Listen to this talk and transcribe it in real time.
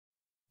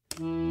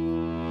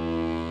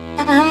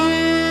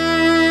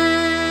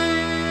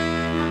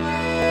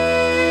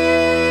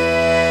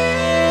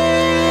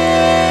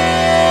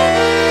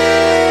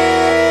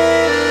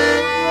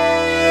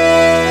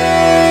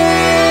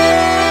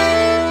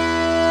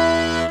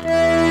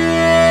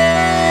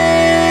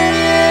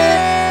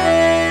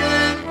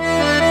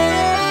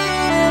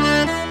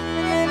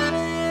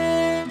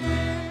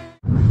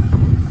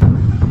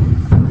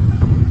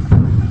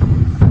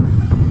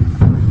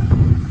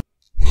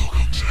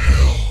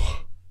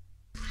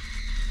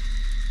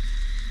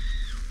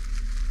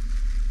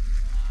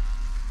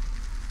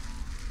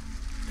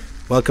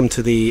Welcome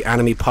to the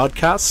Anomie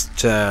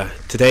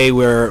Podcast. Today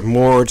we're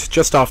moored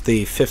just off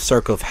the fifth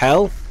circle of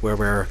hell, where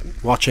we're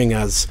watching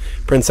as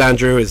Prince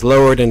Andrew is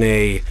lowered in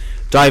a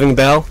diving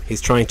bell.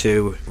 He's trying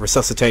to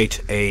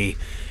resuscitate a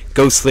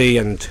ghostly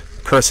and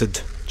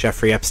cursed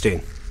Jeffrey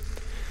Epstein.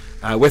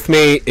 With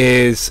me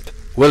is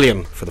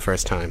William for the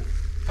first time.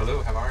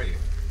 Hello, how are you?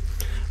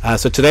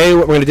 So today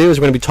what we're going to do is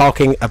we're going to be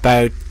talking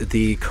about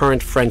the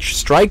current French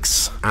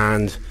strikes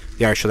and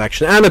the Irish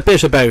election, and a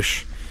bit about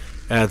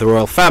the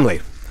royal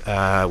family.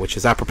 Which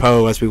is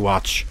apropos as we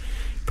watch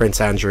Prince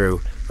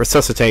Andrew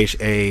resuscitate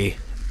a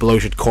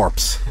bloated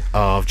corpse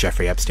of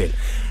Jeffrey Epstein.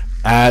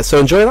 So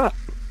enjoy that.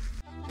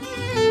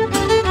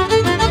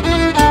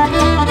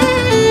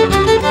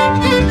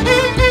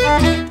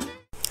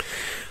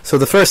 So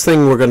the first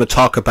thing we're going to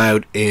talk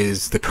about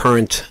is the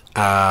current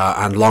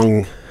and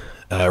long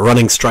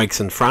running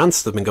strikes in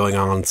France that have been going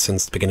on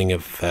since the beginning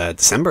of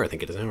December, I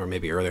think it is, or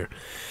maybe earlier,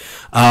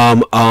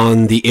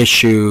 on the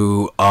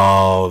issue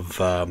of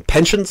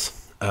pensions.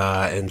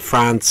 In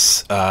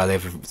France, they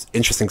have an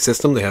interesting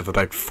system. They have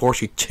about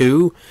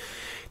 42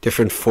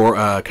 different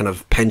kind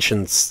of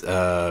pensions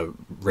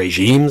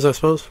regimes, I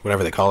suppose,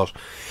 whatever they call it,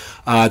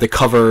 that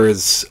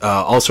covers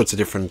all sorts of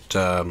different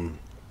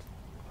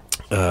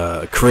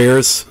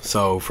careers.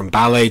 So from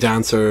ballet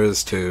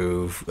dancers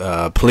to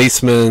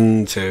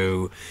policemen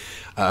to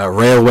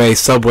railway,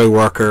 subway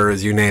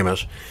workers, you name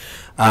it.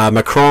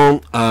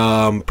 Macron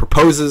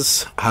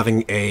proposes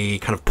having a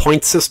kind of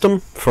point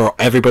system for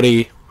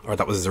everybody, or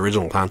that was his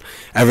original plan,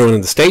 everyone in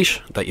the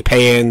state, that you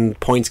pay in,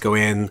 points go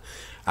in.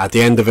 At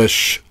the end of it,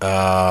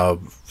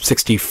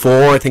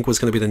 64, I think, was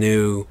going to be the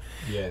new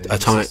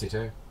time.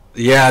 62.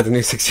 Yeah, the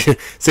new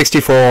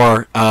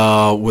 64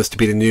 was to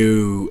be the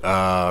new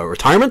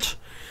retirement.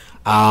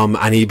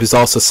 And he was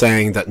also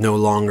saying that no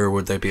longer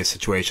would there be a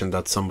situation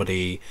that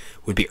somebody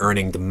would be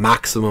earning the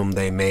maximum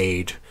they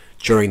made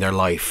during their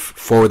life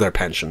for their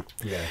pension.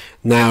 Yeah.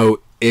 Now,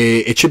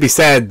 it should be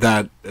said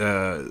that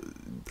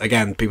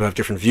again, people have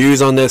different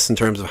views on this in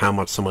terms of how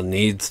much someone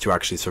needs to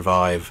actually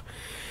survive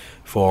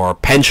for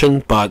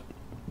pension, but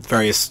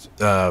various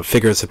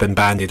figures have been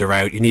bandied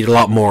around. You need a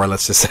lot more,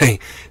 let's just say,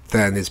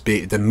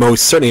 than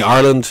most. Certainly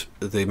Ireland,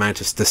 the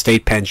amount of the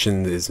state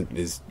pension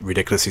is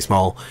ridiculously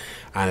small,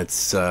 and it's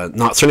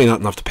certainly not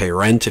enough to pay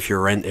rent if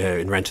you're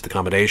in rented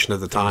accommodation at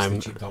the time.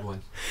 Famously cheap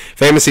Dublin.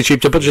 Famously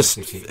cheap, but just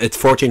it's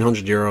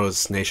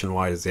 €1,400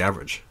 nationwide is the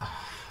average.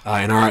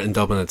 In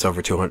Dublin, it's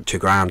over two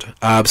grand.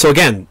 So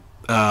again,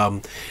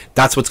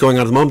 that's what's going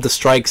on at the moment. The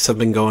strikes have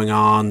been going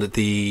on. I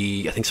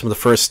think some of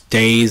the first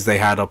days they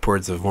had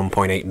upwards of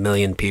 1.8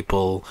 million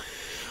people.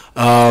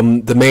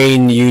 The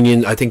main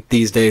union, I think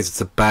these days it's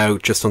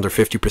about just under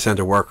 50%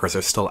 of workers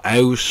are still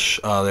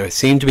out. They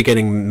seem to be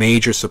getting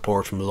major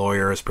support from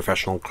lawyers,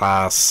 professional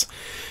class.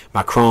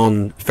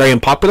 Macron, very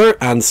unpopular,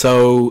 and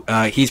so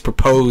he's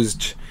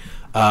proposed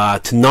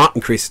to not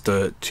increase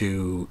it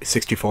to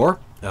 64.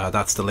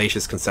 That's the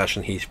latest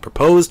concession he's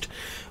proposed.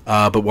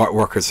 But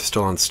workers are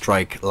still on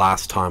strike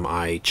last time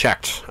I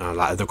checked,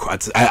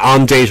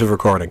 on date of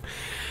recording.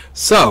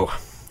 So,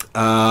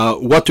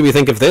 what do we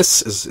think of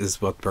this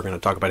is what we're going to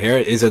talk about here.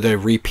 Is it a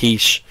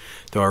repeat,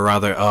 or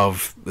rather,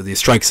 of the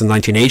strikes in the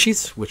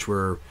 1980s, which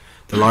were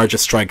the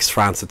largest strikes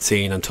France had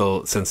seen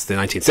since the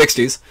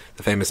 1960s,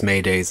 the famous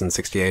May Days in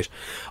 68?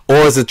 Or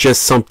is it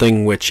just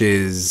something which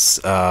is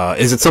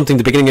it something,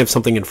 the beginning of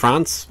something in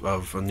France,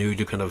 of a new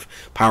kind of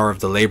power of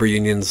the labour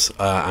unions,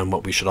 and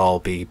what we should all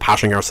be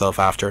patting ourselves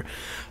after?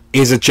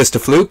 Is it just a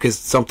fluke? Is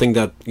it something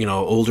that,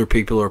 older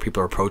people or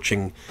people are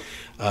approaching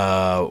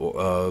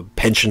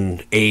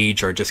pension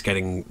age are just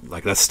getting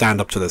like, let's stand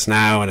up to this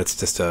now, and it's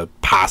just a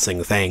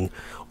passing thing?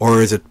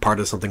 Or is it part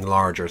of something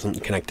larger,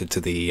 something connected to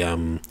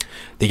the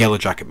Yellow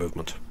Jacket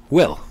movement?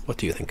 Will, what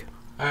do you think?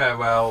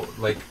 Well,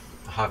 like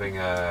having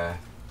I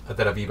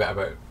did a wee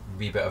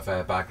bit of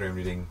background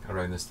reading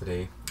around this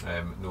today,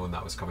 knowing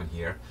that was coming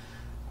here.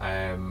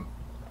 I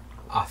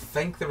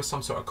think there was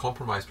some sort of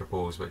compromise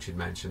proposed, which you'd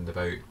mentioned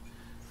about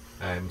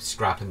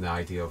scrapping the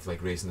idea of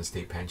like raising the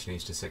state pension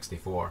age to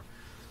 64.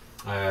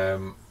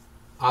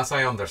 As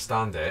I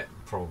understand it,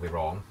 probably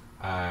wrong,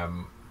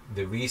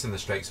 the reason the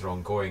strikes are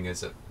ongoing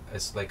is that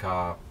it's like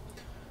a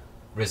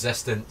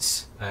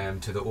resistance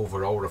to the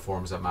overall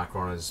reforms that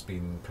Macron has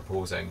been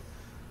proposing,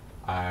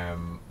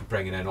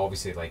 bringing in,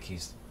 obviously, like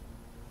he's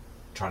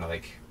trying to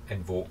like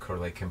invoke or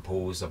like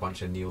impose a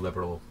bunch of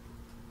neoliberal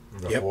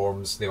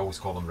reforms. Yep. They always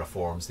call them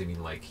reforms. They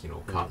mean like,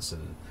 cuts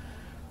and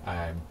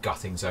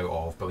guttings out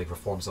of, but like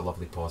reform's a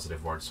lovely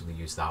positive word, so they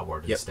use that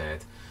word Yep.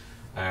 instead.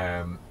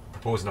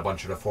 Proposing a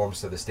bunch of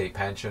reforms to the state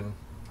pension.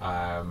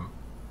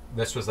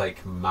 This was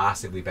like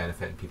massively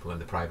benefiting people in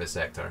the private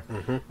sector.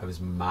 It was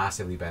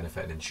massively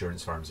benefiting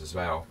insurance firms as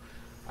well.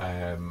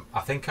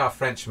 I think our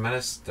French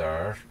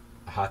minister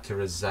had to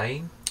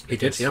resign. He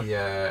did,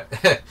 yeah.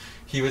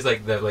 He was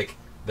like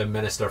the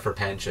minister for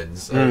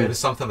pensions. It was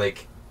something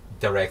like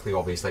directly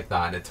obvious like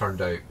that, and it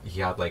turned out he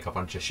had like a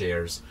bunch of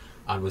shares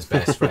and was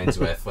best friends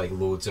with like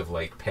loads of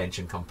like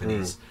pension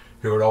companies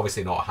who were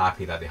obviously not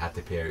happy that they had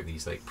to pay out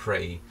these like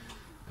pretty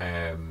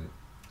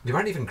they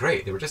weren't even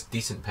great, they were just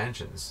decent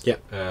pensions.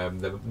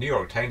 The New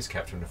York Times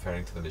kept on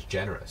referring to them as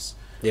generous,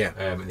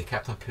 and they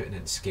kept on putting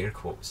in scare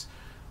quotes,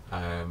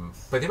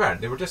 but they weren't,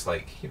 they were just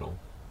like, you know,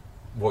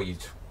 what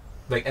you'd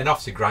like,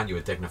 enough to grant you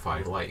a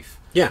dignified life.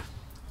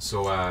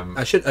 So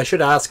I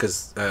should ask,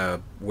 because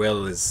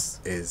Will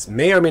is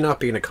may or may not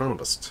be an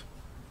economist.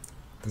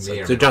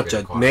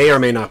 May or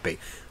may not be.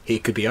 He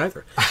could be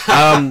either.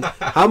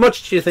 How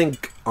much do you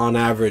think, on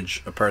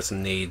average, a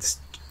person needs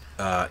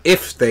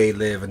if they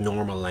live a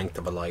normal length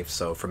of a life?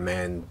 So for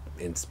men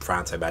in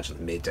France, I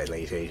imagine mid to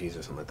late 80s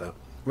or something like that,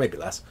 maybe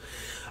less.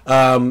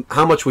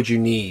 How much would you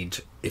need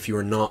if you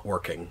were not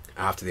working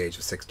after the age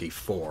of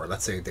 64?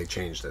 Let's say they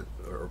changed it,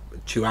 or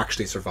to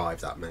actually survive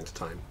that amount of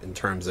time, in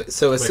terms of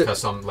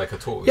like a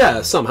total.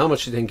 Yeah, how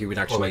much do you think you would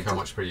actually? Well, like how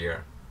much per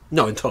year?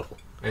 No, in total.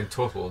 In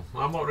total,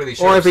 I'm not really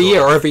sure. Or every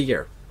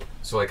year.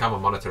 So like, I'm a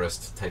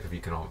monetarist type of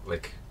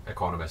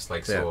economist.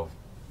 Like, so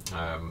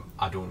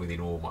I don't really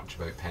know much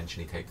about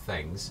pensiony type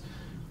things.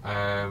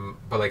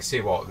 But like, say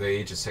what, the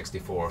age is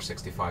 64 or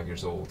 65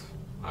 years old.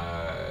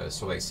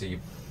 So like, say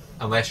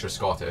unless you're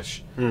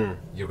Scottish,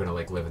 you're going to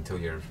like live until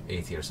you're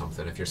 80 or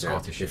something. If you're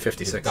Scottish, you're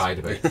 56. You've died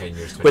about 10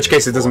 years. Which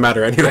case it doesn't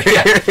matter anyway.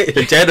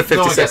 You're dead at 56.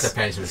 No one gets a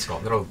pension in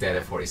Scotland. They're all dead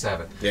at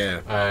 47.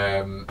 Yeah,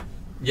 I'm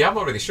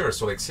not really sure.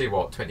 So like, say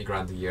what, 20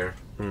 grand a year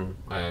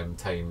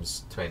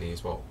times 20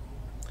 is what?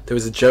 There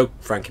was a joke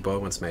Frankie Boyle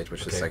once made,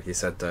 which was like, he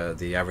said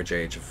the average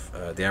age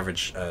of the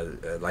average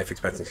life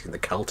expectancy in the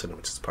Kelton,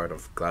 which is part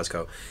of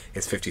Glasgow,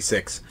 is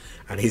 56,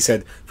 and he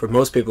said for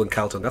most people in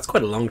Kelton that's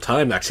quite a long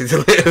time actually to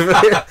live.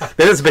 That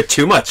is a bit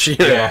too much. You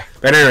know? Yeah.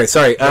 But anyway,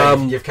 sorry.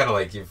 You've kind of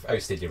like, you've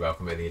outstayed your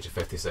welcome at the age of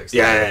 56.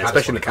 Yeah,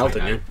 especially in the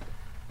Kelton.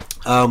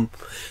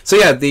 So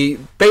yeah,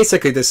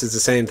 basically this is the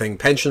same thing.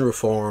 Pension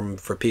reform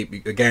for people,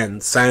 again,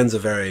 sounds a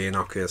very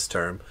innocuous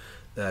term.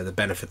 The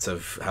benefits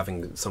of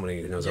having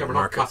somebody who knows how to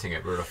market. We're not cutting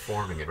it, we're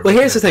reforming it. Well,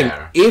 here's the thing.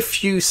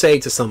 If you say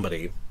to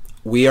somebody,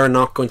 we are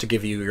not going to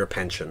give you your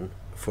pension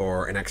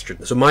for an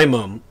extra... So my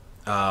mum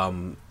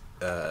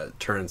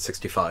turned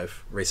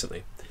 65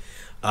 recently.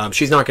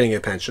 She's not getting a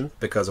pension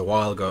because a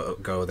while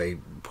ago they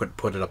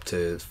put it up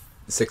to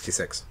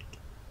 66.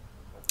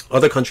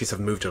 Other countries have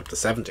moved it up to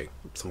 70 in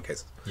some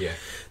cases. Yeah.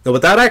 Now,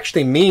 what that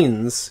actually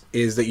means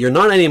is that you're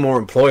not any more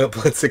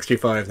employable at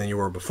 65 than you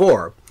were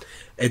before.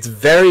 It's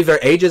very, very...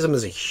 Ageism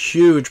is a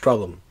huge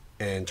problem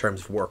in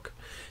terms of work.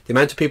 The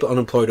amount of people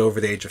unemployed over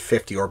the age of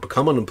 50 or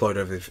become unemployed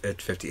over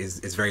at 50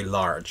 is very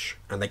large,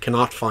 and they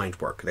cannot find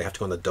work. They have to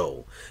go on the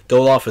dole.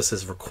 Dole office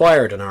is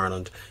required in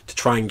Ireland to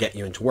try and get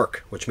you into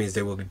work, which means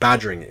they will be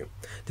badgering you.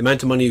 The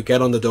amount of money you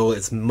get on the dole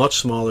is much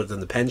smaller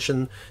than the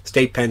pension,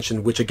 state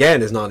pension, which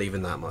again is not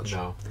even that much.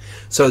 No.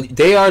 So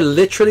they are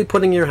literally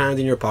putting your hand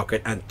in your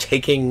pocket and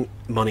taking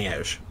money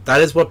out.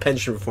 That is what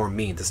pension reform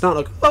means. It's not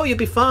like, oh, you'll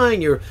be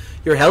fine, you're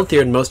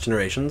healthier in most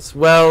generations.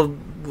 Well,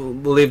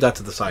 we'll leave that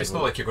to the side. It's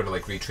not like you're going to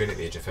like retrain at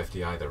the age of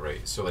 50 either,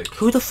 right? So like,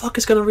 who the fuck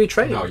is going to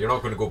retrain? No, you're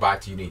not going to go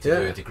back to uni to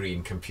do a degree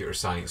in computer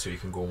science so you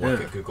can go and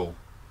work at Google.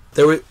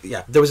 There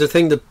was a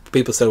thing that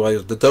people said, well,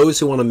 that those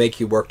who want to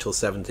make you work till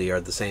 70 are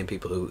the same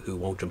people who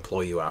won't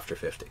employ you after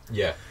 50.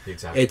 Yeah,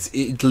 exactly.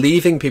 It's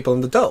leaving people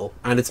in the dole,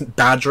 and it's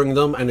badgering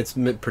them, and it's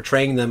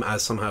portraying them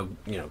as somehow,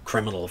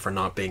 criminal for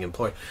not being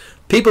employed.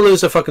 People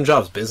lose their fucking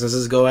jobs.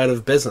 Businesses go out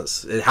of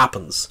business. It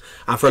happens.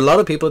 And for a lot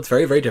of people, it's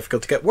very, very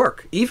difficult to get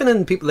work. Even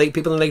in people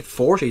in late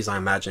 40s, I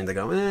imagine, they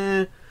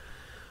go,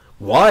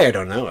 why? I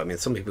don't know. I mean,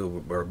 some people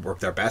work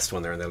their best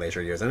when they're in their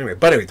later years anyway.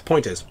 But anyway, the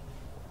point is,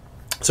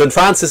 so in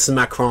France, this is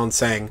Macron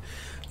saying,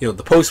 the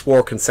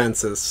post-war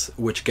consensus,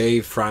 which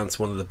gave France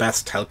one of the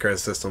best healthcare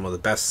systems, one of the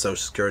best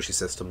social security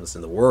systems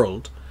in the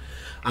world,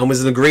 and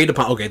was agreed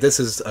upon. Okay, this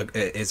is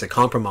a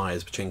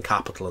compromise between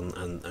capital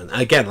and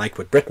again, like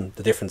with Britain,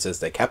 the difference is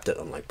they kept it,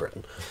 unlike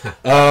Britain.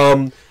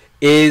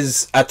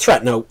 Is a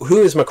threat. Now,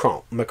 who is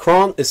Macron?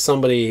 Macron is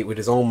somebody with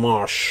his own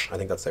marche, I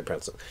think that's how you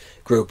pronounce it,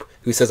 group,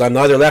 who says, I'm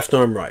neither left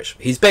nor I'm right.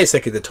 He's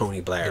basically the Tony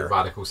Blair. The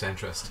radical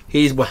centrist.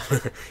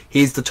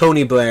 He's the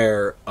Tony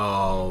Blair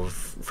of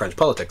French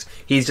politics.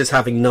 He's just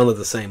having none of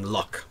the same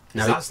luck.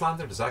 Is that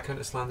slander? Does that count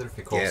as slander if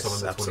you call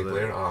someone the absolutely.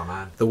 Tony Blair? Oh,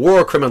 man. The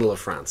war criminal of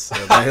France.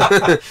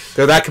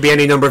 Though that could be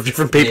any number of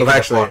different people,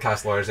 actually.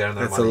 Podcast lawyers there and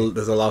their money.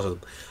 There's a lot of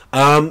them.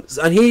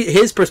 And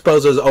his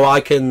proposal is,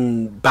 I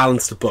can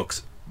balance the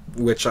books.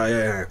 Which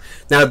now,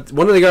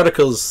 one of the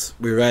articles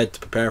we read to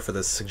prepare for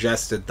this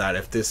suggested that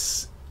if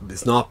this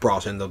is not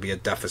brought in, there'll be a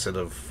deficit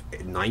of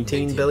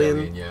 19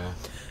 billion. Yeah.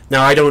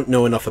 Now, I don't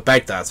know enough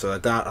about that, so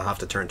that I'll have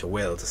to turn to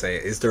Will to say,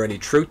 is there any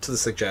truth to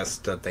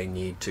suggest that they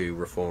need to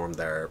reform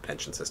their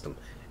pension system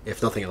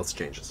if nothing else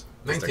changes?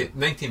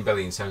 19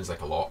 billion sounds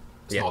like a lot.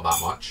 It's not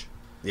that much.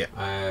 Yeah.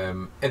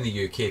 In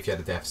the UK, if you had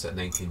a deficit of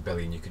 19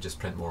 billion, you could just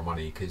print more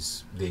money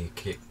because they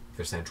keep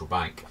their central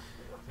bank.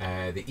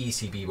 The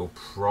ECB will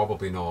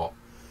probably not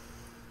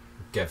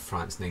give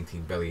France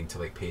 19 billion to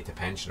like pay to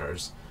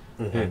pensioners,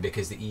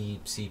 because the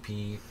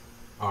ECB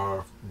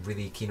are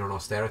really keen on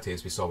austerity,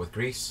 as we saw with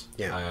Greece.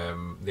 Yeah.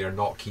 They're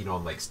not keen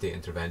on like state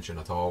intervention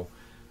at all,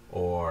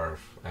 or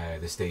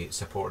the state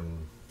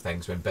supporting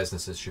things when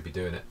businesses should be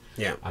doing it.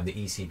 Yeah. And the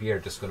ECB are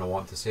just going to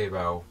want to say,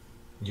 well,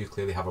 you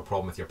clearly have a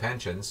problem with your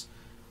pensions,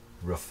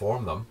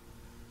 reform them,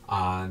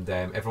 and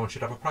everyone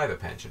should have a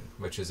private pension,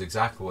 which is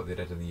exactly what they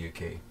did in the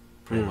UK,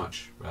 pretty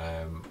much.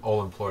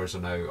 All employers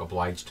are now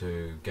obliged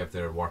to give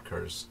their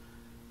workers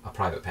a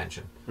private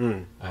pension,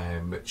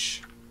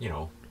 which, you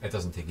know, it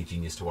doesn't take a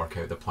genius to work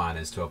out the plan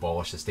is to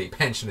abolish the state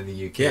pension in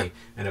the UK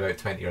in about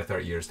 20 or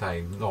 30 years'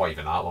 time. Not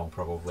even that long,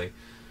 probably.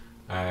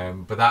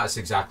 But that's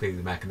exactly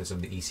the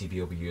mechanism the ECB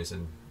will be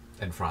using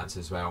in France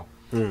as well.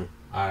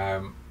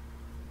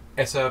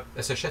 It's a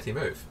shitty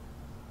move.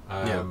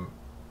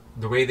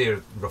 The way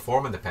they're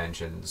reforming the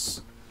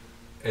pensions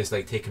is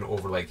like taking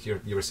over, like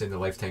you were saying, the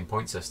lifetime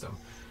point system.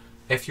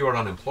 If you are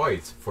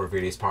unemployed for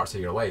various parts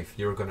of your life,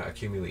 you're going to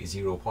accumulate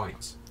 0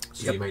 points.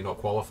 So you might not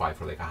qualify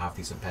for like a half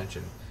decent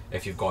pension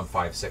if you've gone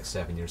 5, 6,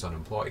 7 years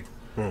unemployed.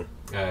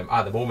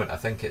 At the moment, I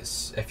think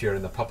it's, if you're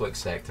in the public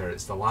sector,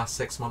 it's the last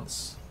 6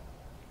 months.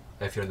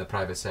 If you're in the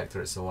private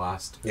sector, it's the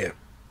last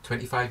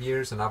 25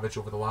 years, an average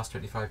over the last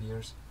 25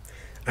 years.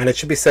 And it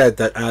should be said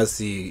that as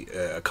the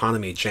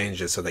economy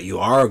changes so that you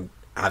are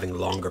having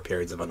longer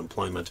periods of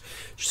unemployment,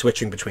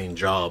 switching between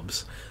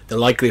jobs, the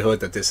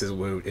likelihood that this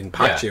will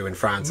impact you in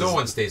France no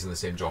one stays in the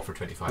same job for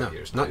 25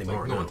 years. Not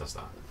anymore. Like, no one does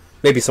that.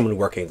 Maybe someone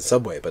working in the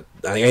subway, but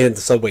the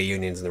subway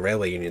unions and the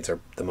railway unions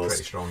are the most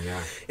pretty strong,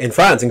 in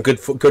France, and good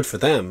for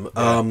them.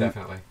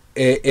 Definitely.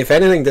 If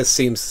anything, this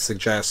seems to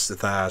suggest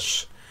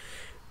that,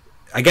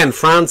 again,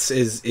 France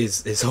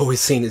is always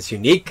seen as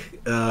unique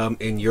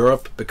in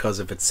Europe because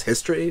of its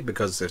history,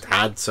 because it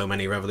had so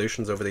many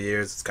revolutions over the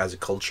years. It's got a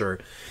culture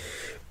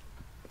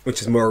which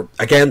is more,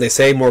 again, they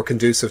say more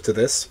conducive to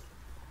this.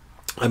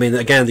 I mean,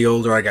 again, the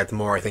older I get, the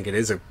more I think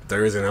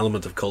there is an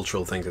element of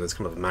cultural thing to this,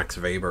 kind of Max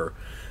Weber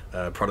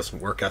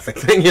Protestant work ethic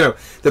thing, you know,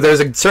 that there's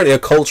certainly a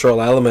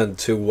cultural element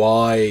to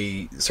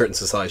why certain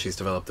societies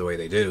develop the way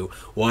they do.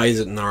 Why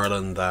is it in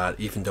Ireland that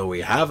even though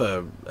we have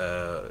a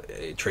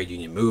trade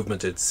union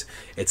movement, it's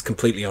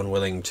completely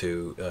unwilling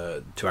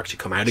to actually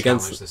come out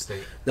against the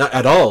state? Not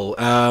at all.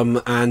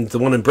 And the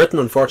one in Britain,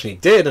 unfortunately,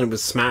 did, and it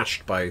was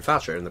smashed by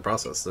Thatcher in the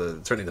process.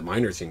 Certainly the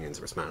miners'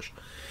 unions were smashed.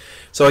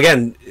 So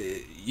again,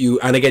 you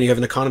have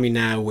an economy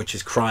now which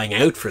is crying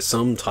out for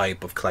some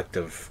type of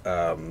collective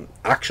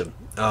action.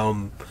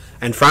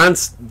 And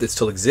France, it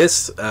still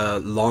exists.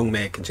 Long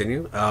may it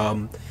continue.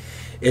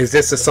 Is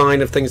this a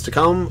sign of things to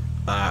come?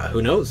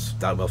 Who knows?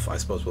 I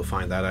suppose we'll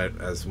find that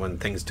out as when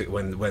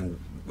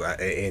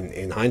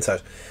in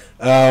hindsight.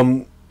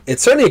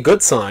 It's certainly a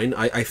good sign.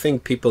 I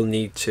think people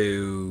need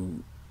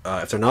to,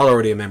 if they're not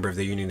already a member of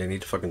the union, they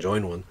need to fucking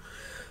join one.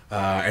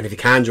 And if you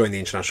can join the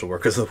International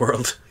Workers of the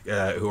World,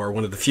 who are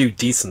one of the few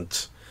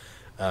decent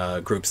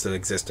groups that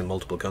exist in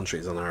multiple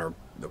countries and are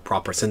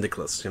proper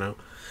syndicalists, you know.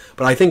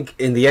 But I think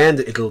in the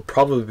end, it'll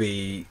probably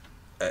be,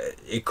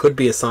 it could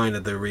be a sign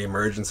of the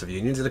re-emergence of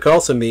unions. It could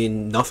also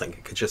mean nothing.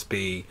 It could just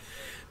be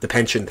the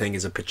pension thing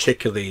is a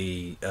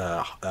particularly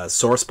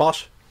sore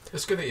spot.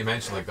 It's good that you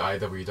mentioned like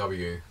the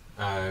IWW.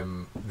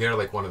 They're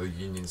like one of the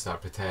unions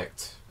that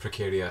protect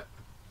precariat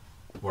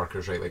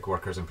workers, right? Like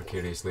workers in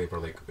precarious labour,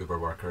 like Uber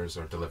workers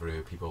or delivery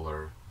people,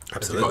 or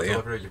absolutely,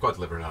 you've got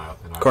delivery in Ireland.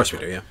 Of course we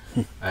do,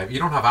 yeah. You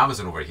don't have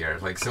Amazon over here,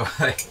 like, so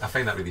I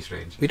find that really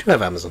strange. We do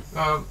have Amazon.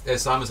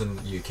 It's Amazon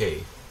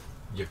UK.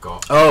 You've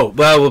got. Oh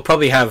well, we'll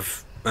probably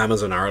have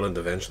Amazon Ireland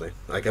eventually.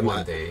 Like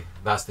one day,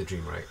 that's the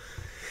dream, right?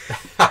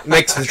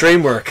 Makes the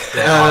dream work.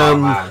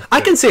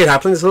 I can see it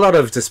happening. There's a lot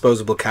of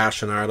disposable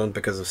cash in Ireland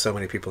because of so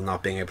many people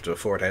not being able to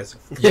afford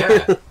housing.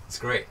 Yeah, it's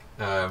great.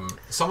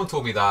 Someone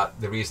told me that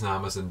the reason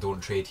Amazon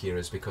don't trade here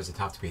is because they'd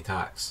have to pay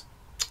tax.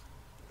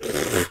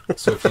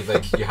 So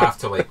if you have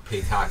to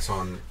pay tax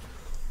on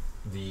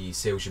the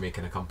sales you make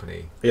in a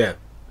company. Yeah.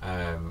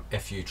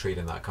 If you trade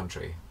in that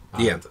country,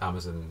 and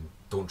Amazon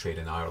don't trade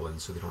in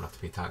Ireland, so they don't have to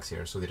pay tax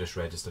here, so they just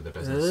register their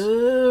business.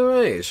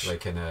 Right.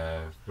 Like in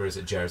where is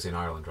it, Jersey in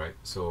Ireland, right?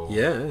 So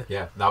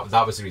yeah.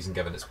 That was the reason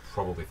given. It's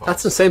probably false.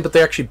 That's insane, but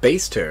they're actually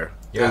based here.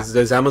 Yeah.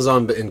 There's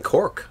Amazon in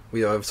Cork.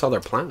 I saw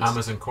their plans.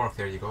 Amazon Cork.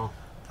 There you go.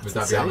 Would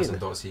that be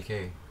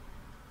Amazon.ck?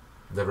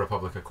 The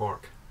Republic of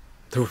Cork.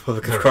 The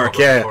Republic of Cork,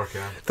 yeah.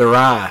 The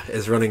Ra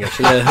is running it,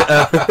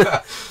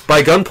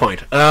 by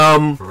gunpoint.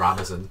 For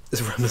Amazon.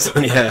 It's for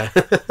Amazon, yeah.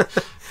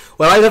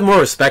 Well, I'd have more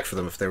respect for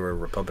them if they were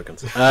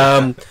Republicans.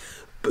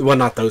 Well,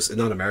 not those,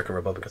 not American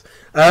Republicans.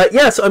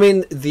 So I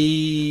mean,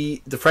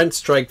 the French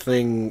strike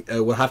thing.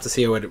 We'll have to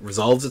see how it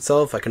resolves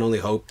itself. I can only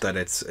hope that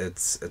it's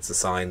a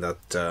sign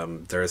that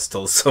there is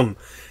still some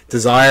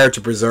desire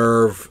to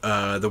preserve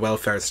the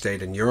welfare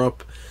state in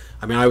Europe.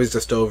 I mean, I was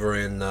just over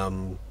in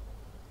the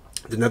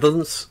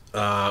Netherlands,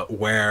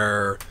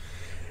 where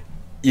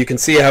you can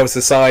see how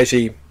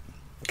society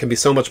can be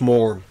so much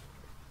more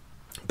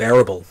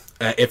bearable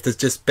if there's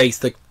just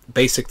basic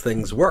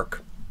things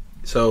work.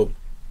 So,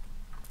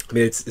 I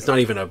mean, it's not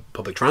even a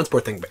public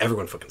transport thing, but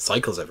everyone fucking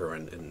cycles everywhere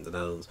in the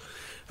Netherlands.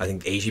 I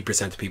think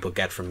 80% of people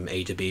get from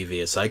A to B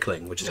via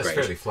cycling, which is great. It's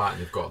fairly flat, and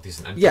you've got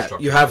decent infrastructure.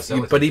 Yeah, you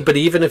have, but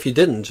even if you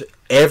didn't,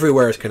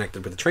 everywhere is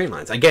connected with the train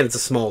lines. Again, it's a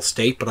small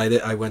state, but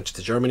I went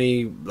to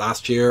Germany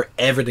last year.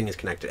 Everything is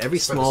connected. Every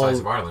it's small. About the size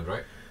of Ireland,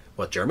 right?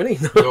 What, Germany?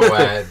 No,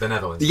 the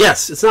Netherlands.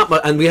 Yes, it's not,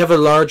 and we have a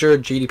larger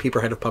GDP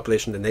per head of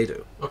population than they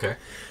do. Okay.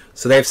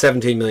 So they have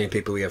 17 million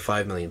people, we have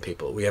 5 million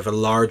people. We have a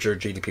larger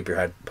GDP per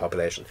head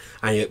population,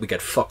 and yet we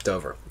get fucked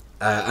over.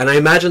 And I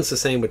imagine it's the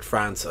same with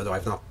France, although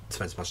I've not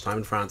spent much time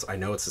in France. I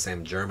know it's the same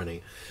in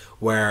Germany,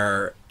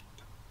 where,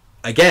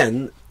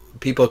 again,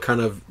 people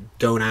kind of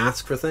don't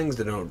ask for things.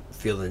 They don't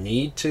feel the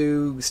need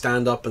to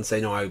stand up and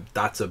say, no,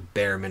 that's a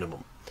bare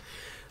minimum.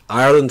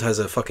 Ireland has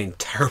a fucking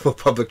terrible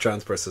public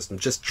transport system,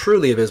 just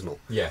truly abysmal.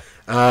 Yeah.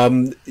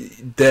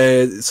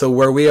 So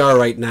where we are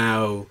right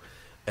now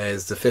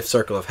is the fifth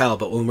circle of hell,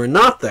 but when we're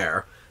not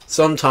there,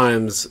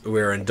 sometimes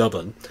we're in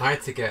Dublin. I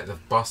had to get the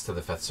bus to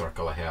the fifth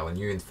circle of hell, and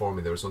you informed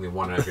me there was only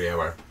one every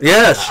hour.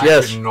 Yes.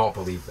 I could not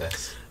believe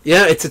this.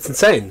 Yeah, it's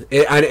insane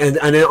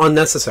and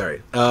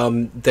unnecessary.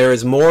 There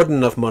is more than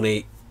enough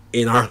money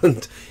in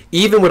Ireland,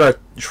 even with our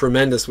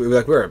tremendous.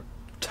 We're a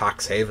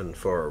tax haven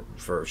for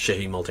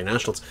shitty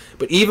multinationals,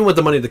 but even with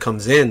the money that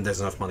comes in,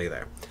 there's enough money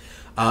there.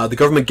 The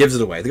government gives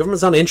it away. The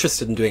government's not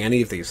interested in doing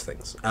any of these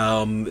things,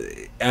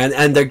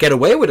 and they get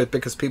away with it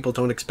because people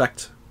don't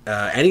expect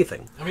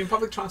anything. I mean,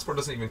 public transport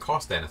doesn't even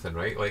cost anything,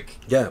 right? Like,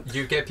 yeah,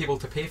 you get people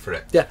to pay for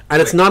it. Yeah,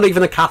 and it's not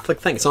even a Catholic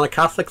thing. It's not a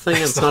Catholic thing.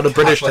 And it's not a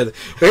British thing. But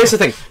here's the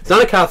thing: it's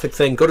not a Catholic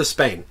thing. Go to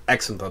Spain,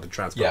 excellent public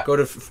transport. Yeah. Go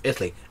to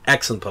Italy,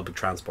 excellent public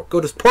transport.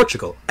 Go to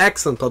Portugal,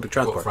 excellent public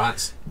transport. Go to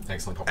France,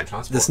 excellent public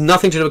transport. There's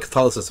nothing to do with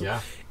Catholicism. Yeah.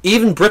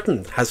 Even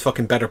Britain has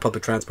fucking better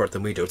public transport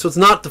than we do. So it's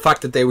not the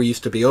fact that they were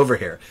used to be over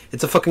here.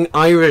 It's a fucking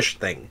Irish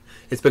thing.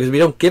 It's because we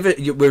don't give it.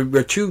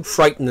 We're too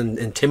frightened and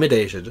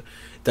intimidated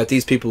that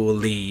these people will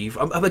leave.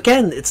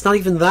 Again, it's not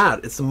even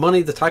that. It's the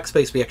money, the tax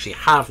base we actually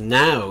have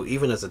now,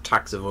 even as a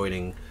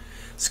tax-avoiding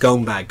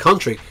scumbag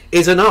country,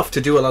 is enough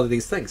to do a lot of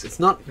these things. It's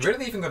not... Where are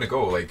they even going to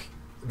go? Like,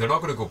 they're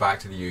not going to go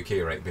back to the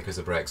UK, right, because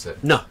of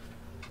Brexit? No.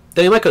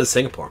 They might go to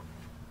Singapore.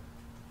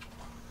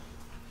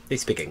 They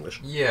speak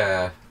English.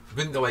 Yeah.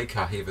 Wouldn't they like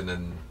a haven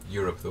in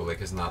Europe, though?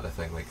 Like, isn't that the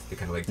thing? Like, they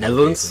kind of like...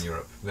 Netherlands? In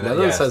Europe.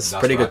 Netherlands has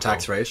pretty good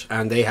tax rate,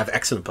 and they have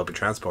excellent public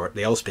transport.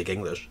 They all speak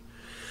English.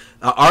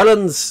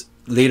 Ireland's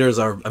leaders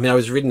are... I mean, I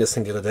was reading this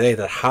thing the other day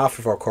that half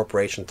of our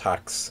corporation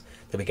tax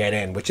that we get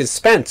in, which is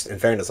spent, in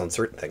fairness, on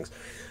certain things,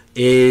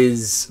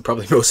 is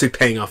probably mostly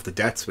paying off the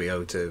debts we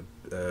owe to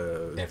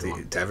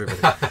everybody.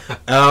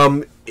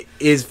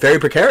 Is very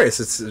precarious.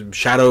 It's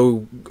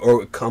shadow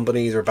or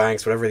companies or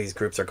banks, whatever these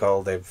groups are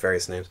called. They have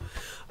various names,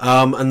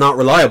 and not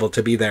reliable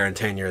to be there in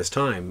 10 years'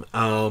 time.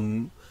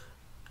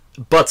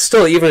 But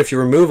still, even if you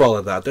remove all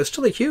of that, there's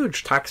still a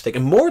huge tax take,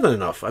 and more than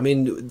enough. I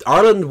mean,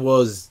 Ireland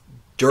was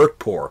dirt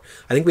poor.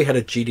 I think we had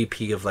a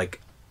GDP of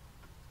like,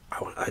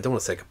 I don't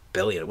want to say like $1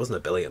 billion. It wasn't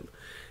 $1 billion.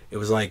 It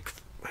was like,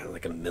 I don't know,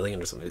 like $1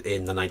 million or something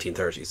in the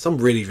 1930s. Some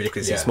really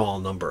ridiculously small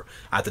number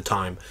at the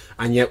time.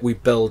 And yet we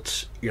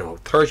built,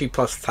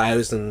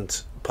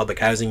 30,000+ public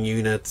housing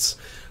units.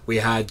 We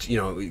had,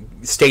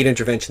 state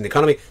intervention in the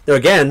economy. Now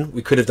again,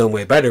 we could have done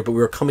way better, but we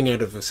were coming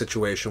out of a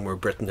situation where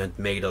Britain had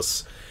made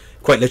us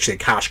quite literally a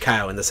cash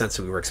cow, in the sense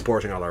that we were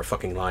exporting all our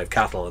fucking live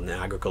cattle and the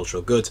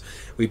agricultural goods.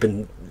 We've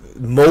been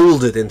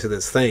molded into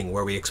this thing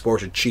where we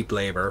exported cheap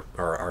labour,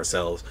 or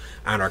ourselves,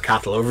 and our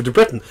cattle over to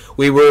Britain.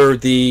 We were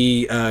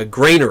the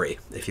granary,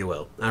 if you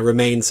will, and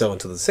remained so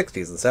until the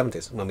 60s and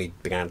 70s, when we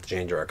began to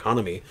change our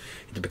economy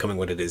into becoming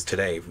what it is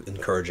today,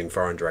 encouraging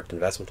foreign direct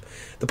investment.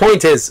 The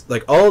point is,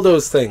 like, all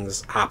those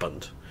things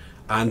happened,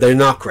 and they're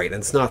not great, and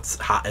it's not,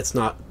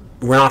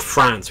 we're not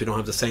France. We don't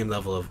have the same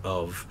level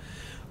of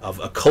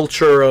a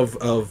culture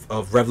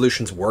of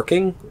revolutions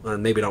working,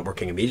 and maybe not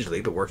working immediately,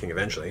 but working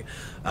eventually.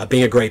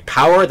 Being a great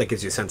power, that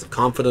gives you a sense of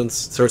confidence.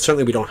 So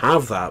certainly we don't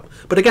have that.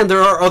 But again, there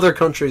are other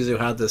countries who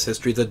had this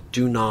history that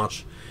do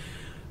not,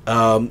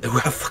 who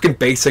have fucking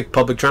basic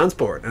public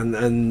transport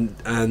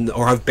and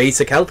or have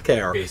basic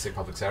healthcare. Basic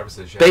public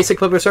services, yeah. Basic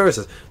public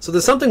services. So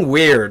there's something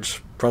weird,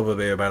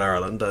 probably, about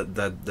Ireland,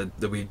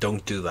 that we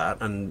don't do that.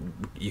 And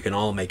you can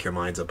all make your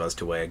minds up as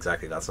to why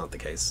exactly that's not the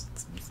case.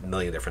 There's a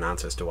million different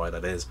answers to why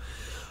that is.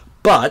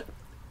 But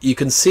you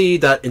can see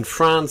that in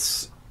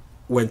France,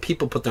 when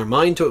people put their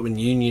mind to it, when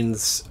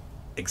unions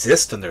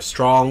exist and they're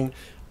strong,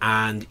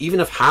 and even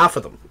if half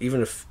of them,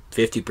 even if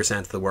 50%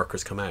 of the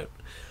workers come out,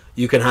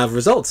 you can have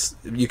results.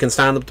 You can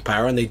stand up to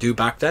power, and they do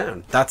back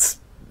down. That's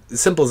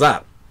as simple as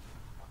that.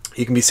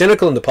 You can be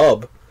cynical in the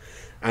pub,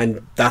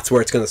 and that's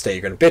where it's going to stay.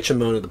 You're going to bitch and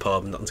moan in the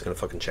pub, and nothing's going to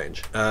fucking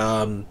change.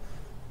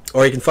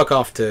 Or you can fuck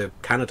off to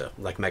Canada,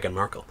 like Meghan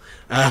Markle.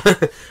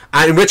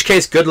 And in which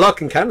case, good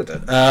luck in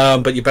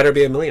Canada. But you better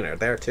be a millionaire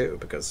there too,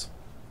 because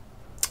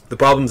the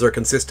problems are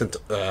consistent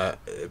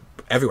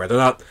everywhere. They're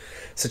not.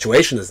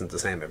 Situation isn't the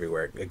same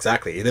everywhere.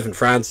 Exactly. You live in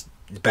France,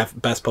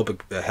 best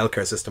public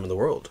healthcare system in the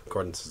world,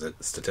 according to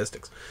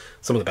statistics.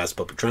 Some of the best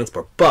public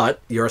transport,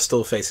 but you're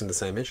still facing the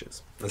same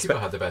issues. Cuba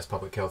had the best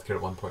public healthcare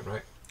at one point,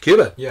 right?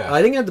 Cuba, yeah.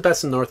 I think it had the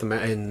best in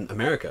in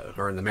America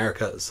or in the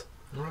Americas.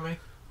 Really?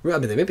 I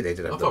mean, maybe they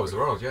did have. I thought it was the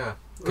world, yeah,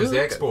 because they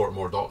export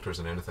more doctors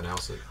than anything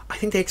else. I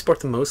think they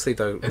export them mostly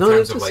though. In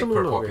terms of like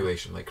per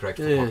population, like correct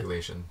per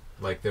population.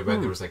 Like there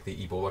was like the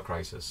Ebola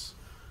crisis.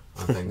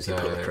 And things,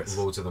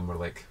 loads of them were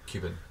like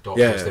Cuban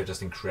doctors. Yeah. They're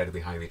just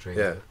incredibly highly trained.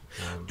 Yeah.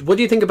 What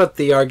do you think about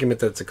the argument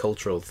that it's a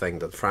cultural thing,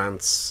 that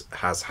France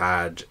has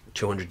had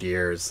 200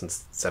 years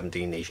since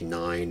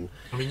 1789?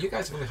 I mean, you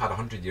guys have only had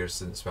 100 years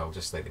since, well,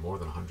 just slightly more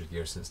than 100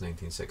 years since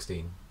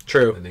 1916.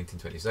 True. And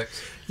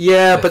 1926.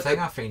 Yeah, the thing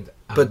I find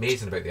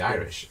amazing about the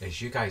Irish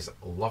is you guys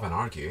love and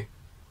argue,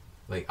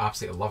 like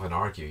absolutely love and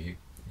argue.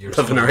 You're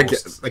love and argue,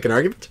 like an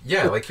argument.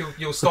 Yeah, like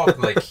you'll stop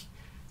and like.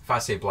 If I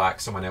say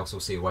black, someone else will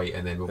say white,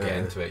 and then we'll get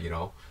into it, you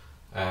know.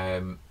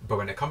 But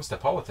when it comes to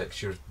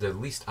politics, you're the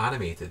least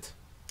animated.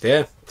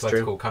 Yeah,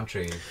 political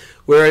country.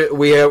 We're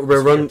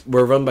run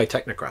by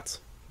technocrats.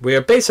 We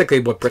are basically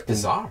what Britain.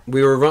 Bizarre.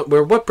 We're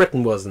what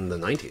Britain was in the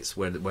 90s,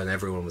 when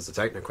everyone was a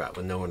technocrat,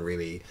 when no one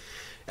really,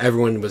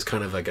 everyone was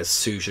kind of like a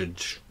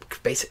suited,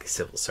 basically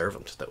civil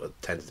servant that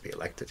would tended to be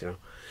elected, you know.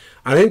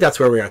 I think that's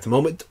where we are at the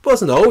moment. It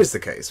wasn't always the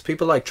case.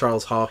 People like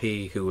Charles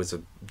Haughey, who was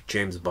a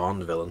James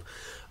Bond villain.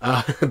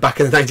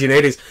 Back in the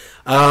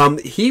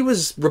 1980s, he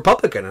was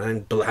Republican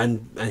and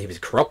he was a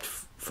corrupt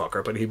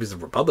fucker, but he was a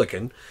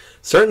Republican.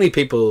 Certainly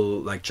people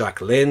like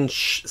Jack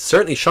Lynch,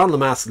 certainly Sean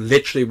Lemass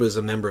literally was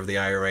a member of the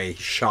IRA. He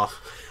shot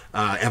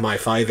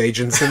MI5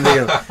 agents in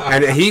the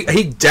and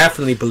he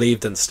definitely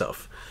believed in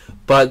stuff.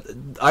 But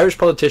Irish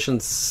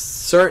politicians,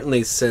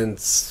 certainly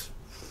since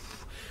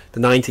the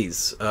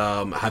 90s,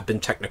 have been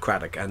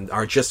technocratic and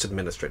are just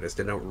administrators.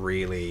 They don't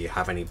really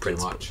have any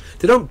principles.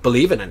 They don't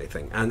believe in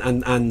anything.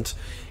 And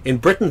in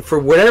Britain, for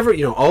whatever,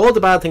 you know, all the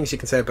bad things you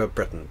can say about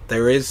Britain,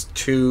 there is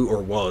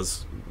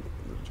was,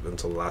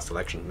 until the last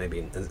election,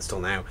 maybe still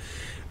now,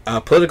 a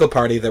political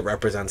party that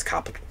represents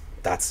capital.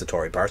 That's the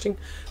Tory party.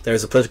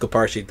 There's a political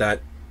party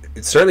that,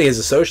 it certainly is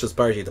a socialist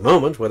party at the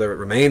moment. Whether it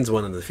remains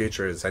one in the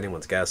future is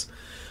anyone's guess.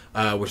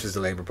 Which is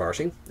the Labour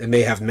Party. It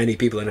may have many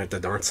people in it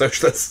that aren't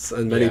socialists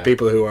and many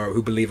people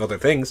who believe other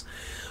things,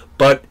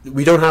 but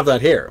we don't have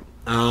that here.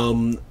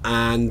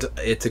 And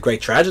it's a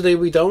great tragedy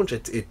we don't.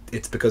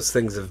 It's because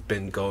things have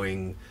been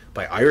going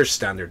by Irish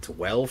standards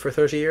well for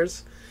 30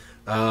 years.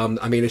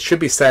 I mean, it should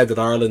be said that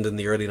Ireland in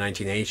the early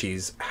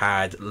 1980s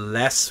had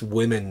less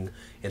women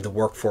in the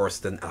workforce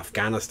than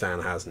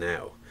Afghanistan has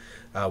now.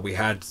 We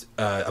had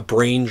a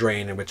brain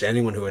drain in which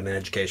anyone who had an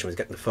education was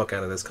getting the fuck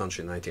out of this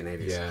country in the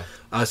 1980s.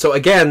 Yeah. So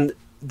again,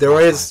 there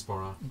is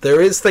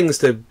things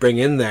to bring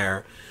in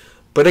there,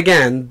 but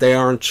again, they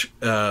aren't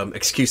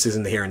excuses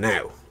in the here and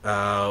now.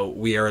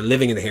 We are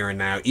living in the here and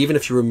now. Even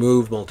if you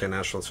remove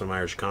multinationals from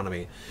Irish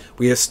economy,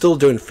 we are still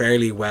doing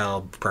fairly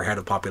well per head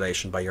of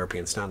population by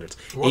European standards.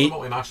 What are the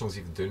multinationals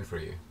even doing for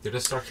you? They're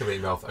just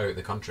circulating wealth out of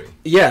the country.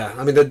 Yeah,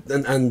 I mean,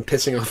 and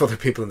pissing off other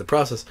people in the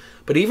process.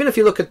 But even if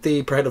you look at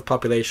the per head of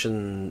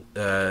population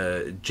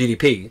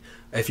GDP,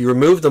 if you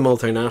remove the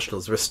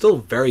multinationals, we're still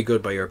very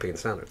good by European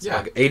standards.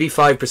 Yeah. Like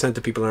 85%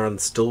 of people in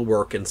Ireland still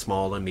work in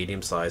small and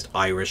medium-sized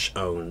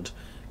Irish-owned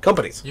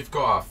companies. You've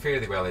got a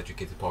fairly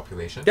well-educated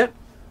population. Yeah.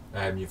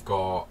 You've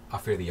got a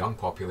fairly young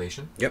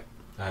population. Yep.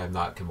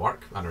 That can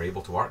work and are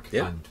able to work,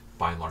 and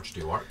by and large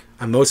do work.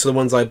 And most of the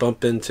ones I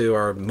bump into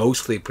are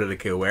mostly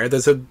politically aware.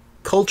 There's a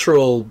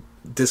cultural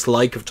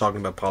dislike of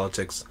talking about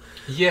politics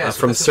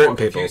from certain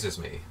people. Confuses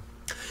me.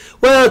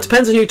 Well, it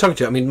depends on who you're talking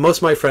to. I mean, most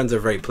of my friends are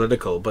very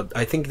political, but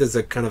I think there's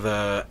a kind of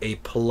a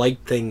polite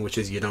thing, which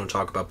is you don't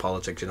talk about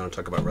politics, you don't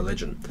talk about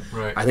religion.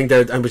 Right. I think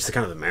which is a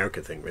kind of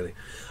American thing, really.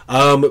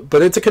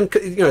 But it's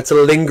it's a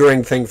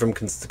lingering thing from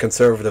the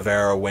conservative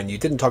era when you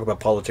didn't talk about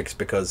politics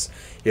because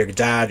your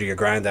dad or your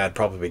granddad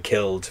probably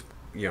killed,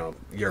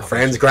 your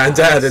friend's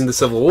granddad in the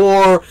Civil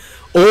War,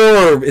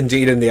 or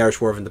indeed in the Irish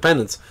War of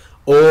Independence,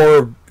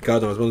 or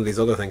God knows, one of these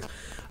other things.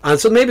 And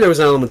so maybe there was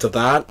an element of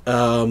that,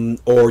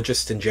 or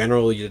just in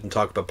general, you didn't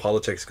talk about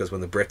politics because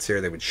when the Brits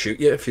here, they would shoot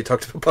you if you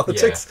talked about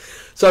politics.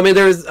 Yeah. So I mean,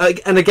 there's,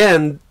 and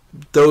again,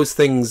 those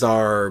things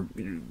are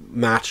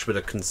matched with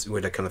a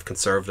kind of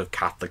conservative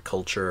Catholic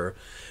culture,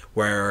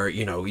 where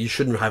you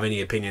shouldn't have any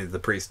opinion that the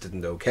priest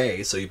didn't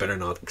okay, so you better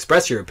not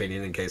express your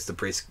opinion in case the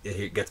priest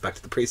gets back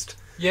to the priest.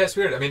 Yeah, it's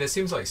weird. I mean, it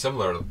seems like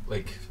similar,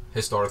 like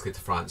historically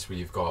to France, where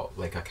you've got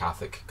like a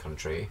Catholic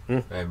country,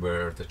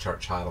 where the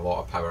church had a lot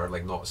of power,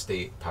 like not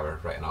state power,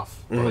 right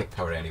enough, but like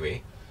power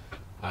anyway.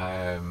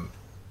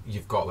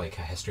 You've got like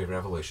a history of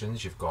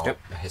revolutions. You've got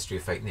a history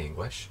of fighting the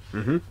English.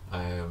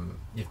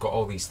 You've got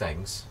all these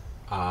things,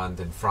 and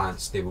in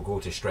France they will go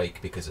to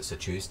strike because it's a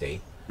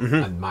Tuesday,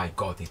 and my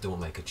God, they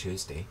don't like a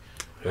Tuesday,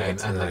 and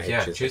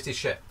like Tuesday's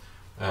shit.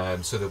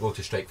 So they'll go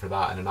to strike for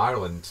that. And in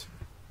Ireland,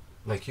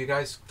 like, you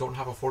guys don't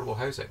have affordable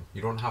housing,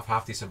 you don't have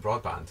half decent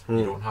broadband,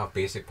 you don't have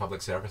basic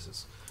public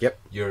services. Yep.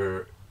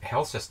 Your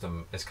health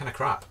system is kind of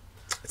crap.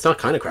 It's not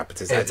kind of crap.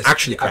 It's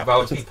actually crap.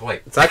 Well, it's being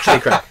polite. It's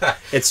actually crap.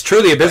 It's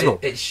truly abysmal.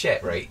 It's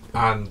shit, right?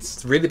 And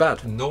it's really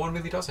bad. No one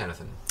really does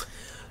anything.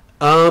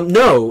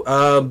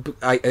 No.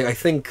 I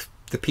think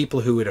the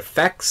people who it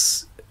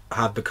affects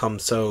have become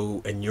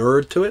so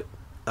inured to it,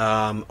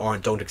 or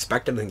don't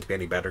expect anything to be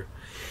any better.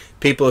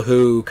 People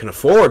who can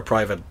afford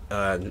private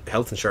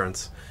health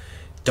insurance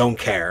don't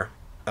care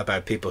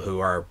about people who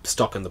are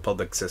stuck in the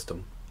public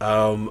system.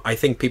 I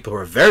think people who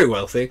are very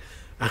wealthy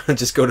and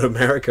just go to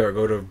America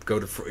or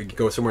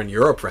go somewhere in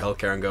Europe for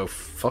healthcare and go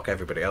fuck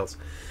everybody else.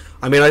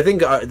 I mean, I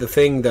think the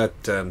thing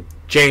that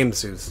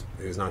James,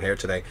 who's not here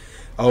today,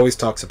 always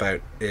talks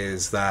about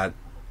is that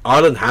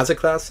Ireland has a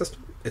class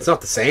system. It's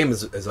not the same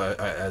as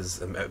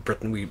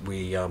Britain.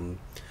 We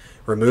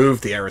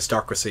removed the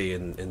aristocracy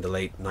in the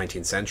late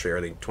 19th century,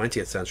 early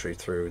 20th century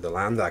through the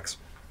Land Acts,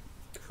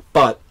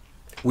 but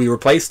we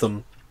replaced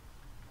them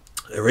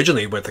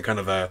originally with a kind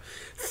of a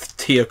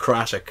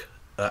theocratic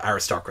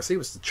aristocracy. It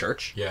was the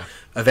church. Yeah.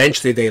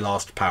 Eventually they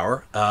lost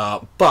power,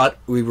 but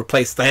we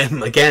replaced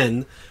them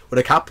again with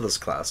a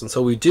capitalist class, and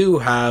so we do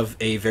have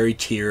a very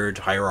tiered,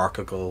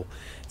 hierarchical.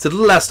 It's a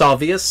little less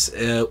obvious.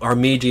 Our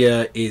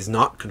media is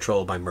not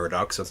controlled by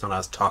Murdoch, so it's not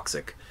as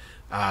toxic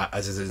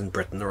as it is in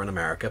Britain or in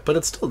America, but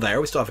it's still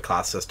there. We still have a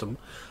class system,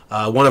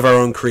 one of our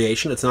own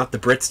creation. It's not the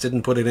Brits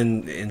didn't put it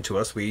into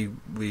us. We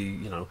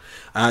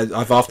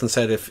I've often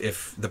said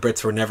if the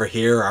Brits were never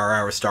here, our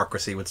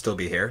aristocracy would still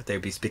be here.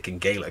 They'd be speaking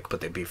Gaelic,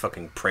 but they'd be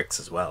fucking pricks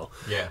as well.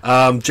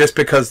 Yeah. Just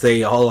because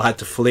they all had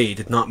to flee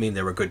did not mean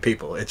they were good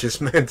people. It just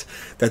meant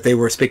that they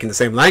were speaking the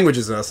same language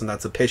as us, and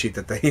that's a pity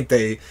that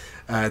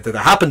that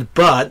happened.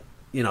 But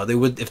they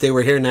would, if they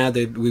were here now,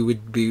 there'd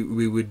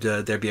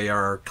be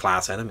our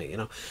class enemy,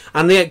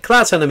 and the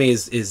class enemy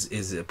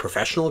is a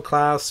professional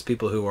class,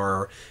 people who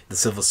are in the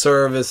civil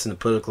service and the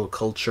political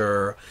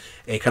culture,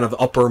 a kind of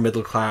upper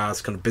middle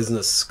class, kind of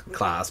business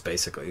class,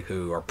 basically,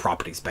 who are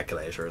property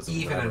speculators.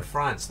 Even in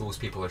France, those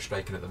people are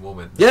striking at the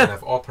moment. Yeah. Kind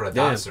of opera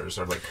dancers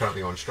are like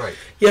currently on strike.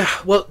 Yeah,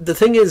 well, the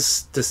thing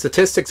is, the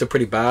statistics are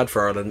pretty bad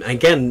for Ireland.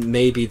 Again,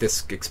 maybe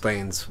this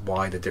explains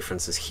why the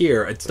difference is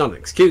here. It's not an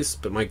excuse,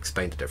 but it might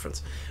explain the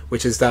difference,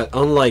 which is that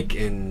unlike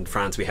in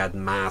France, we had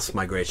mass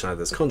migration out of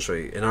this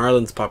country. In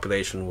Ireland's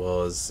population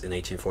was, in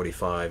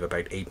 1845,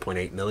 about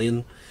 8.8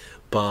 million.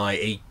 By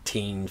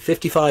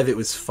 1855, it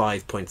was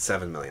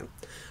 5.7 million.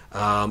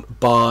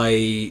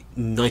 By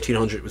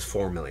 1900, it was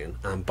 4 million.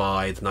 And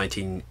by the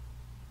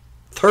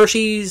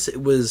 1930s,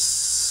 it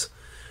was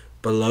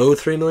below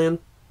 3 million.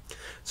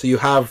 So you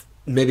have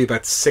maybe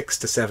about 6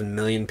 to 7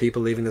 million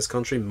people leaving this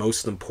country, most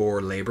of them poor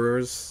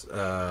labourers.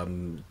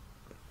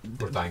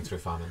 Or dying through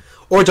famine.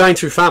 Or dying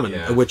through famine,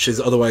 Yeah. which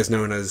is otherwise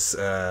known as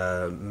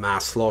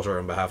mass slaughter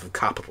on behalf of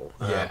capital,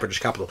 Yeah. British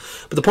capital.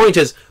 But the point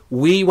is,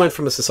 we went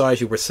from a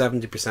society where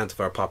 70% of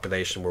our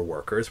population were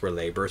workers, were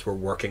labourers, were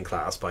working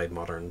class by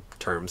modern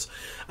terms,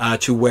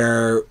 to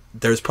where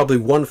there's probably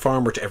one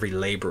farmer to every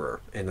labourer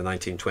in the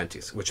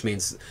 1920s, which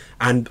means,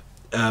 and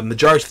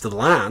majority of the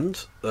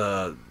land,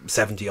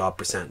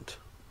 70-odd%.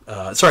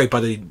 By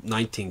the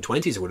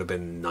 1920s, it would have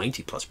been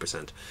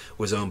 90+%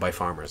 was owned by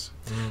farmers.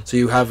 So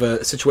you have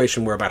a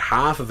situation where about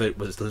half of it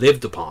was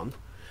lived upon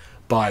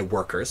by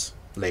workers,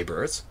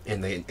 labourers,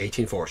 in the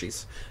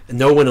 1840s. And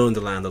no one owned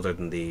the land other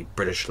than the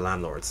British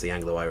landlords, the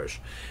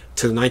Anglo-Irish.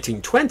 To the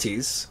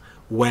 1920s,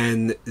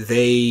 when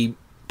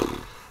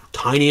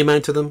tiny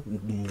amount of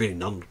them, really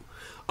none of them,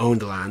 owned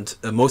the land.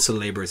 Most of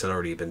the labourers had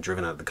already been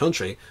driven out of the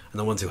country, and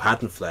the ones who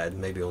hadn't fled,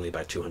 maybe only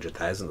about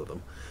 200,000 of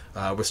them,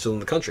 were still in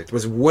the country. There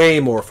was way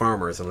more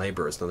farmers and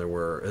labourers than there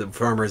were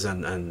farmers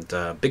and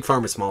big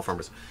farmers, small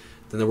farmers,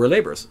 than there were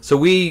labourers. So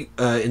we,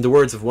 in the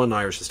words of one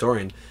Irish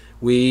historian,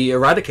 we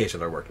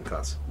eradicated our working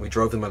class. We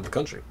drove them out of the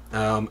country.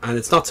 And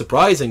it's not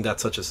surprising that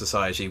such a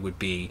society would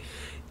be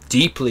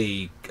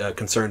deeply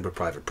concerned with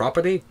private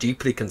property,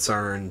 deeply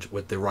concerned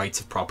with the rights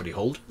of property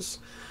holders,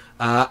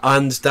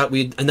 and that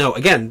now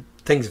again,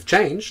 things have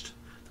changed.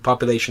 The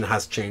population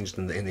has changed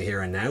in the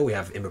here and now. We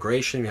have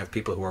immigration. We have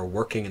people who are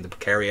working in the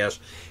precariat.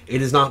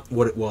 It is not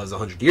what it was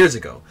 100 years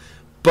ago,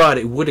 but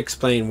it would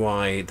explain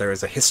why there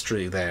is a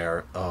history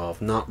there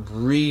of not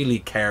really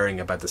caring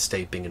about the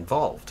state being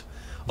involved,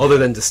 other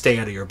than to stay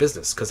out of your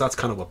business, because that's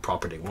kind of what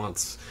property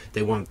wants.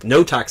 They want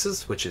no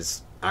taxes, which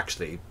is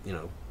actually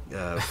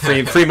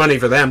free money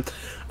for them,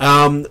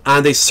 and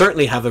they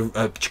certainly have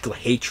a particular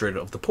hatred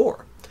of the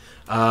poor.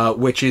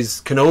 which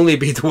can only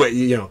be the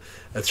way,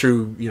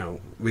 through,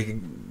 we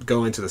can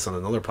go into this on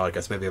another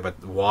podcast maybe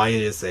about why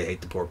it is they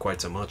hate the poor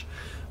quite so much,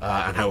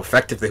 and how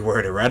effective they were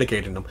at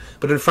eradicating them.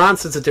 But in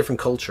France, it's a different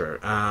culture,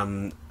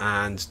 and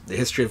the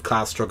history of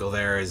class struggle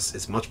there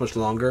is much, much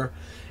longer.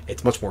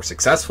 It's much more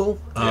successful.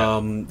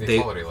 They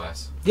tolerate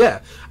less.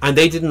 Yeah, and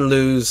they didn't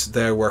lose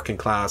their working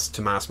class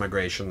to mass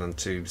migration and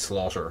to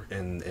slaughter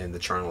in the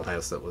charnel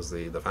house that was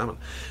the famine.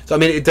 So, I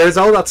mean, there's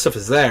all that stuff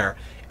is there.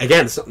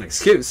 Again, it's not an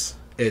excuse.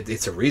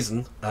 It's a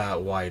reason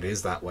why it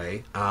is that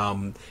way.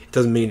 It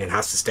doesn't mean it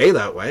has to stay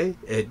that way.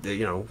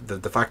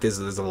 The fact is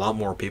that there's a lot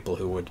more people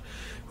who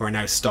are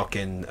now stuck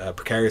in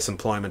precarious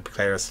employment,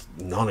 precarious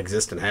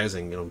non-existent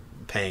housing.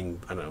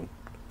 Paying, I don't know,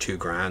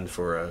 $2,000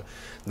 for a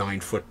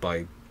 9-foot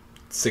by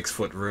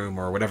 6-foot room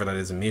or whatever that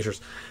is in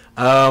meters,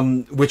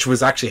 which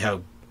was actually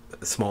how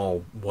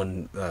small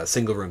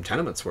single room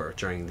tenements were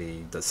during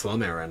the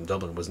slum era in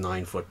Dublin. Was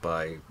 9-foot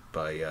by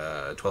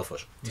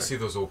 12-foot. You see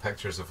those old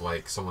pictures of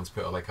like someone's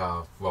put what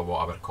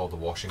I would call the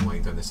washing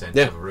line down the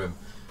centre of a room,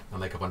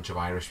 and like a bunch of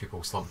Irish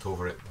people slumped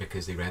over it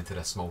because they rented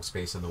a small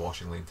space in the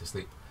washing line to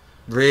sleep.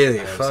 Really,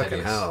 fucking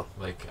hideous. hell!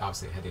 Like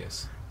absolutely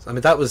hideous. I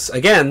mean, that's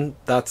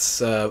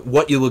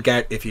what you will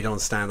get if you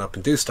don't stand up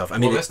and do stuff. I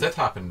mean, this did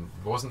happen.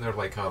 Wasn't there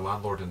like a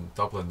landlord in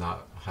Dublin that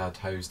had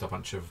housed a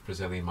bunch of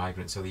Brazilian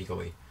migrants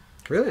illegally?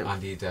 Really?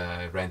 And he'd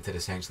rented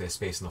essentially a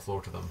space on the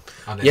floor to them.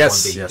 And then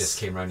Yes, one day he yes. just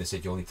came round and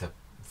said, "You'll need to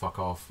fuck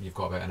off. You've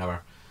got about an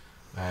hour."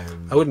 I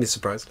wouldn't be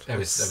surprised. It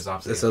was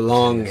absolutely. It's a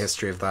long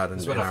history of that.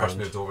 It's when I first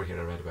moved over here,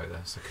 I read about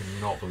this. I could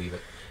not believe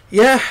it.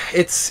 Yeah,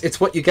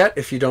 it's what you get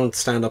if you don't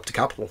stand up to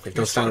capital. If you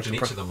don't stand up to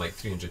each of them like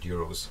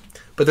 €300.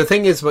 But the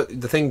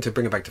thing to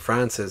bring it back to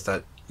France is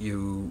that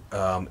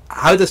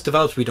how this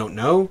develops, we don't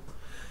know.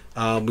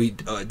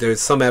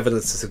 There's some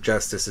evidence to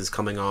suggest this is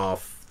coming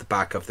off the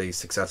back of the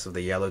success of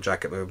the Yellow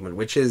Jacket movement,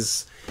 which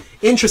is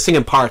interesting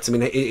in parts. I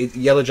mean,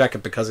 Yellow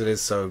Jacket, because it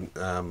is so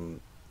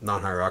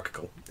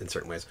non-hierarchical in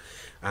certain ways,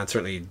 and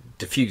certainly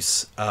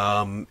diffuse,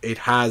 it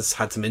has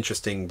had some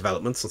interesting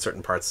developments in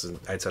certain parts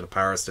outside of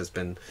Paris. There's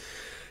been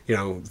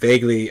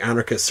vaguely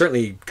anarchist,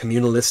 certainly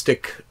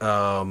communalistic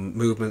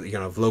movement,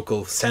 of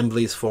local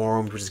assemblies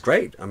formed, which is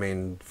great. I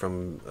mean,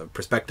 from a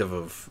perspective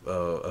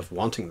of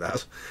wanting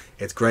that,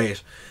 it's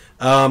great.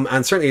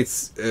 And certainly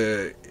it's,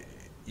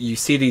 you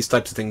see these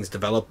types of things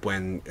develop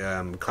when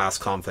class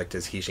conflict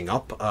is heating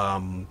up.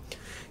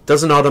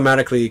 Doesn't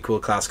automatically equal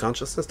class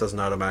consciousness, doesn't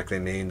automatically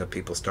mean that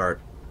people start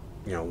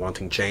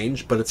wanting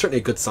change, but it's certainly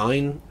a good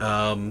sign.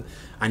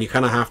 And you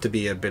kind of have to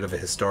be a bit of a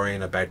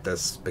historian about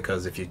this,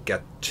 because if you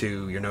get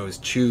your nose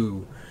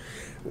too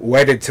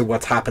wedded to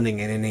what's happening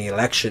in any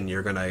election,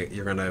 you're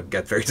gonna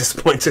get very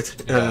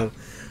disappointed.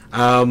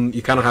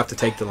 You kind of have to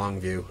take the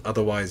long view,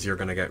 otherwise you're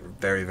gonna get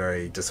very,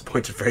 very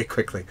disappointed very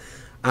quickly.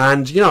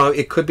 And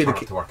it could be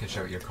to work and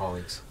shout at your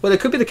colleagues. Well, it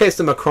could be the case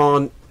that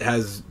Macron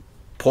has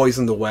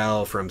poisoned the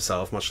well for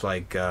himself, much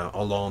like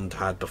Hollande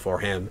had before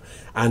him,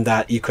 and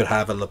that you could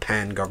have a Le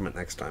Pen government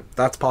next time.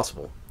 That's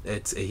possible.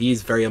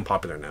 He's very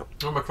unpopular now.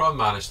 Well, Macron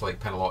managed to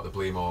pin a lot of the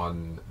blame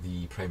on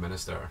the Prime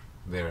Minister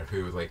there,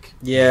 who but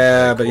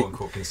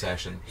quote-unquote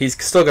concession.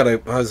 He's still got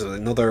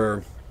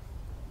another.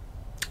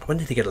 When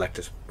did he get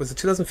elected? Was it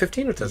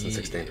 2015 or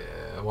 2016?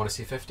 I want to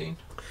say 15.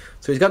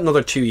 So he's got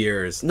another 2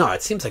 years. No,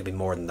 it seems like it'd be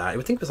more than that. I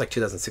would think it was like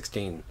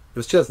 2016. It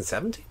was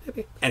 2017,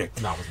 maybe. Anyway,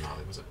 no, it wasn't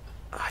that, was it?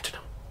 I don't know.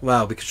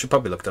 Well, we should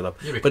probably look that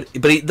up. Yeah, but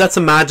let's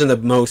imagine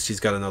that most he's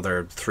got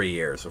another 3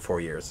 years or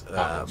 4 years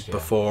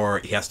before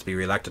he has to be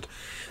re-elected.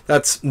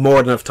 That's more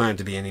than enough time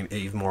to be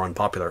even more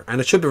unpopular. And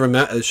it should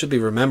be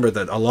remembered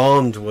that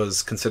Hollande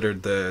was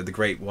considered the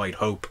great white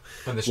hope.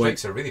 And the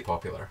strikes are really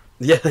popular.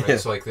 Yeah, right? yeah.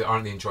 So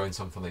aren't they enjoying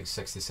something like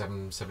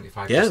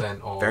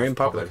 75% of very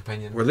unpopular public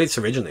opinion? Or at least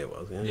originally it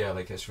was. Yeah,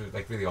 it's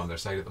really on their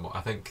side at the moment.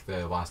 I think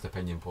the last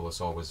opinion poll I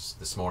saw was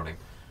this morning.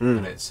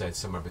 And it said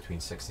somewhere between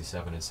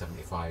 67 and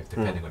 75,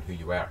 depending on who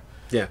you were.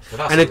 Yeah,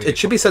 and it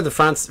should be said that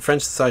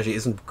French society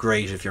isn't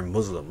great if you're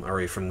Muslim or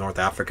you're from North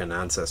African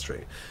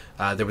ancestry.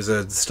 There was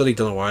a study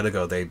done a while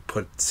ago. They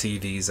put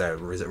CVs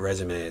out,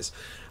 resumes,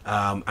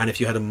 and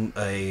if you had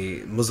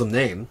a Muslim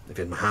name, if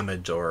you had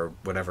Muhammad or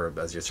whatever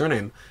as your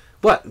surname,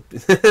 what?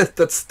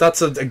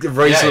 that's a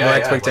reasonable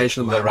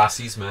expectation. Like,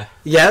 racisme.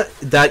 Yeah,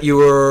 that you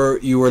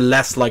were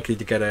less likely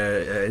to get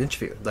an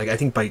interview. Like, I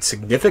think by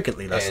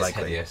significantly less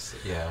likely. Hideous,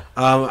 yeah.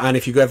 And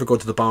if you ever go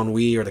to the Bon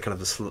Nuit or the kind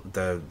of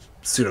the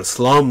pseudo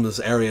slums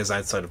areas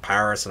outside of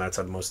Paris and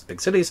outside of most of the big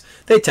cities,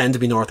 they tend to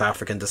be North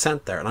African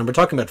descent there. And we're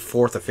talking about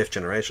 4th or 5th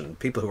generation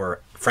people who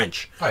are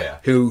French. Oh yeah.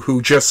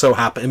 Who just so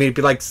happen. I mean, it'd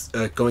be like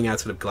going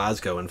outside of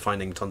Glasgow and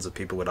finding tons of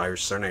people with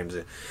Irish surnames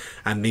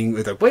and being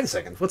like, wait a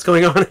second, what's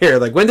going on here?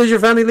 Like, when did your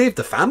family leave?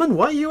 The famine?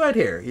 Why are you out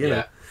here? You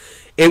know?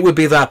 It would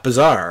be that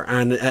bizarre.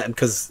 And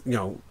because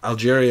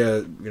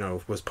Algeria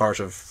was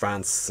part of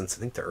France since I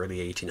think the early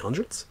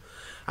 1800s.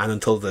 And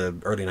until the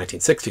early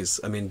 1960s,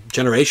 I mean,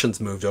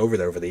 generations moved over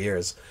there over the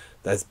years.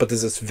 But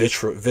there's this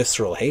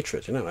visceral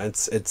hatred.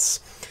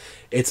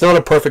 It's not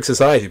a perfect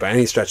society by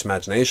any stretch of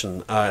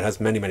imagination. It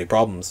has many, many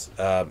problems,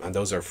 and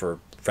those are for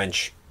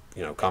French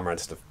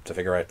comrades to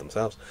figure out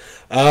themselves.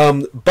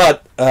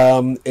 But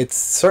it's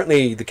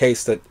certainly the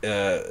case that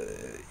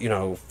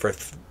for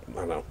I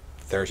don't know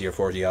 30 or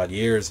 40 odd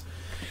years,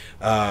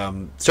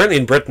 certainly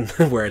in Britain,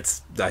 where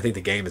I think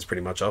the game is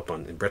pretty much up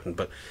in Britain,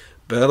 but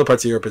other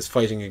parts of Europe is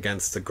fighting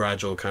against the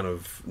gradual kind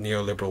of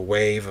neoliberal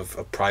wave of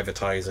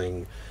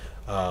privatizing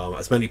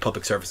as many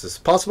public services as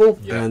possible.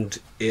 Yeah. And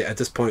at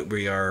this point,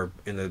 we are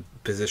in a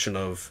position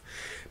of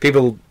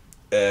people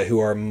who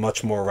are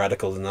much more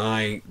radical than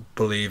I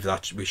believe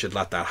that we should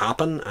let that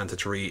happen, and to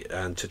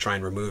try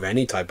and remove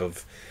any type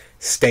of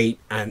state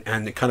and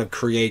kind of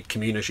create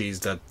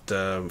communities that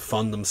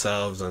fund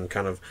themselves and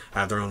kind of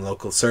have their own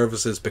local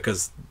services,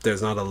 because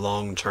there's not a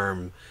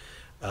long-term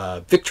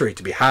victory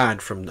to be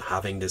had from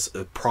having this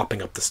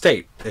propping up the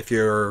state. If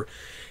you're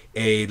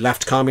a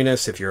left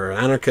communist, if you're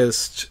an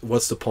anarchist,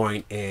 what's the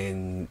point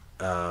in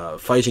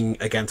fighting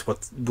against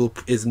what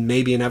is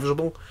maybe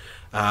inevitable,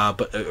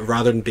 but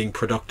rather than being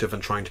productive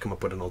and trying to come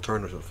up with an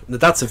alternative? Now,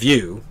 that's a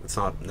view. It's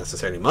not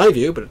necessarily my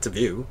view, but it's a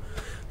view.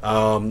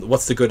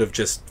 What's the good of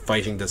just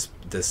fighting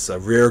this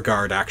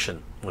rearguard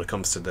action when it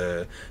comes to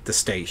the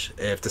state?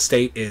 If the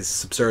state is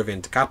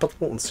subservient to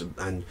capital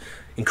and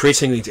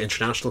increasingly to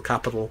international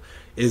capital,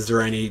 is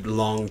there any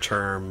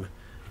long-term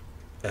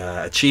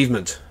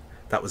achievement?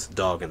 That was a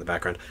dog in the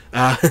background.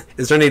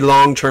 Is there any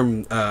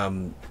long-term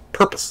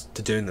purpose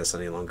to doing this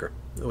any longer?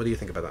 What do you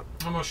think about that?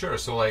 I'm not sure.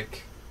 So,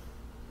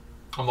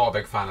 I'm not a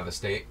big fan of the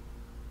state.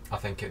 I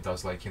think it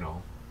does,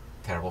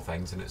 terrible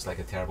things, and it's like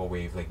a terrible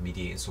way of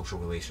mediating social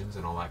relations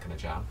and all that kind of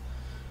jam.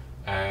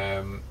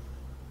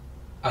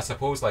 I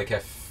suppose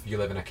if you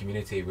live in a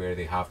community where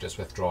they have just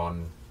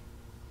withdrawn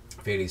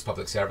various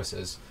public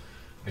services,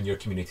 and your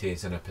community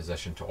is in a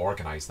position to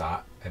organise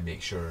that and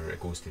make sure it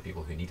goes to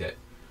people who need it,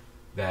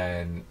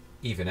 then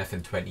even if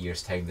in 20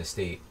 years' time the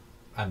state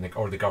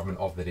or the government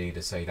of the day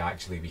decide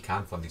actually we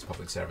can fund these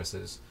public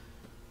services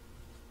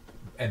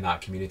in that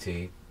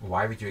community,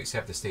 why would you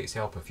accept the state's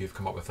help if you've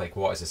come up with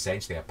what is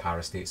essentially a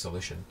parastate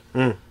solution?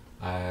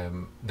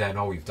 Then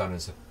all we've done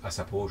is, I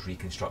suppose,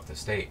 reconstruct the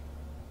state.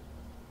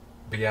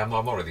 But yeah, I'm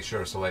not really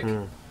sure. So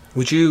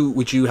would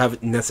you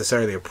have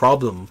necessarily a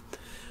problem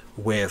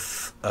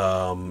with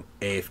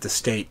if the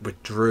state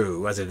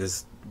withdrew, as it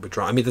is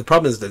withdrawn? I mean, the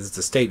problem is that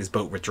the state is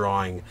both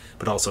withdrawing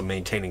but also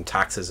maintaining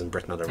taxes in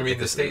Britain.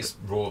 The state's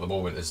role at the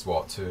moment is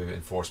to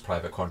enforce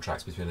private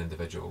contracts between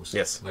individuals.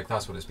 Yes.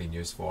 That's what it's been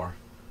used for.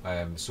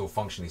 So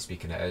functionally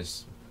speaking, it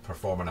is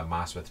performing a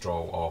mass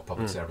withdrawal of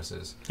public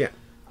services. Yeah.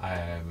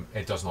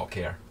 It does not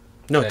care.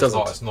 No, it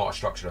doesn't. It's not a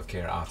structure of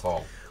care at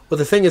all. Well,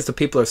 the thing is that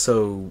people are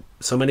so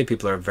many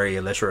people are very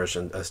illiterate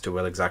as to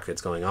what exactly is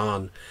going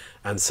on,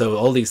 and so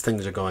all these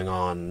things are going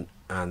on,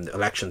 and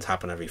elections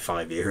happen every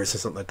 5 years or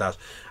something like that,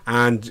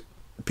 and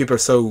people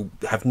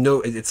have no.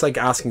 It's like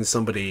asking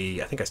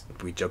somebody. I think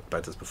we joked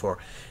about this before.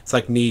 It's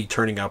like me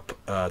turning up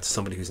to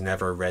somebody who's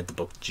never read the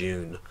book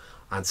Dune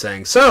and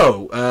saying,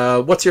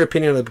 "So, what's your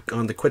opinion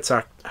on the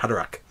Kwisatz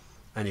Haderach?"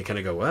 And you kind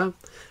of go, "Well,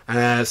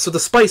 so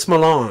the spice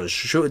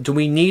melange. Do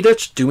we need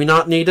it? Do we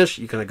not need it?"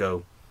 You kind of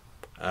go.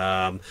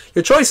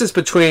 Your choice is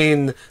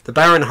between the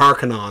Baron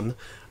Harkonnen,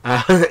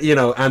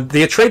 and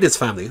the Atreides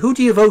family. Who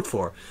do you vote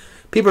for?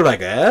 People are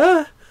like,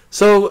 eh?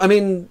 So, I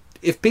mean,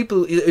 if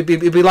people, it'd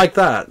be like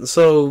that.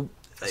 So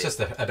it's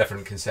just a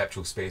different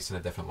conceptual space and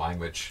a different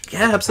language.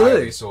 Yeah,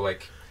 absolutely. So,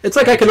 it's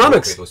like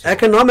economics.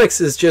 Economics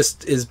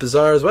is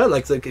bizarre as well.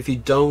 Like if you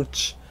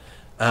don't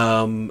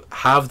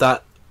have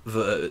that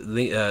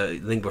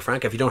lingua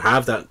franca, if you don't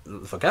have that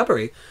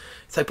vocabulary,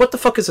 it's like, what the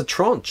fuck is a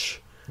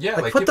tranche? Yeah,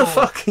 what the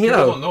fuck,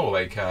 don't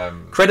know,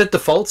 credit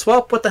default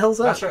swap. What the hell's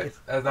that? That's right.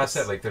 That's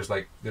it.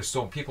 There's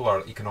so people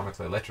are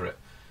economically illiterate,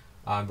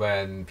 and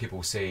when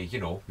people say,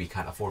 we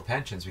can't afford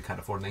pensions, we can't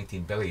afford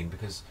 19 billion,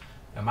 because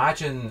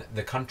imagine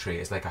the country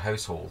is like a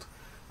household,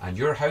 and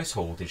your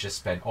household has just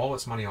spent all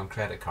its money on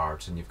credit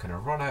cards, and you've kind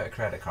of run out of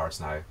credit cards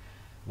now.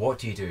 What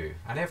do you do?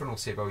 And everyone will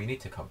say, well, you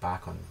need to cut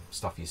back on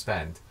stuff you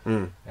spend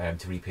to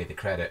repay the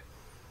credit.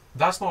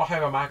 That's not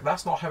how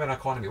an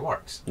economy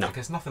works. No.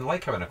 It's nothing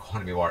like how an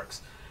economy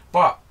works.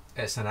 But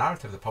it's a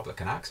narrative the public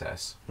can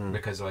access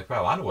because they're like,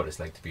 well, I know what it's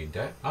like to be in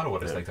debt. I know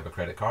what it's like to have a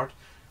credit card.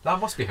 That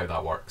must be how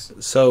that works.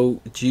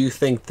 So, do you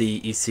think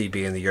the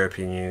ECB and the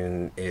European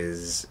Union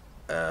is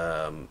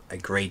a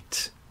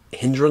great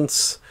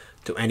hindrance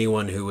to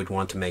anyone who would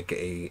want to make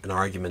an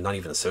argument, not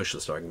even a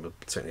socialist argument,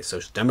 but certainly a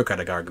social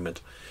democratic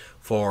argument,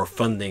 for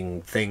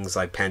funding things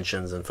like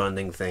pensions and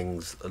funding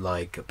things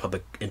like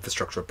public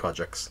infrastructure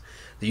projects?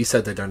 You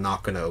said that they're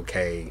not going to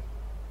okay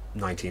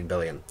 19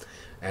 billion,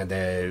 and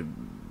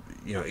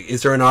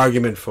is there an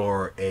argument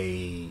for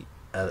an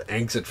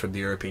exit from the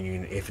European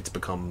Union if it's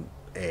become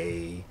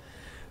if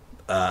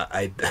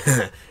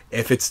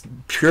it's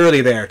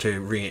purely there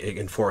to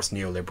reinforce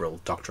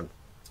neoliberal doctrine?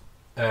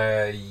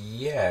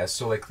 Yeah.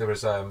 So there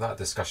was that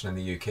discussion in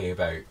the UK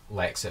about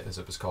Lexit, as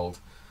it was called,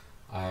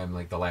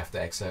 the left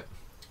exit.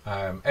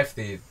 If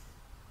the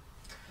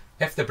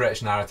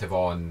British narrative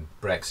on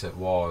Brexit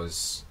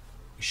was,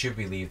 should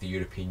we leave the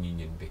European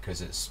Union because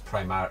its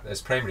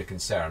primary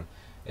concern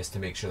is to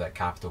make sure that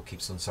capital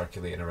keeps on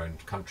circulating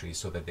around countries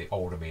so that they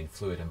all remain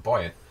fluid and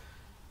buoyant.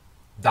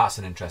 That's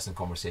an interesting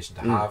conversation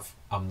to have.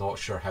 I'm not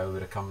sure how it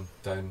would have come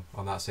down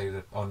on that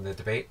side on the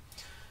debate,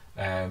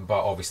 but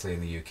obviously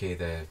in the UK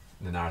the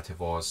narrative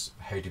was,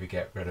 how do we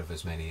get rid of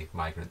as many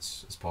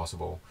migrants as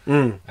possible? We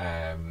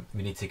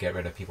need to get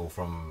rid of people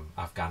from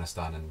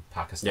Afghanistan and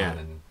Pakistan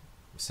and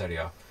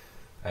Syria,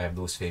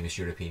 those famous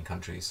European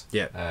countries.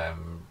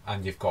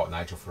 And you've got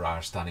Nigel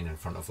Farage standing in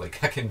front of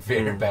like a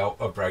conveyor belt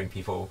of brown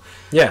people.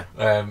 You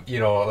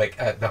know,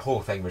 like the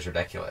whole thing was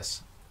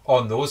ridiculous.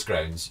 On those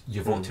grounds,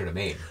 you vote to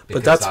remain.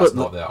 But that's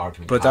not the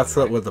argument. But that's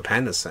not what Le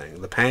Pen is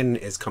saying. Le Pen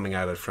is coming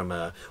at it from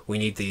we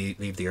need to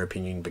leave the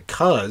European Union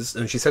because,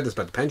 and she said this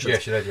about the pensions. Yeah,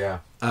 she did.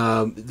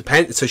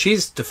 Yeah. So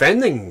she's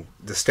defending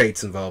the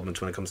state's involvement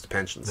when it comes to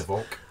pensions. The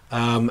Volk.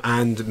 And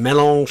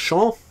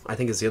Mélenchon, I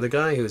think, is the other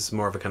guy who's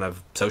more of a kind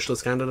of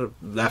socialist candidate,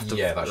 left.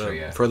 Yeah, that's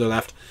right. Further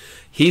left.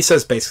 He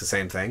says basically the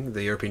same thing.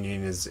 The European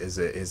Union is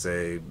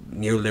a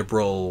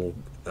neoliberal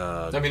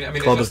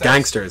club of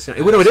gangsters. You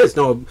know, it is.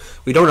 No,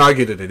 we don't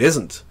argue that it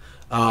isn't.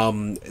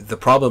 The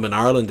problem in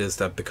Ireland is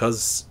that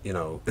because, you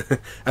know,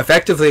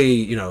 effectively,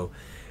 you know,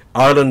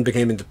 Ireland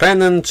became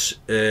independent,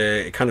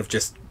 it kind of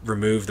just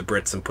removed the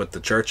Brits and put the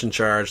church in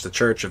charge. The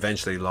church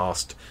eventually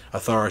lost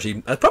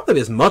authority,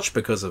 probably as much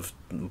because of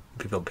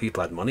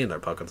people had money in their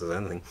pockets as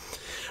anything.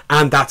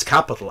 And that's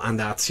capital, and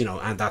that's, you know,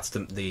 and that's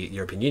the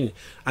European Union.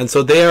 And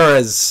so they are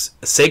as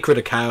sacred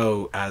a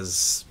cow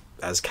as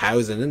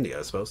cows in India,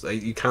 I suppose.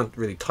 You can't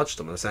really touch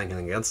them or say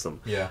anything against them.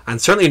 Yeah. And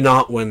certainly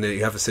not when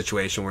you have a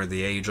situation where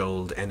the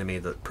age-old enemy,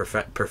 the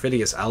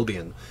perfidious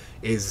Albion,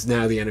 is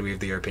now the enemy of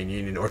the European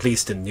Union, or at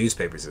least in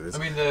newspapers it is. I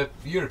mean, the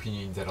European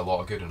Union did a lot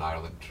of good in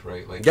Ireland,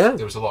 right? Like, there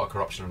was a lot of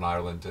corruption in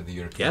Ireland, and the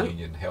European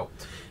Union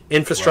helped.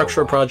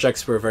 Infrastructure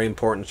projects were very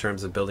important in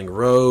terms of building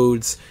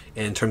roads,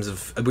 in terms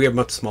of, we have a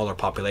much smaller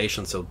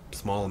population, so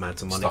small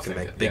amounts of money can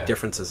make big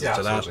differences to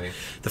absolutely. that.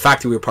 The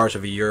fact that we were part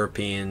of a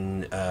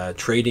European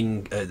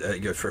trading,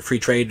 for free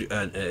trade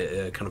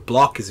kind of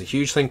bloc is a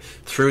huge thing.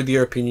 Through the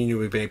European Union,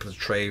 we've been able to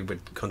trade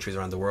with countries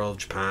around the world.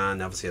 Japan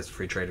obviously has a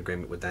free trade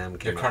agreement with them.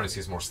 Your currency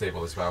is more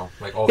stable as well.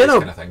 Like all these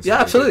kind of things. Yeah,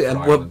 absolutely.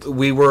 And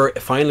we were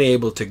finally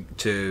able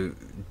to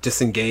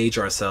disengage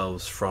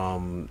ourselves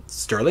from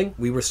sterling.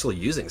 We were still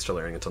using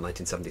sterling until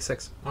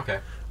 1976. Okay.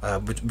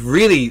 But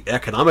really,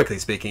 economically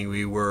speaking,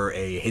 we were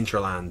a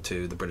hinterland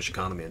to the British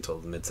economy until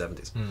the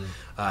mid-70s.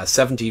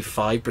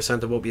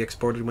 75% of what we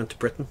exported went to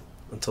Britain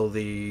until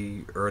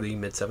the early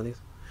mid-70s.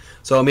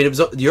 So, I mean,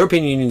 the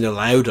European Union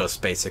allowed us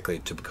basically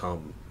to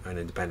become an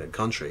independent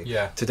country.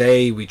 Yeah.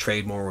 Today, we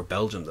trade more with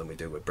Belgium than we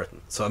do with Britain.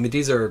 So, I mean,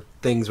 these are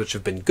things which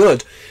have been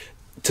good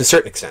to a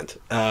certain extent.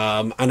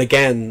 And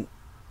again,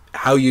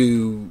 how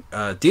you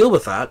deal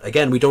with that,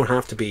 again, we don't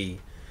have to be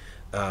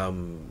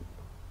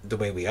the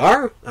way we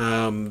are.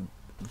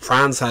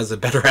 France has a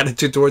better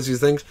attitude towards these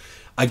things.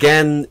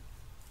 Again,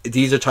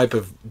 these are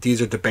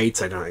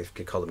debates, I don't know if you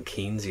could call them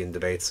Keynesian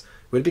debates.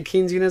 Would it be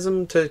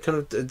Keynesianism to kind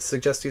of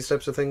suggest these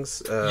types of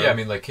things? Yeah, I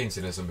mean, like,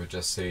 Keynesianism would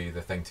just say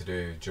the thing to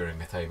do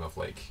during a time of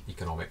like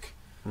economic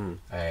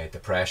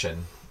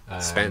depression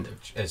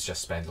is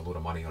just spend a load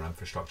of money on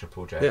infrastructure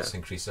projects,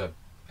 increase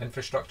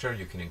infrastructure,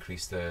 you can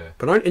increase the...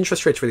 But aren't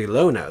interest rates really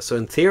low now? So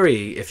in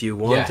theory, if you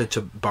wanted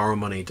to borrow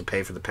money to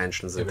pay for the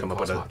pensions and come up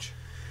with much.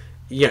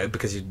 Yeah,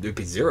 because it'd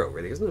be zero,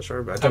 really, isn't it?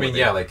 Sure. I mean,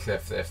 yeah, like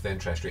if the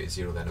interest rate is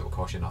zero, then it will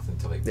cost you nothing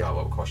to like. Well,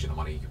 it will cost you the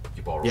money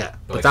you borrow. Yeah,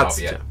 but like, that's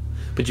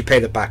but you pay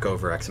that back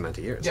over X amount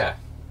of years. Yeah.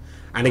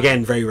 And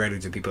again, very rarely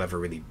do people ever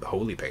really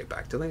wholly pay it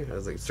back, do they?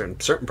 As like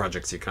certain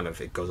projects,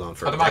 it goes on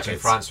for. I'd imagine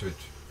France would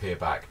pay it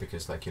back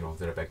because, like, you know,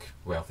 they're a big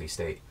wealthy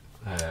state.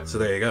 So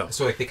there you go.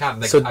 So like they can't.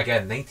 Like,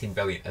 again, 19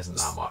 billion isn't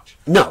that much.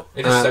 No,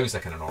 it just sounds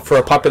like an enormous for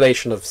a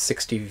population of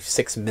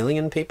 66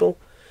 million people.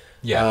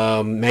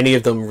 Yeah, many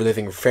of them were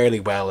living fairly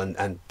well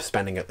and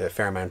spending a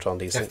fair amount on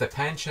these. If the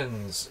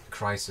pensions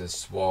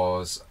crisis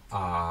was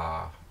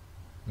a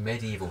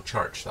medieval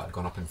church that had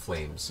gone up in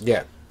flames,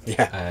 exactly,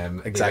 they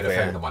would have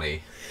found the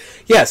money.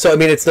 Yeah, so I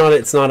mean, it's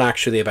not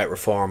actually about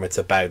reform. It's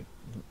about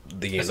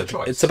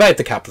it's about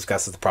the capitalist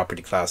class, the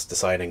property class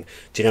deciding.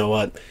 Do you know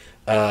what?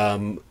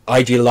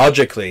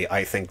 Ideologically,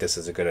 I think this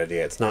is a good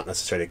idea. It's not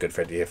necessarily a good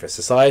idea for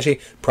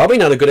society. Probably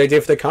not a good idea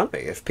for the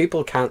economy. If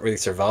people can't really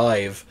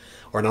survive,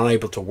 or not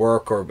able to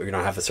work, or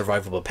have a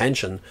survivable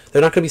pension,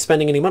 they're not going to be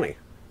spending any money.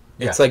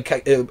 Yeah. It's like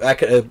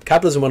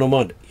capitalism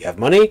 101. You have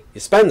money, you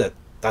spend it.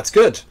 That's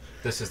good.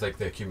 This is like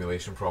the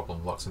accumulation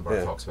problem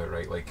Luxembourg talks about,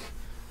 right? Like,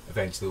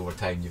 eventually over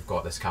time you've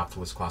got this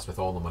capitalist class with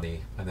all the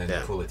money, and then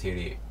the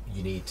proletariat,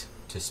 you need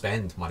to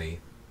spend money,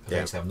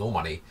 eventually have no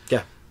money.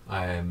 Yeah.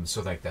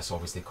 So like this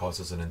obviously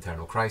causes an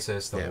internal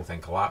crisis, the whole thing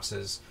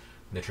collapses.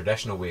 And the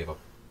traditional way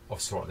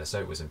of sorting this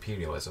out was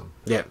imperialism.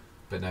 Yeah.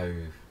 But now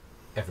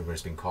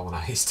everywhere's been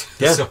colonised.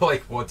 So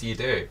like, what do you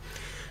do?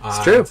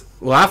 It's true.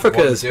 Well, Africa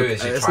what you do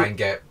is you try and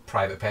get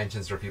private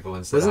pensions for people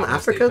instead. Wasn't of having a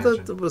Africa state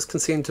pension. that was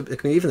conceding to?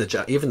 I mean,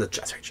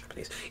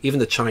 even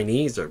the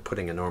Chinese are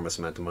putting enormous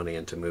amount of money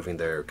into moving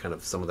their kind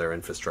of some of their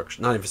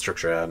infrastructure, not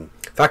infrastructure,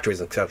 factories,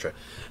 etc.,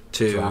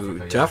 to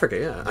Africa.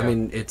 Yeah. I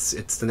mean,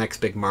 it's the next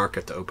big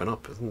market to open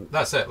up, isn't it?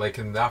 That's it. Like,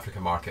 in the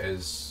African market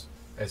is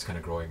kind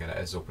of growing and it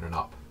is opening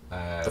up.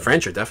 The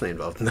French are definitely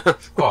involved in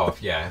that. Oh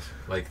yeah,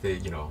 like the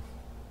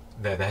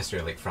history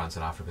of like France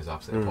and Africa is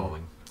absolutely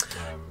appalling.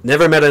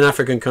 Never met an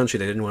African country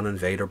they didn't want to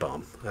invade or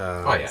bomb.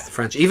 Oh yeah, the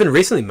French. Even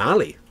recently,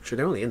 Mali. Sure,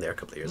 they were only in there a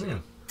couple of years ago.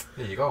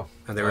 There you go.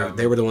 And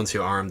they were the ones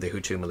who armed the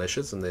Hutu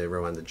militias in the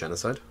Rwandan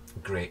genocide.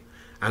 Great.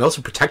 And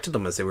also protected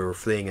them as they were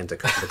fleeing into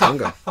the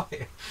Congo. Oh,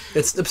 yeah.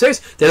 It's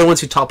serious. They're the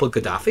ones who toppled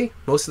Gaddafi.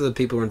 Most of the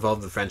people who were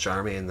involved in the French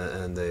army and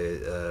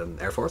the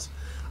Air Force.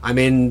 I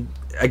mean,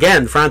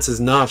 again, France is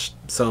not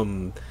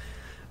some.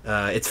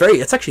 It's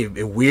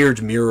actually a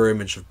weird mirror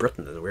image of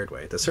Britain in a weird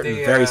way. There's certain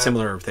very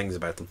similar things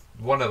about them.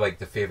 One of like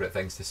the favourite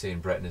things to say in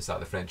Britain is that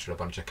the French are a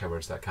bunch of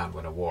cowards that can't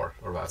win a war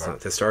or whatever. It's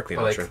not historically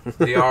but, not like, true.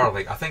 They are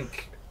like, I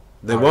think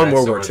they won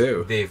World War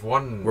II. They've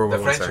won. World War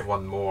The I, French sorry. have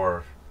won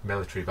more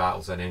military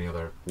battles than any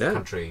other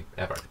country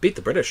ever. Beat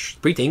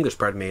the English,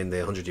 pardon me, in the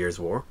 100 Years'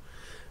 War.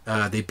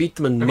 They beat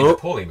them in. I mean,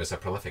 Napoleon was a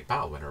prolific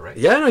battle winner, right?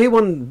 Yeah, no, he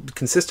won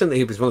consistently.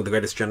 He was one of the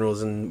greatest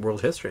generals in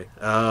world history.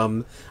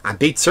 And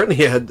beat certainly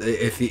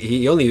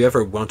he only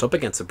ever went up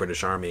against the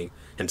British Army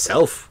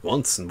himself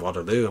once in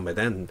Waterloo, and by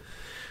then,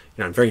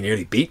 very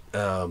nearly beat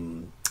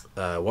Wellington.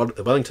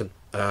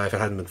 If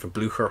it hadn't been for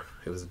Blücher,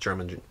 who was a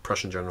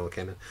Prussian general who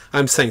came in.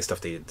 I'm saying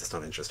stuff that's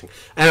not interesting.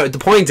 Anyway, the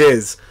point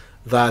is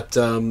that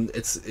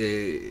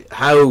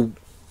how.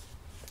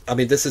 I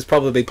mean, this is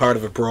probably part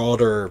of a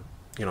broader.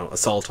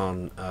 Assault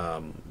on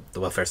the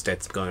welfare state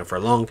that's been going on for a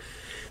long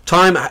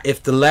time.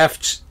 If the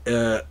left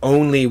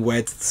only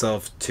weds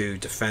itself to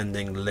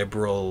defending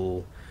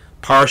liberal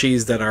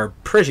parties that are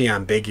pretty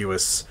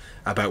ambiguous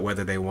about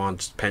whether they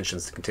want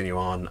pensions to continue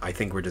on, I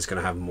think we're just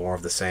going to have more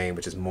of the same,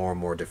 which is more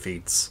and more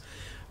defeats,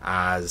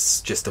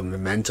 as just the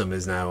momentum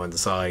is now on the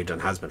side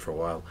and has been for a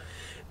while.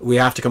 We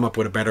have to come up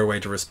with a better way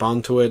to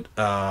respond to it.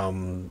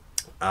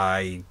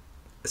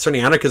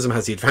 Certainly anarchism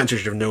has the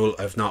advantage of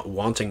not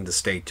wanting the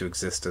state to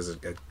exist as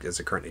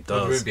it currently does.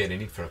 There wouldn't be any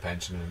need for a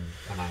pension in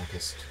an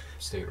anarchist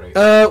state, right?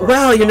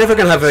 Well, you're never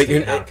going to have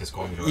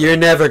you're a...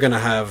 never going to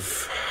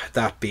have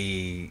that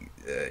be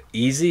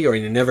easy, or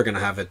you're never going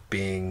to have it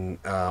being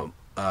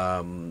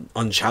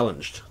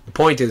unchallenged. The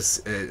point is,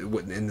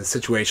 in the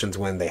situations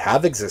when they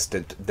have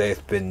existed,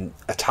 they've been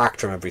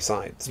attacked from every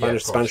side. The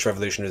Spanish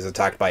Revolution is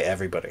attacked by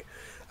everybody.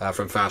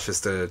 From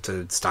fascists to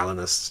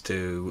Stalinists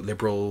to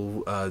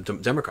liberal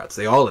Democrats.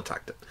 They all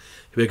attacked it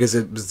because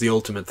it was the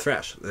ultimate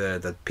threat,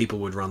 that people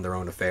would run their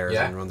own affairs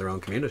and run their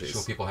own communities.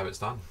 Show people how it's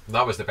done.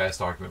 That was the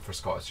best argument for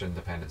Scottish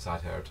independence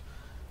I'd heard.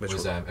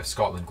 If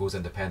Scotland goes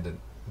independent,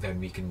 then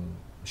we can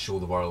show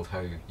the world how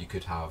you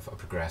could have a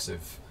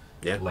progressive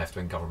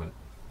left-wing government,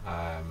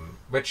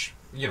 which,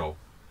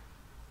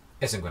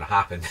 isn't going to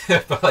happen,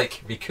 but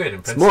like we could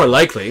in principle. It's more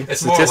likely.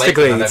 It's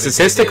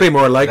statistically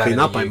more likely,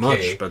 not by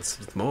much, but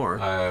it's more.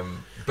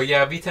 But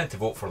yeah, we tend to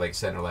vote for like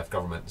centre-left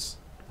governments.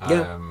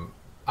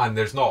 And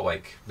there's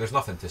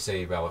nothing to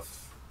say, well,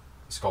 if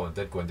Scotland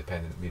did go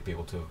independent, we'd be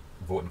able to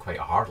vote in quite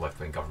a hard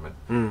left-wing government.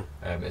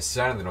 It's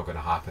certainly not going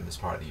to happen as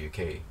part of the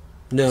UK.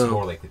 No. It's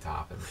more likely to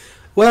happen.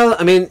 Well,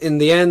 I mean, in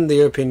the end, the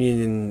European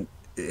Union,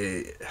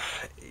 the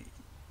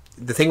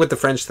thing with the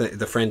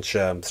French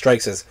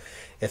strikes is,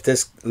 if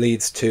this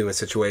leads to a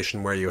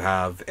situation where you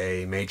have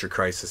a major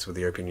crisis with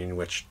the European Union,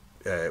 which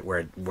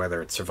whether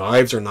it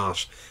survives or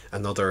not,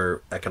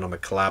 another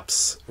economic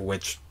collapse,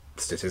 which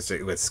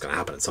statistically is going to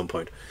happen at some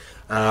point,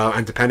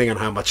 and depending on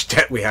how much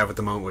debt we have at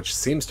the moment, which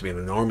seems to be an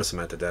enormous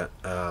amount of debt,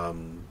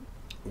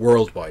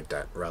 worldwide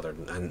debt rather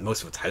than, and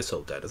most of it's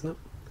household debt, isn't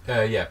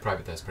it?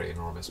 Private debt's pretty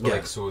enormous,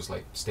 but so is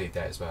like state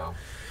debt as well.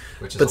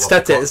 Which is but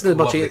state debt, isn't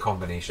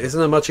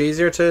it much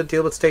easier to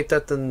deal with state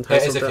debt than household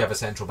debt? It is if you have a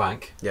central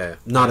bank. Yeah,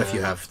 not if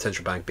you have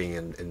central bank being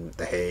in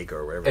The Hague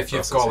or wherever. If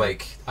you've got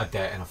like a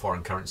debt in a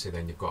foreign currency,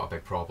 then you've got a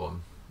big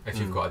problem. If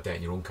you've got a debt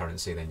in your own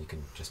currency, then you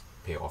can just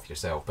pay it off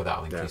yourself, but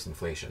that'll increase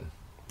inflation.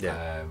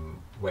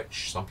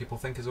 Which some people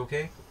think is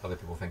okay, other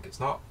people think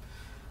it's not.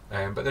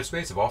 But there's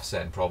ways of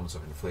offsetting problems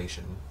of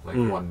inflation. Like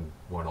one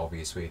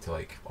obvious way to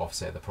like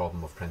offset the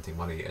problem of printing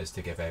money is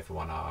to give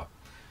everyone a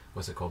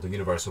a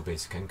universal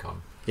basic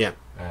income. Yeah.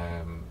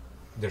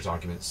 There's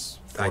arguments.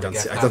 I don't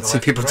see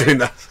people doing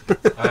that.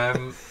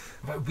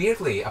 But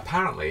weirdly,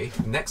 apparently,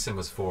 Nixon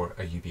was for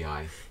a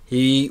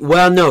UBI.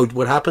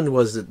 What happened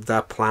was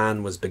that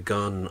plan was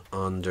begun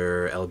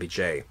under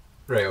LBJ.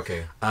 Right.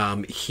 Okay.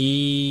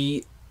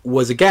 He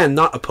was again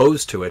not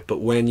opposed to it, but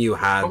when you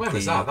had when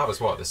was that? That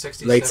was what, the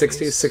 60s, late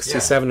 60s,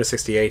 67 or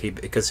 68.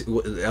 Because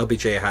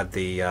LBJ had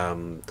the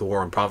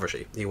war on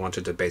poverty. He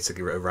wanted to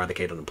basically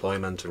eradicate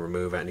unemployment and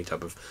remove any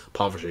type of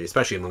poverty,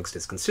 especially amongst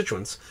his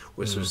constituents,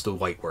 which was the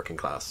white working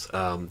class,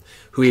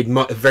 who he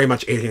had very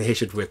much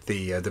alienated with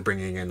the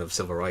bringing in of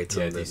civil rights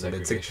and the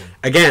desegregation.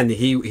 Again,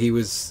 he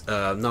was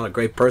not a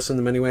great person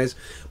in many ways,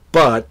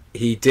 But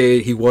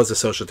he was a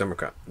social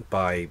democrat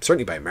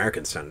certainly by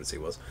American standards. He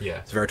was.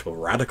 Yeah. He's a veritable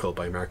radical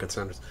by American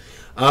standards.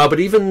 But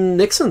even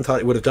Nixon thought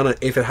he would have done it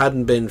if it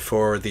hadn't been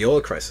for the oil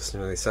crisis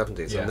in the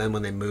 70s. Yeah. And then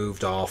when they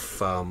moved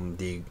off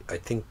I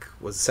think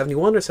was it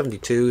 71 or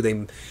 72,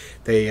 they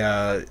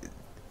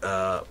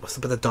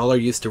but the dollar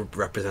used to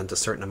represent a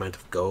certain amount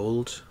of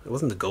gold. It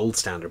wasn't the gold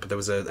standard, but there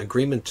was an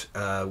agreement,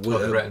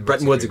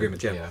 Bretton Woods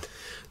agreement. Yeah.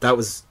 That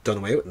was done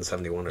away with in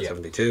 71 or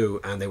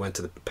 72, and they went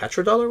to the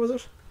petrodollar, was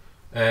it?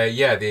 I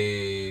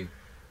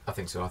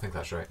think so. I think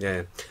that's right.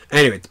 Yeah.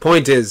 Anyway, the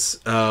point is,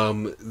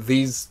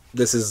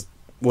 this is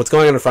what's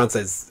going on in France.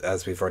 Is,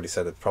 as we've already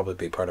said, it's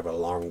probably part of a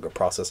longer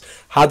process.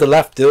 How the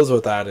left deals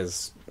with that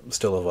is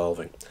still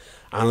evolving,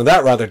 and on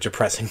that rather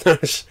depressing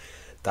note,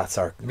 that's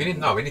our. We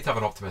need to have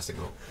an optimistic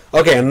note.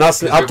 Okay, and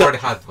that's we've already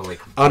had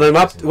on an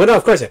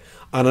of course, yeah.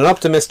 On an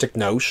optimistic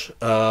note,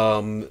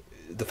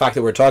 the fact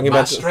that we're talking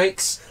about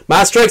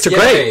mass strikes are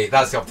great.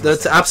 That's the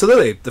optimistic. That's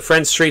absolutely. The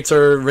French streets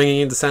are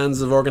ringing in the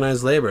sounds of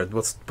organised labour.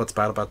 What's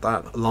bad about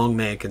that? Long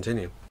may it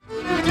continue.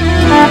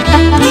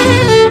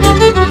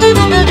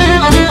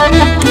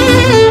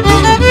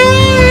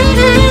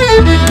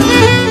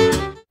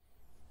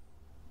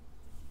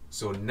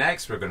 So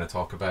next we're going to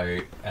talk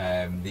about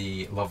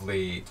the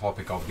lovely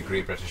topic of the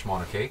Great British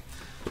Monarchy.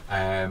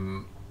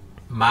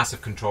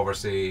 Massive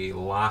controversy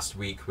last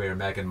week where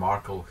Meghan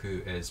Markle,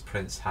 who is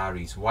Prince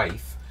Harry's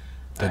wife,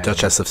 the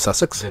Duchess of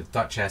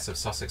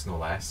Sussex, no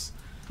less,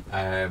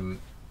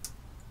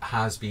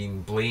 has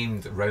been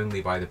blamed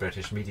roundly by the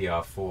British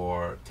media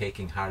for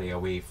taking Harry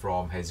away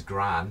from his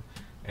gran,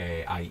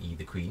 i.e.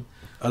 the Queen.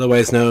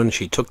 Otherwise known,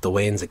 she took the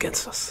wains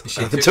against us.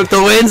 She took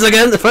the wains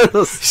against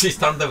us. She's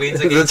turned the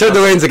wains against us. Turned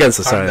the wains against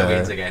us. Turned the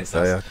wains against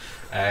us.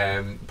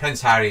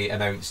 Prince Harry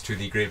announced to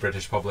the Great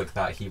British public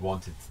that he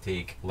wanted to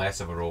take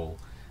less of a role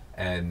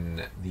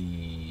in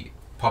the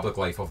public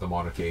life of the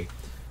monarchy,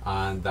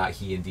 and that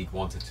he indeed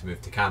wanted to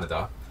move to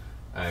Canada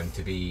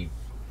to be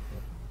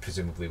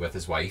presumably with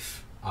his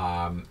wife.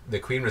 The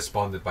Queen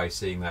responded by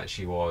saying that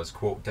she was,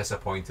 quote,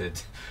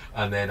 disappointed,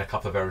 and then a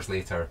couple of hours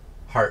later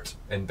hurt,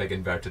 in big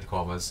inverted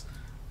commas,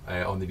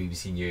 on the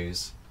BBC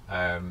News.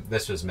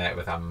 This was met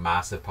with a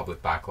massive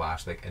public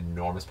backlash, like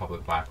enormous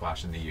public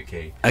backlash in the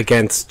UK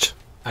against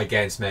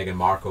Meghan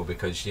Markle,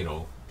 because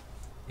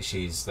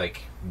she's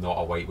like not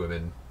a white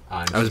woman,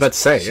 and I was about to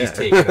say she's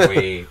taken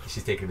away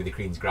the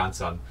Queen's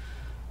grandson.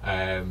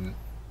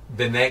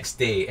 The next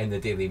day in the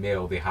Daily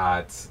Mail they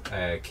had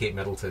Kate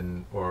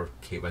Middleton, or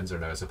Kate Windsor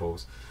now I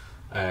suppose.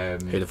 Who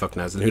the fuck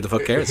knows and who the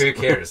fuck cares? Who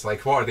cares?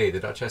 Like, what are they? The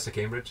Duchess of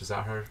Cambridge? Is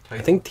that her title?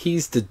 I think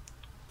he's the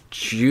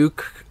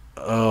Duke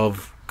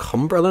of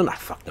Cumberland. I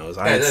fuck knows.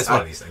 It's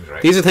one of these things,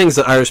 right? These are things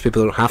that Irish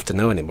people don't have to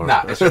know anymore.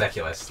 Nah, it's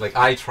ridiculous. Like,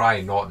 I try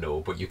and not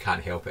know, but you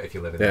can't help it if you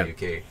live in the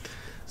UK.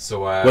 So,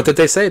 what did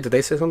they say? Did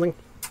they say something?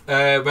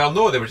 Well,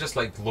 no, they were just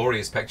like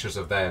glorious pictures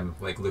of them,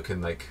 like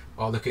looking like,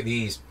 oh, look at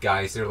these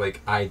guys. They're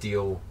like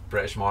ideal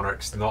British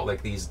monarchs, not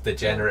like these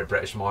degenerate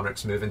British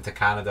monarchs moving to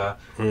Canada,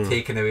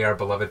 taking away our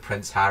beloved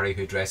Prince Harry,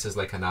 who dresses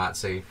like a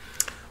Nazi.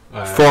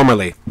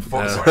 Formerly.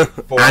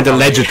 And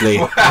allegedly.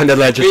 We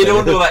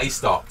don't know that he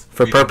stopped.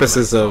 For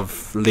purposes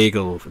of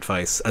legal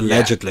advice,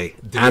 allegedly.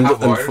 Yeah. Do we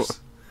have lawyers?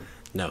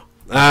 No.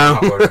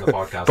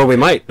 But we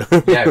might.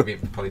 Yeah, we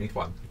probably need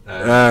one.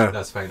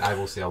 That's fine. I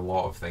will say a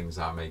lot of things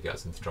that may get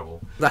us into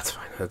trouble. That's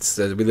fine. That's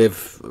we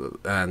live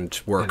and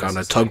work on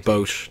a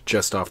tugboat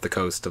just off the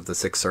coast of the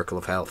fifth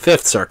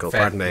circle,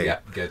 pardon me. Yeah,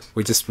 good.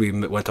 We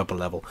went up a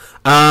level.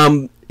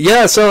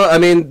 Yeah, so I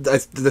mean, I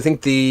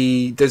think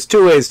there's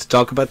two ways to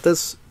talk about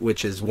this,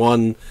 which is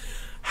one,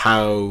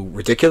 how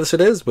ridiculous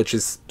it is, which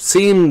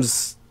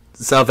seems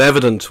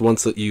self-evident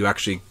once that you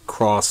actually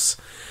cross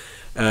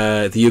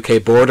the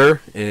UK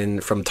border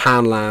from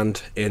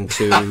Townland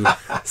into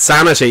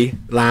Sanity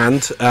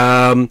Land.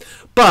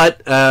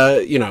 But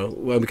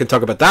when we can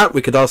talk about that,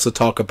 we could also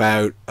talk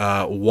about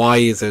why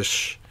is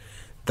it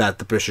that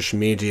the British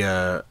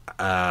media,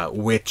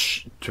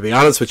 which, to be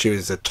honest with you,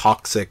 is a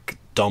toxic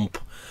dump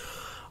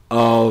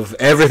of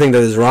everything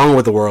that is wrong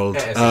with the world.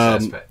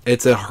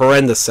 It's a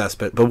horrendous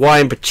cesspit. But why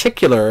in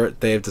particular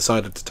they've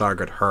decided to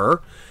target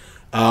her.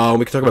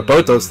 We can talk about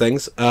both those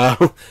things.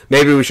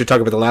 Maybe we should talk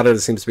about the latter. There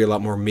seems to be a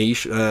lot more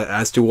meat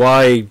as to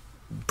why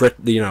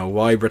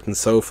why Britain's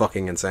so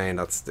fucking insane.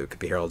 It could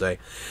be here all day.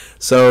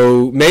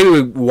 So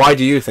maybe why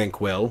do you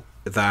think, Will,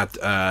 that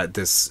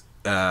this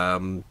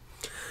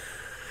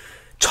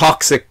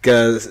toxic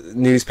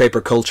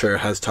newspaper culture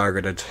has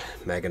targeted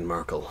Meghan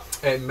Markle?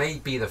 It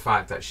might be the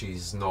fact that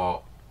she's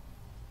not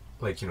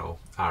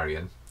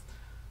Aryan.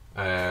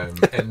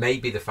 It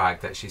might be the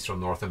fact that she's from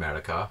North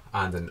America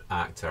and an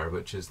actor,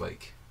 which is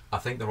I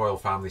think the royal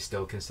family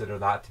still consider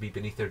that to be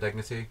beneath their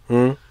dignity.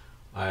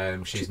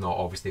 She's not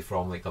obviously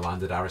from the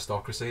landed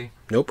aristocracy.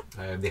 Nope.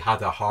 They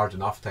had a hard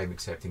enough time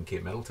accepting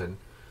Kate Middleton,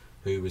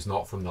 who was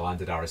not from the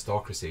landed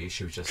aristocracy.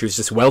 She was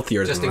just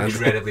wealthier. Just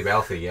incredibly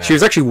wealthy. Yeah. She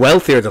was actually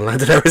wealthier than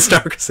landed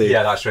aristocracy.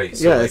 Yeah, that's right.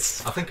 So I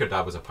think her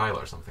dad was a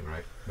pilot or something,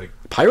 right?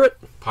 Pirate?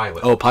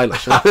 Pilot. Oh, pilot.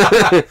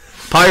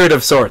 Pirate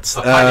of sorts.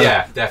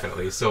 Yeah,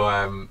 definitely.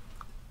 So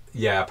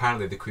Yeah,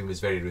 apparently the Queen was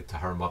very rude to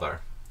her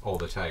mother all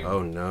the time.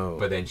 Oh no.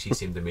 But then she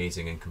seemed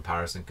amazing in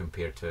comparison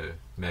compared to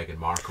Meghan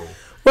Markle.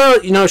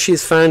 Well, you know,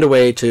 she's found a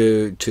way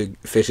to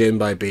fit in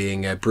by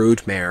being a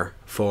broodmare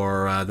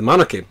for the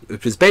monarchy,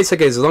 which is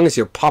basically as long as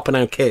you're popping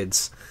out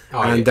kids.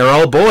 And they're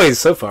all boys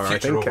so far, I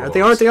think. Aren't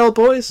they all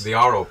boys? They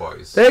are all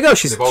boys. There you go.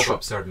 They've all got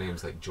absurd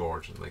names like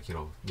George and, like, you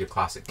know, your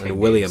classic king and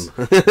William.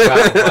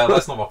 well,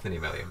 let's not mock the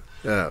name William.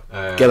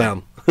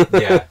 Gilliam.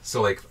 Yeah,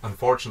 so, like,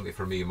 unfortunately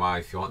for me,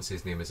 my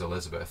fiance's name is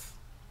Elizabeth.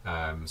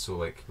 So,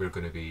 like, we're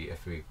going to be,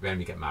 when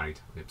we get married,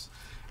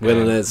 Will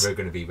and Liz. We're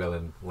going to be Will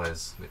and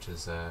Liz, which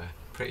is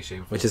pretty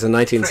shameful. Which is a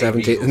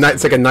 1970s.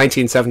 It's like a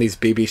 1970s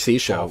BBC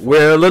show. Awful.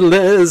 Will and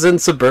Liz in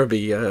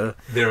suburbia.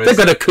 They've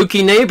got a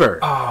kooky neighbour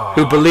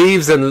who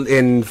believes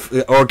in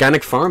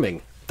organic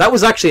farming. That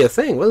was actually a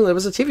thing. Well, it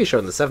was a TV show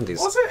in the 70s.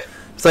 Was it?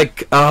 It's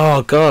like,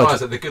 oh god. Oh,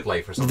 is it The Good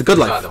Life or something? The Good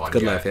Life. The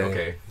Good Life, yeah.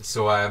 Okay.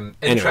 So,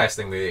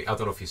 interestingly, I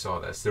don't know if you saw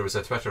this, there was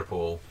a Twitter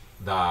poll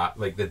that,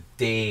 like, the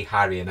day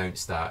Harry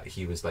announced that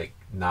he was, like,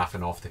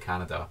 naffing off to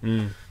Canada,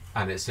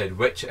 and it said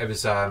it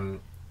was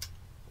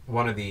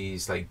one of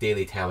these, like,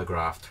 Daily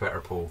Telegraph Twitter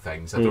poll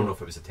things. I don't know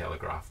if it was a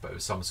Telegraph, but it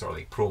was some sort of,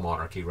 like,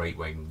 pro-monarchy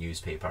right-wing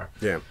newspaper.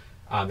 Yeah.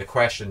 And the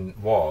question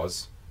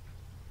was,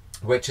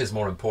 which is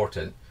more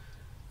important,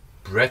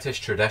 British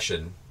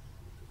tradition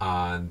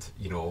and,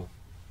 you know,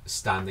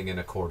 standing in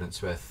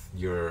accordance with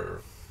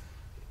your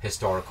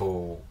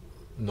historical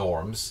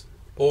norms,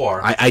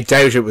 or I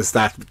doubt it was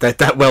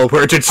that well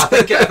worded.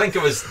 I think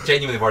it was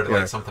genuinely worded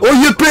like something.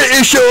 Oh, you're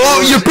British!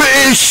 Oh, you're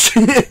British!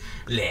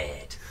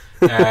 Lad.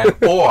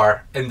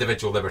 Or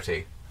individual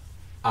liberty.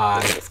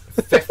 And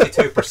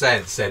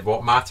 52% said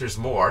what matters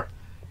more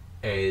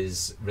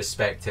is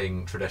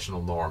respecting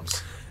traditional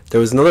norms. There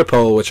was another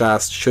poll which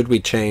asked, should we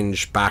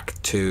change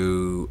back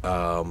to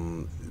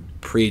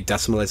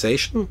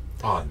pre-decimalization?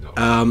 Oh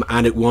no.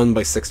 And it won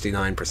by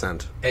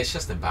 69%. It's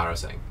just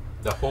embarrassing.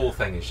 The whole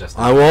thing is just.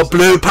 I want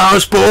blue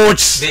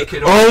passports.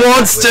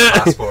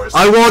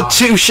 I want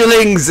 2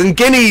 shillings and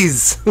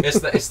guineas.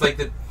 It's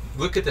like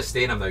look at the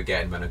stain I'm now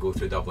getting when I go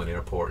through Dublin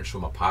Airport and show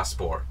my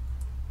passport.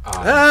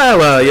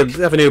 Well, you'll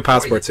have a new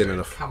passport soon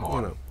enough. Come on,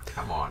 you know.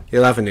 Come on.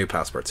 You'll have a new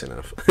passport soon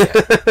enough. Yeah.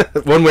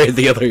 One way or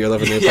the other, you'll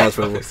have a new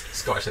passport.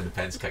 Scottish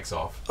independence kicks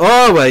off.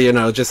 Oh, well, you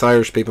know, just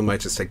Irish people might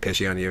just take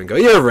pity on you and go,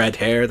 you're red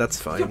hair,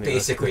 that's fine. You're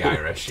basically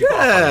Irish. You've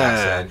got a funny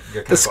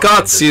accent. The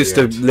Scots used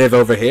to live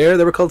over here.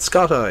 They were called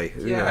Scoti.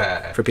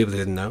 Yeah. Know, for people who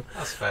didn't know.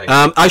 That's fine.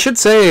 I should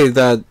say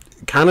that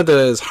Canada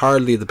is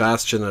hardly the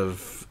bastion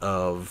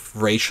of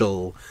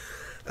racial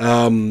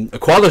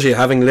equality,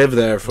 having lived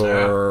there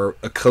for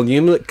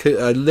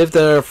I lived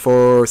there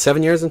for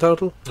 7 years in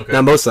total. Okay.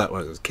 Now, most of that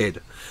when I was a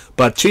kid,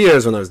 but 2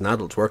 years when I was an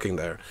adult working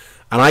there,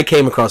 and I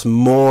came across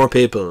more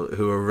people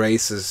who were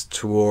racist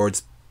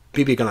towards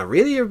people. Gonna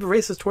really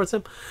racist towards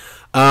them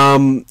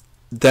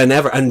than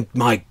ever. And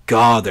my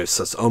God, there's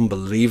such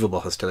unbelievable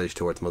hostility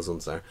towards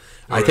Muslims there.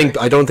 Really?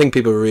 I don't think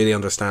people really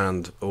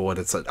understand what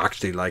it's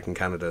actually like in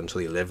Canada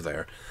until you live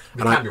there.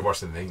 It can't be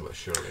worse than the English,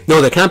 surely.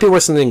 No, they can't be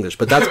worse than the English,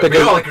 but that's because.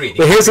 We all agree.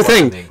 But here's the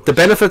thing: the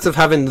benefits of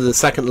having the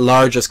second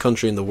largest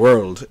country in the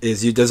world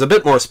is there's a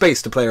bit more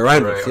space to play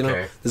around with. You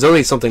know, there's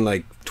only something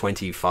like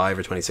 25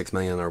 or 26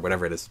 million or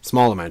whatever it is,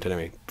 small amount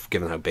anyway,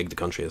 given how big the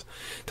country is,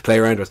 to play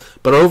around with.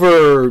 But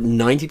over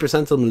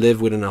 90% of them live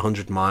within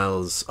 100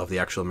 miles of the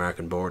actual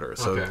American border,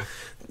 so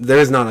there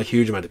is not a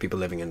huge amount of people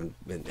living in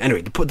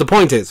anyway, the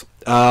point is,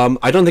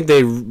 I don't think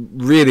they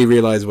really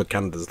realise what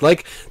Canada's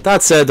like.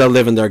 That said, they'll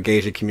live in their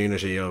gated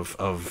community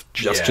of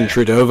Justin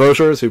Trudeau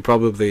voters who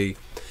probably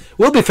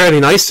will be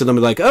fairly nice to them,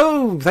 like,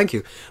 oh, thank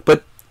you.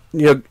 But,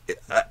 you know,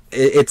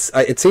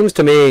 it seems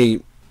to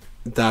me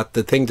that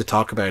the thing to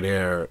talk about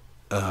here,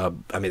 I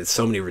mean, there's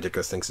so many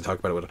ridiculous things to talk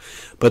about,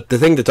 but the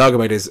thing to talk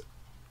about is,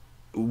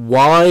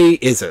 why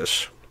is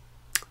it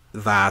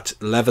that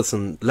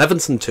Leveson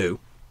 2,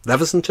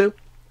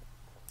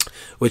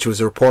 which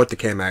was a report that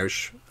came out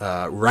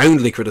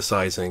roundly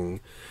criticising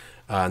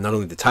not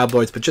only the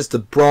tabloids but just the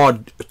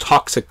broad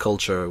toxic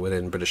culture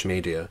within British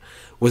media,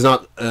 was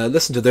not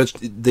listened to.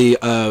 The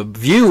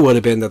view would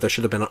have been that there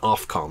should have been an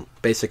Ofcom,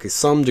 basically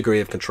some degree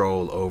of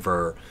control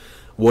over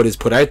what is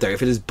put out there.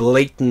 If it is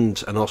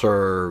blatant and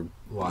utter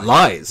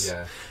lies,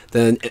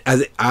 then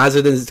as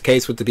it is the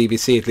case with the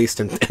BBC, at least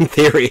in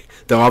theory,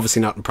 though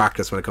obviously not in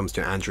practice when it comes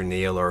to Andrew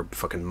Neil or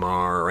fucking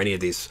Marr or any of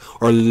these,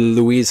 or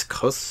Louise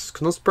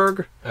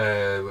Kunsberg,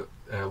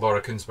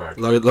 Laura Kunsberg.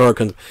 Laura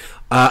Kunsberg.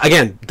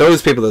 Again,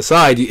 those people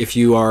aside, if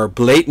you are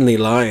blatantly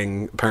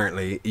lying,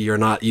 apparently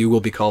you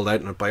will be called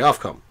out by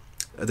Ofcom.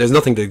 There's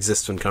nothing to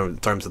exist in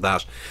terms of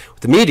that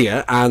with the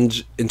media,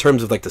 and in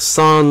terms of like the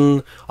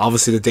Sun,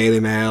 obviously the Daily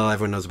Mail,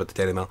 everyone knows about the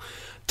Daily Mail,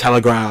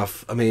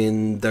 Telegraph. I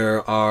mean,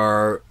 there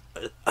are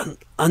an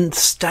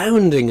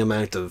astounding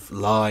amount of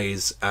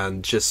lies,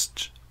 and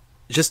just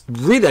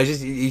really,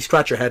 you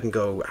scratch your head and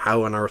go,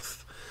 how on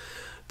earth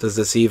does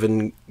this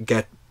even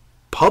get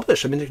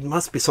publish. I mean, there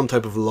must be some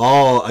type of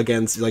law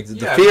against, like, the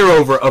Yeah,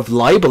 fear of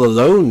libel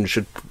alone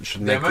should the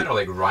make amount of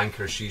like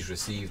rancor she's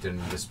received in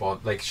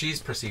response, like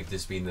she's perceived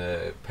as being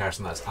the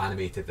person that's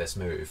animated this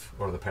move,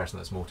 or the person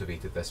that's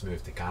motivated this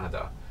move to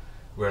Canada,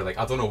 where like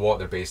I don't know what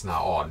they're basing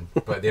that on,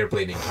 but they're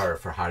blaming her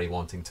for Harry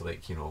wanting to,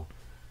 like, you know,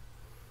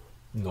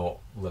 not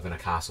live in a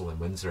castle in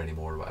Windsor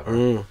anymore or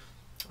whatever.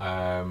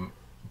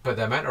 But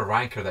the amount of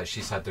rancor that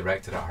she's had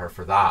directed at her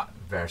for that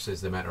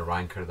versus the amount of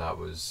rancor that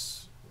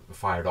was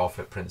fired off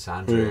at Prince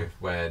Andrew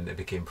when it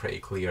became pretty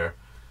clear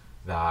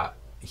that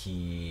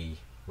we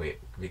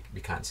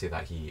can't say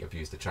that he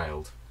abused a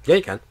child. Yeah,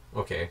 you can.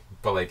 Okay,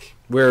 but like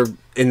we're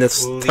in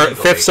this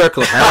fifth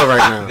circle of hell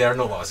right now. There are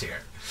no laws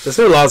here. There's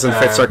no laws in the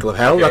fifth circle of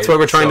hell. Okay, that's why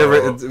we're trying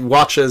to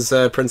watch as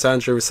Prince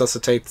Andrew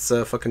resuscitates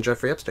fucking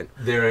Jeffrey Epstein.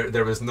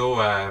 There was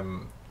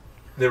no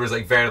there was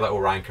like very little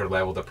rancor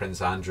leveled at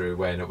Prince Andrew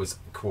when it was,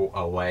 quote,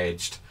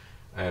 alleged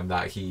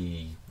that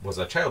he was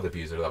a child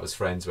abuser that was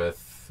friends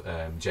with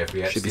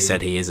Jeffrey Epstein. Should be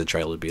said he is a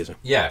child abuser.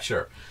 Yeah,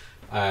 sure.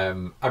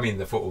 I mean,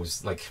 the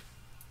photos, like,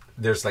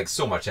 there's like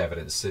so much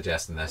evidence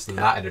suggesting this, and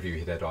that interview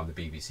he did on the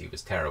BBC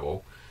was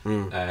terrible,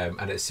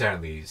 and it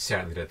certainly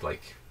did,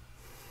 like,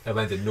 it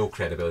lended no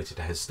credibility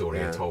to his story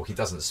at all. He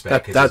doesn't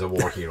spec because he's a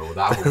war hero.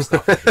 That whole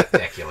stuff is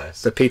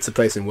ridiculous. The pizza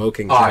place in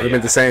Woking never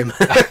been the same.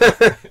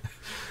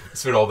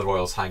 It's where all the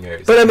royals hang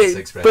out. But I mean,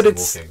 it's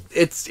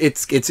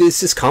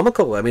just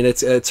comical. I mean,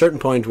 it's at a certain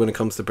point when it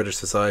comes to British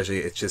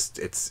society,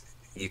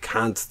 you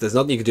can't. There's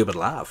nothing you can do but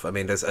laugh. I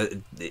mean,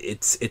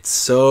 it's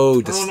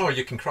so. No,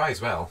 you can cry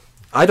as well.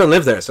 I don't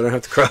live there, so I don't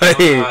have to cry.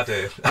 No, I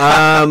do.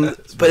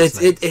 But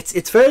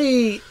it's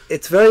very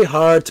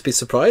hard to be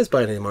surprised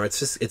by it anymore.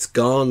 It's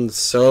gone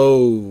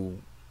so.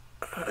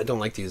 I don't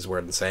like to use the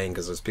word insane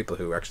because there's people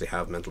who actually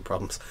have mental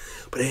problems,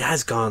 but it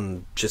has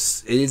gone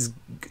just. It is.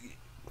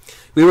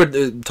 We were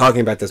talking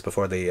about this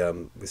before we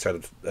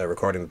started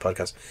recording the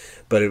podcast,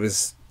 but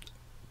it's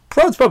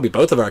probably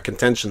both of our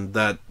contention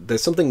that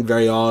there's something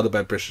very odd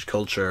about British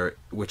culture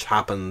which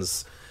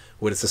happens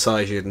with a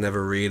society that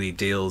never really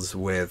deals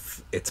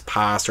with its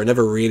past or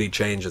never really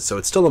changes. So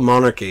it's still a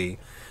monarchy,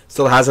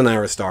 still has an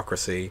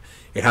aristocracy.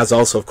 It has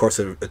also, of course,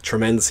 a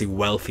tremendously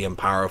wealthy and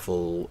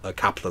powerful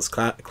capitalist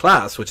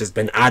class, which has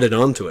been added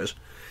onto it.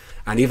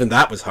 And even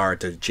that was hard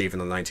to achieve in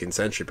the 19th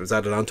century, but it was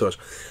added onto it.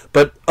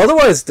 But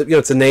otherwise,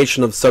 it's a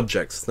nation of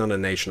subjects, it's not a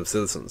nation of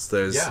citizens.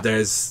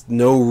 There's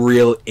no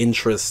real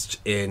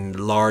interest in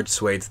large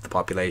swathes of the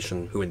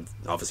population who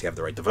obviously have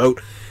the right to vote,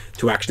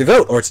 to actually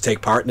vote or to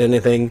take part in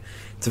anything.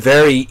 It's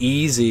very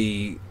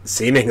easy,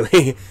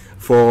 seemingly,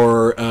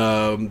 for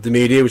the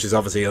media, which is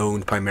obviously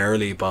owned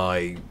primarily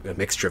by a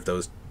mixture of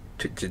those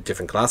two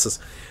different classes,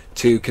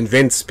 to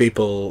convince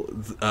people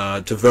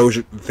to vote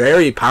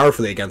very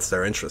powerfully against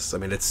their interests. I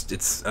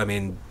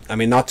mean, I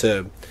mean, not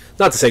to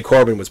say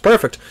Corbyn was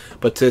perfect,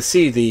 but to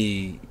see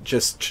the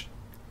just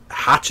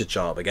hatchet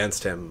job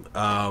against him,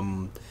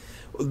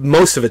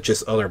 most of it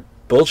just utter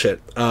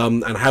bullshit,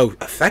 and how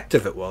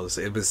effective it was.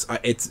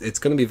 It's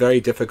going to be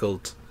very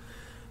difficult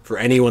for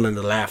anyone on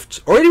the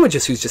left, or anyone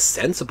who's just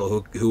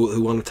sensible,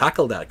 who want to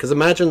tackle that. Because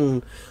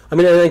imagine, I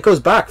mean, it goes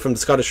back from the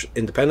Scottish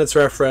independence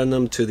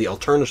referendum to the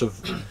alternative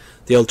vote.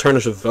 Do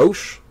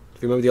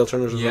you remember the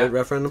alternative vote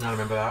referendum? I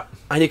remember that.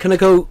 And you kind of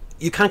go,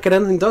 you can't get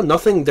anything done.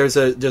 Nothing. There's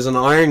an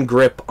iron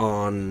grip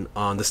on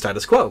the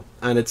status quo,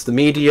 and it's the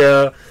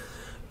media.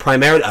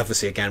 Primarily,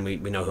 obviously, again, we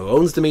know who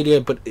owns the media,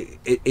 but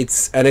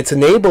it's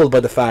enabled by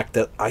the fact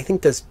that I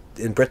think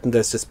in Britain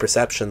there's this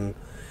perception,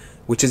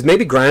 which is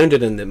maybe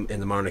grounded in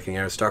the monarchy and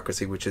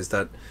aristocracy, which is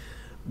that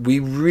we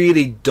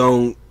really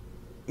don't,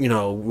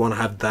 want to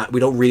have that. We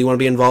don't really want to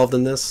be involved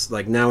in this.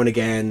 Like, now and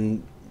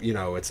again,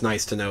 it's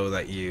nice to know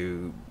that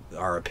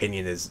our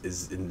opinion is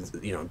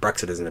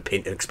Brexit is an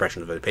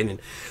expression of an opinion,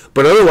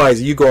 but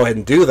otherwise you go ahead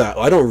and do that.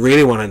 I don't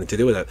really want anything to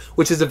do with it,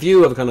 which is a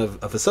view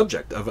of a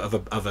subject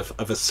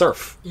of a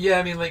serf. Yeah,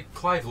 I mean, like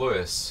Clive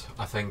Lewis,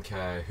 I think,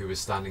 who was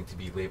standing to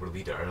be Labour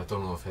leader. I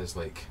don't know if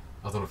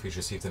he's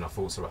received enough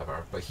votes or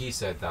whatever, but he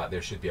said that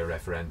there should be a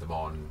referendum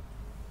on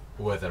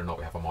whether or not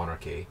we have a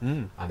monarchy,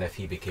 and if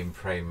he became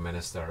Prime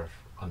Minister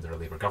under a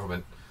Labour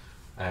government,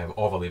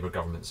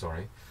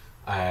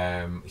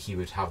 he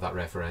would have that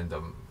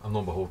referendum, and lo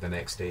and behold, the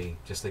next day,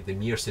 just like the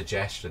mere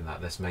suggestion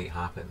that this might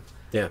happen,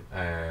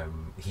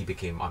 he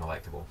became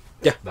unelectable.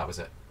 Yeah, that was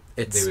it.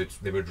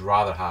 They would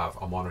rather have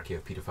a monarchy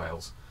of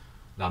paedophiles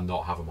than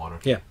not have a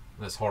monarchy. Yeah,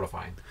 and it's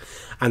horrifying.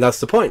 And that's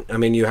the point. I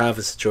mean, you have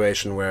a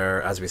situation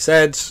where, as we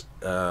said,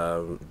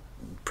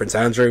 Prince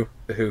Andrew,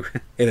 who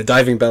in a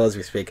diving bell as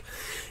we speak,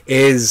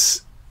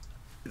 is,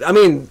 I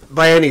mean,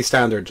 by any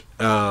standard,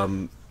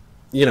 a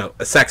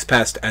sex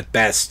pest at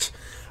best.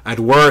 At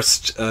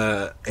worst,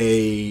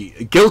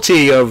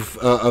 guilty of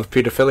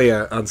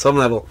paedophilia on some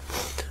level.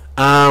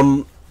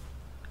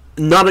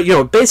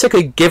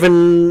 Basically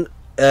given,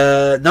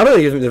 not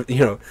only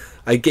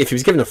if he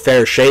was given a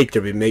fair shake,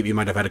 maybe you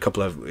might have had a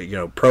couple of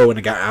pro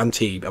and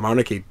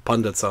anti-monarchy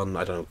pundits on,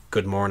 I don't know,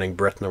 Good Morning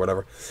Britain or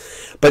whatever.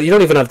 But you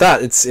don't even have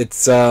that.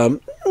 It's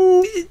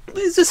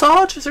is this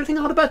odd? Is there anything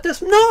odd about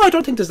this? No, I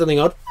don't think there's anything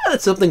odd.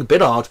 It's something a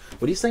bit odd.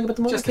 What do you think about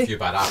the monarchy? Just a few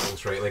bad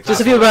apples, right? Like,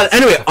 just a few bad.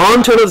 Anyway,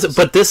 on to another.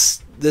 But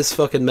this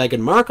fucking Meghan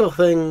Markle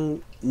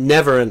thing,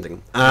 never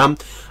ending.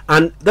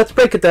 And let's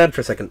break it down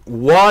for a second.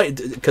 Why?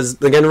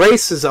 Because again,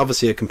 race is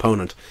obviously a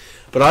component,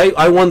 but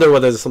I wonder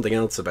whether there's something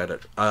else about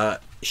it.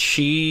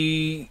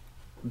 She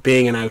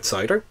being an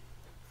outsider,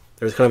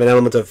 there's kind of an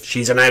element of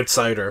she's an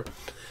outsider.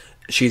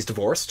 She's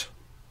divorced.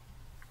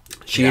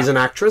 She's an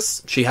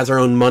actress. She has her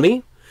own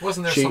money.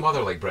 Wasn't there some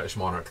other like British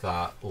monarch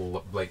that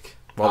like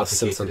Wallace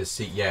Simpson? His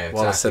seat? Yeah,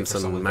 exactly. Wallace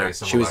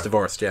Simpson. She was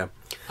divorced. Yeah.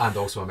 And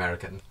also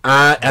American.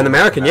 And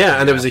American, yeah.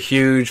 And there was a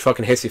huge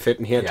fucking hissy fit,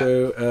 and he had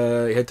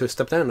to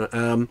step down.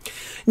 No,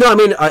 I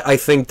mean, I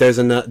think there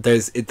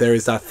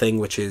is that thing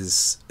which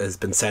has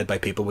been said by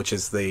people, which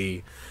is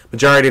the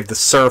majority of the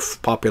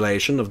serf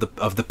population of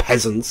the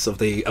peasants of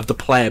the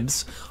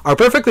plebs are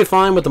perfectly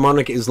fine with the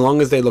monarchy as long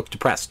as they look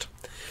depressed.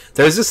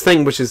 There's this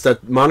thing which is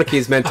that monarchy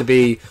is meant to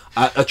be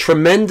a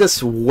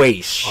tremendous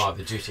weight. Oh,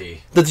 the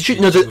duty. The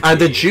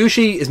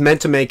duty is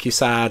meant to make you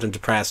sad and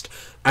depressed.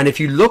 And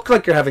if you look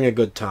like you're having a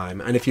good time,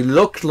 and if you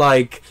look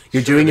like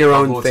you're doing your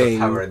own thing, of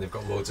power and they've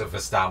got loads of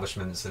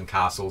establishments and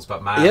castles,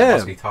 but man, it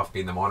must be tough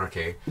being the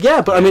monarchy.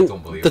 Yeah, but I mean,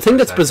 the thing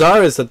that's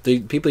bizarre is that the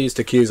people used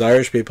to accuse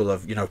Irish people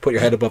of, put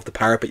your head above the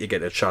parapet, you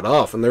get it shot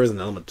off, and there is an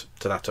element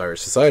to that to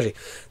Irish society.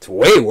 It's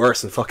way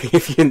worse than fucking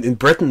in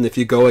Britain if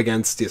you go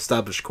against the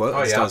established quote.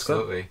 Oh yeah,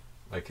 absolutely.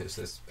 Like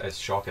it's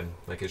shocking.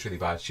 Like it's really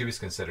bad. She was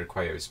considered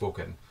quite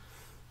outspoken,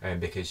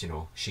 because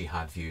she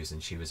had views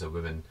and she was a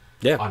woman.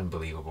 Yeah.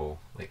 Unbelievable.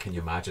 Like, can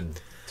you imagine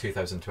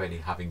 2020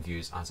 having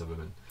views as a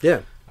woman? Yeah.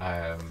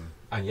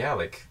 And yeah,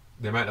 like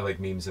the amount of like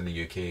memes in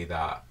the UK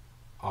that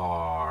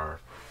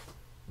are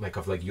like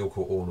of like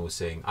Yoko Ono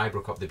saying I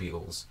broke up the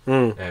Beatles,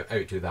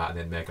 outdo that, and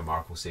then Meghan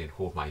Markle saying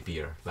hold my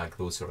beer, like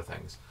those sort of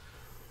things.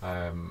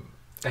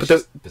 It's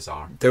just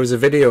bizarre. There was a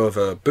video of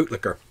a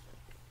bootlicker,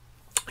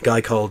 a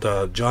guy called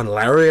John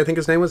Lowry, I think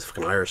his name was,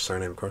 fucking Irish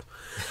surname, of course.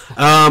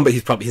 But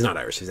he's not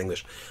Irish, he's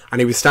English. And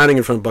he was standing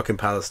in front of Buckingham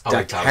Palace,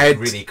 decked head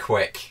really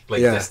quick,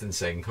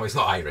 distancing. Oh, he's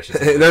not Irish, is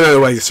he?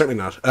 No, he's certainly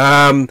not.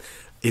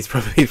 He's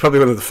probably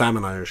one of the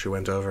famine Irish who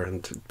went over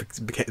and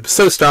became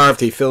so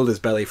starved he filled his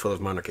belly full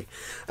of monarchy.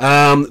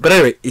 But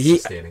anyway,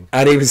 he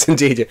was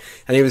indeed,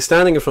 and he was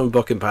standing in front of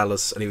Buckingham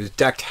Palace, and he was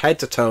decked head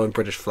to toe in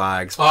British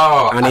flags.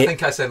 Oh, and I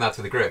think I sent that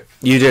to the group.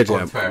 You did,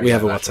 yeah. We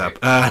have a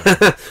WhatsApp.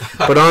 Right.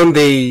 But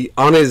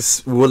on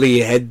his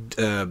woolly head,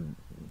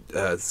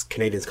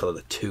 Canadians call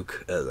it a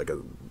toque, like a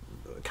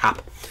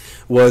cap,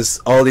 was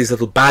all these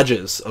little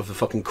badges of the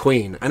fucking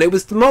Queen, and it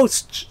was the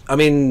most. I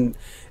mean,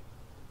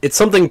 it's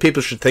something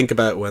people should think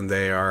about when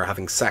they are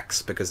having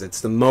sex, because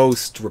it's the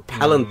most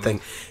repellent thing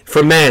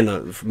for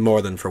men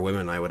more than for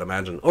women, I would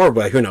imagine. Or,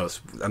 well, who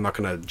knows? I'm not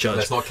going to judge.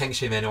 Let's not kink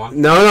shame anyone.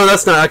 No,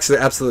 that's not actually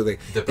absolutely.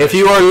 If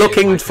you are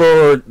looking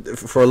for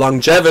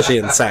longevity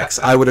in sex,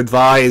 I would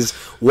advise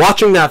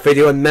watching that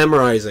video and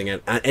memorizing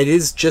it. And it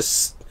is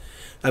just.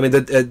 I mean,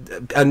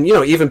 and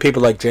even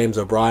people like James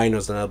O'Brien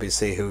was on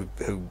LBC, who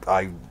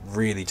I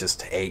really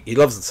just hate. He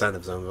loves the sound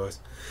of his own voice.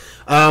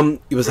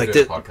 He was like,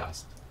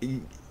 podcast.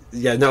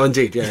 Yeah, no,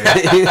 indeed,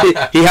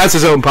 yeah. He has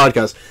his own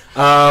podcast,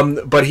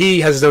 but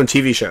he has his own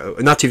TV show,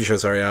 not TV show,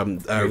 sorry,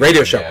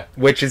 radio show,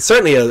 which is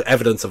certainly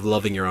evidence of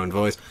loving your own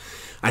voice,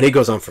 and he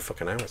goes on for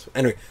fucking hours.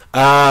 Anyway,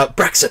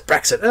 Brexit,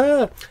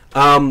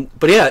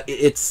 but yeah,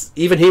 it's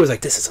even he was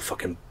like, this is a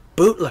fucking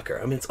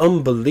bootlicker. I mean, it's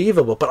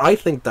unbelievable, but I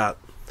think that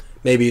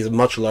maybe is a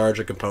much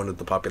larger component of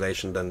the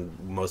population than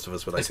most of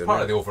us would like to admit. It's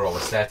part of the overall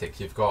aesthetic.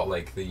 You've got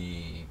like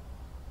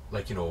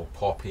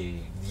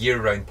poppy,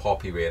 year-round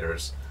poppy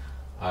wearers.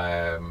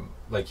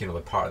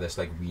 Like part of this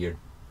like weird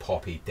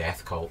poppy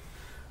death cult.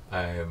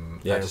 I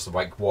just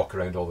like walk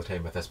around all the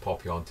time with this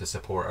poppy on to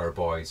support our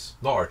boys,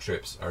 not our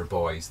troops, our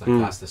boys. Like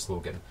that's the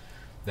slogan.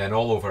 Then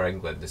all over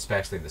England,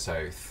 especially in the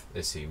south,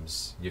 it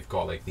seems you've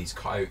got like these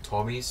cut-out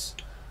Tommies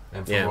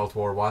from World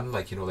War One,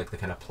 like like the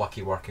kind of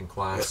plucky working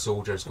class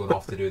soldiers going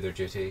off to do their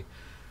duty.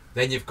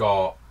 Then you've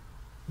got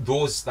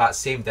that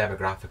same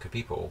demographic of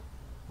people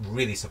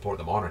really support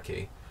the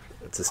monarchy,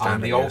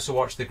 and they also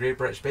watch the Great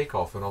British Bake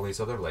Off and all these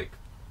other like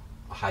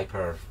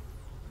hyper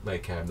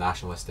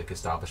nationalistic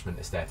establishment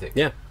aesthetic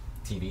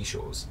TV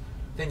shows.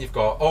 Then you've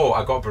got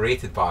I got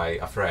berated by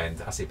a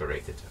friend, I say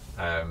berated,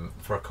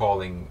 for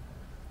calling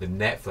the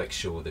Netflix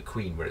show The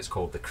Queen, where it's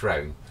called The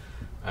Crown.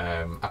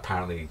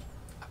 Apparently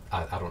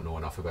I don't know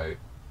enough about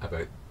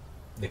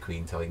the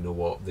Queen to know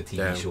what the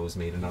TV shows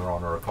made in her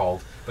honour are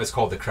called, but it's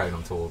called The Crown,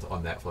 I'm told,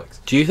 on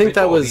Netflix. Do you think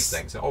that was these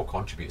things? It all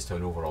contributes to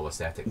an overall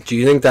aesthetic. Do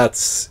you think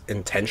that's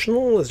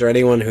intentional? Is there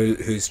anyone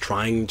who's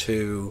trying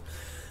to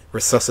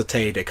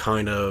resuscitate a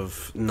kind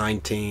of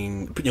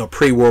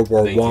pre-World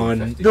War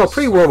One,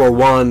 pre-World War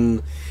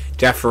One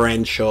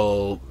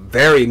deferential,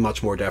 very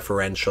much more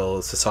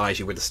deferential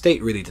society where the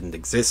state really didn't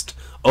exist,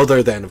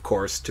 other than, of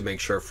course, to make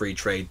sure free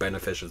trade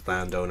benefited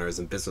landowners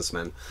and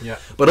businessmen. Yeah.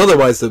 But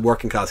otherwise, the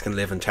working class can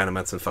live in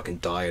tenements and fucking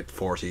die at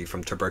 40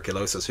 from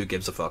tuberculosis. Who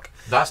gives a fuck?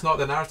 That's not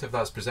the narrative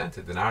that's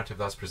presented. The narrative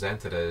that's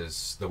presented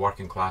is the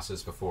working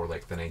classes before,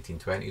 like, the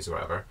 1920s or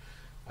whatever.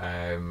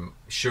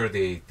 Sure,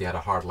 they had a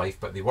hard life,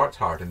 but they worked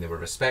hard and they were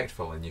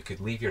respectful, and you could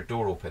leave your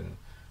door open,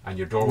 and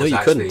your door was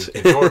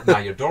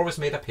your door was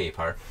made of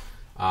paper,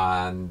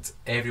 and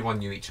everyone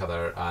knew each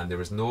other, and there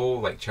was no,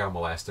 like, child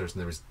molesters,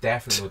 and there was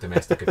definitely no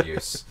domestic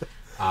abuse,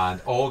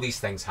 and all these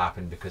things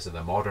happened because of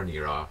the modern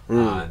era.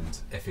 And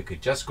if we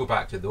could just go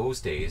back to those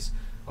days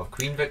of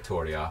Queen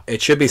Victoria,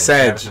 it should be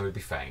said, everything would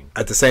be fine.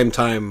 at the same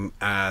time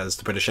as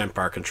the British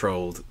Empire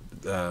controlled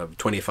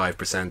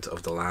 25%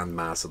 of the land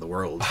mass of the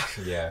world,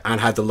 Yeah.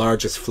 and had the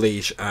largest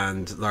fleet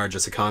and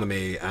largest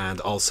economy, and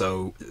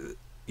also,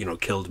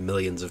 killed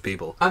millions of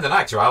people. And in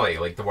actuality,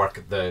 like,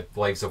 the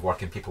lives of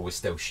working people was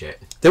still shit.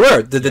 They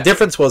were. The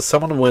difference was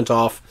some of them went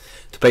off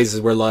to places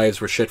where lives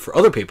were shit for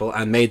other people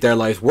and made their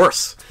lives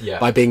worse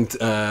by being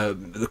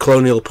the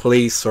colonial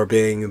police or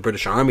being the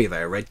British Army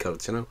there,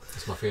 redcoats,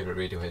 It's my favourite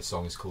Radiohead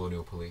song is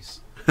Colonial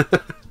Police.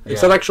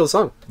 It's an actual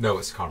song. No,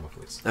 it's Karma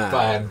Police.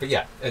 But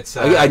yeah, it's...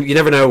 you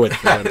never know with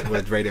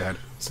Radiohead.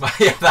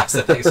 That's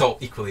the thing. It's all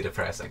equally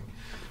depressing.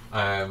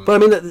 But I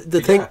mean,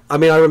 the thing... I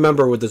mean, I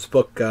remember with this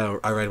book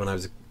I read when I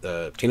was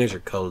a teenager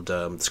called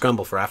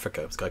Scramble for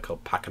Africa. This guy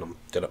called Pakenham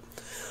did it.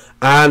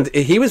 And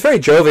he was very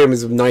jovial. He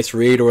was a nice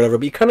read or whatever,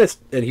 but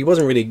he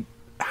wasn't really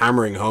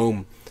hammering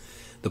home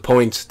the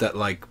point that,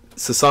 like,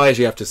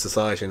 society after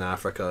society in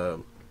Africa...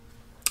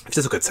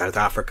 Just look at South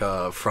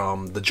Africa,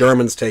 from the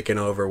Germans taking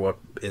over what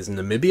is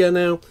Namibia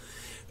now,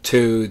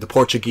 to the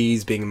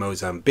Portuguese being in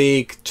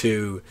Mozambique,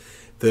 to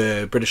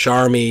the British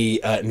Army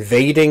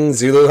invading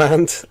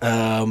Zululand,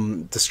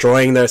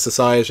 destroying their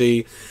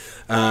society,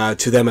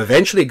 to them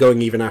eventually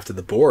going even after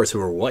the Boers, who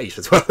were white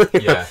as well.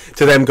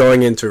 To them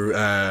going into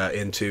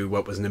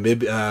what was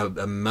Namibia,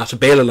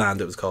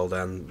 Matabeleland it was called,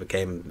 and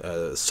became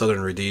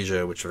Southern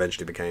Rhodesia, which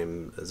eventually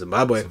became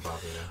Zimbabwe.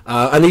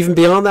 And even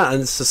beyond that,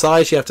 and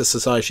society after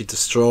society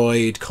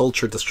destroyed,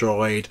 culture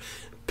destroyed.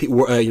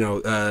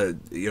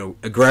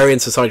 Agrarian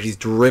societies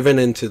driven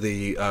into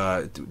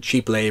the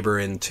cheap labor,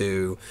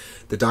 into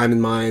the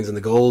diamond mines and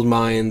the gold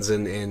mines,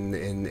 and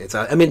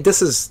I mean,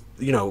 this is,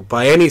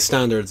 by any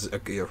standards, a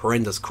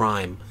horrendous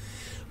crime.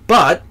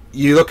 But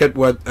you look at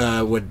what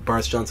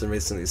Boris Johnson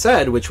recently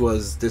said, which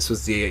was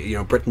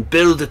Britain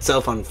built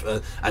itself on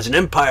as an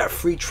empire of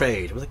free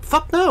trade. I was like,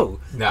 fuck no.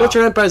 What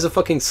your empire is a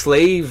fucking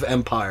slave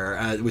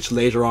empire, which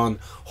later on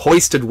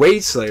hoisted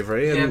wage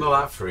slavery. And, not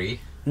that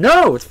free.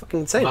 No, it's fucking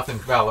insane. Nothing.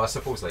 Well, I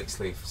suppose, like,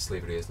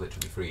 slavery is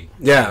literally free.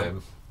 Yeah.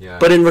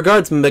 But in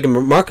regards to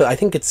Meghan Markle, I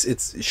think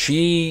it's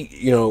she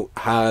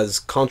has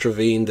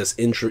contravened this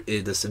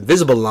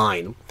invisible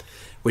line,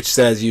 which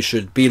says you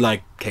should be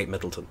like Kate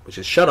Middleton, which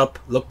is shut up,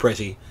 look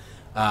pretty,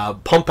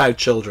 pump out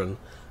children,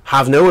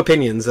 have no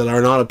opinions that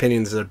are not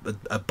opinions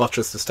that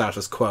buttress the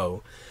status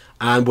quo,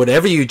 and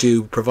whatever you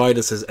do, provide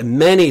us as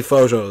many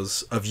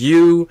photos of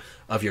you,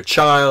 of your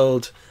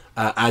child,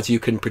 as you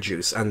can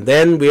produce, and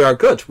then we are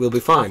good. We'll be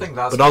fine.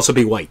 But also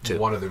be white too.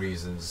 One of the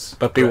reasons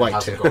but be white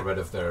hasn't too. got rid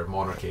of their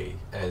monarchy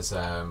is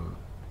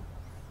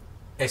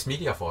it's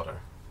media fodder.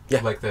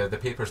 Yeah. Like the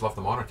papers love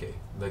the monarchy.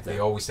 Like they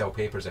always sell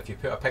papers. If you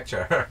put a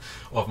picture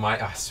of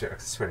I swear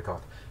to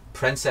God,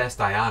 Princess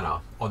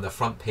Diana on the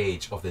front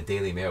page of the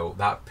Daily Mail,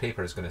 that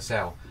paper is going to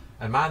sell.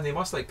 And man, they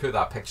must, like, put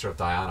that picture of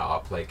Diana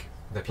up, like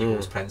the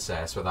People's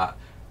Princess, with that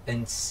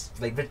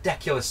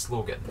ridiculous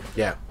slogan.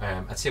 Yeah.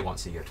 I'd say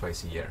once a year,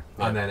 twice a year,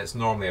 and then it's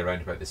normally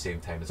around about the same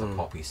time as a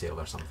poppy sale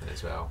or something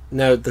as well.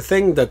 Now, the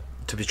thing that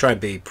to be trying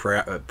to be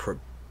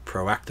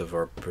proactive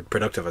or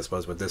productive, I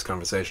suppose, with this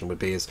conversation would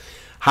be is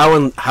how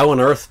on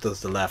earth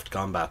does the left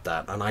combat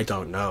that? And I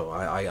don't know.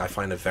 I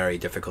find it very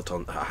difficult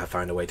to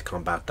find a way to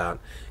combat that.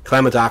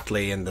 Clement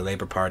Attlee in the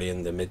Labour Party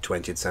in the mid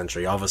 20th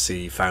century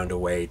obviously found a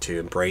way to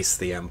embrace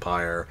the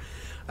empire.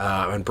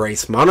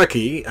 Embrace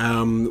monarchy,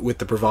 with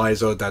the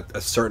proviso that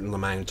a certain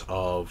amount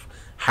of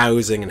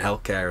housing and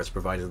healthcare is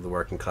provided to the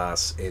working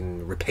class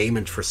in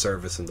repayment for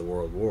service in the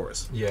world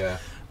wars. Yeah.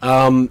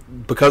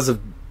 Because of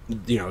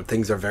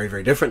things are very,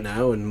 very different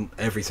now in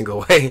every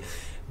single way.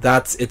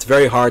 It's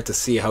very hard to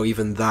see how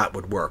even that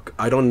would work.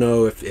 I don't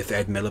know if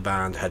Ed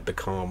Miliband had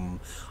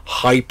become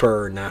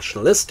hyper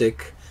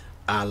nationalistic,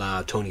 a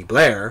la Tony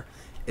Blair,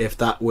 if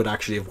that would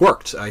actually have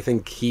worked. I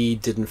think he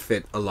didn't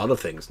fit a lot of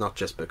things, not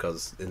just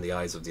because in the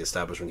eyes of the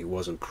establishment he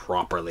wasn't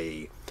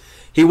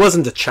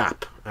a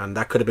chap, and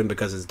that could have been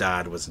because his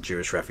dad was a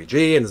Jewish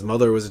refugee and his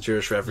mother was a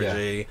Jewish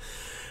refugee.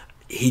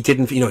 He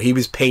didn't, he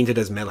was painted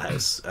as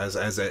Millhouse,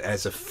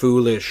 as a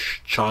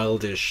foolish,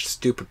 childish,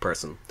 stupid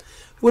person.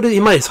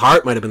 His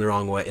heart might have been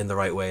in the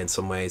right way in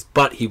some ways,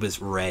 but he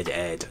was Red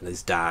Ed and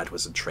his dad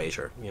was a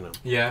traitor,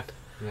 Yeah.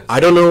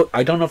 I don't know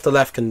if the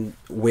left can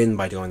win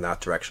by going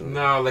that direction.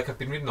 No, like, I've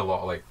been reading a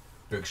lot of, like,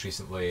 books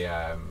recently.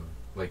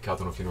 like, I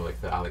don't know if you know,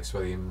 like the Alex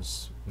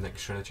Williams, Nick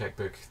Srinacek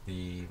book,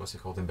 the, what's it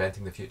called,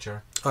 Inventing the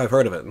Future. Oh, I've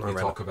heard of it. They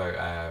talk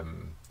about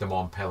the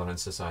Mont Pelerin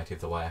Society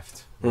of the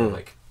Left, where,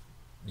 like,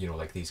 you know,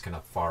 like these kind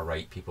of far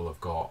right people have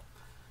got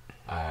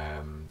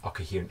a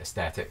coherent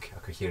aesthetic, a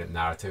coherent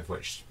narrative,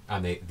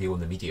 and they own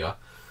the media,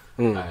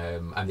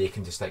 and they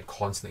can just like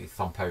constantly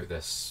thump out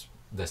this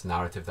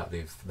narrative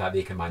that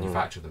they can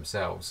manufacture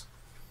themselves.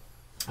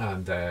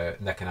 And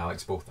Nick and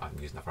Alex both, I'm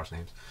using their first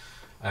names,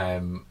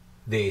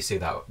 they say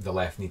that the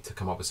left need to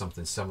come up with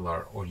something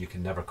similar, or you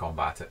can never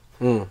combat it.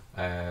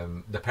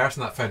 The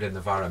person that founded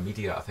Novara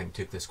Media, I think,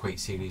 took this quite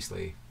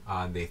seriously,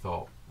 and they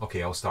thought,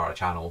 okay, I'll start a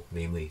channel,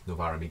 namely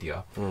Novara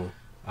Media.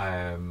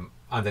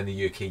 And in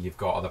the UK, you've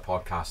got other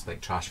podcasts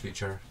like Trash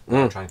Future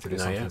trying to do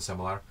something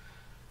similar.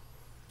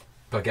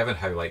 But given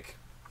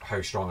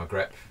how strong a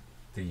grip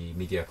the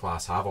media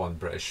class have on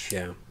British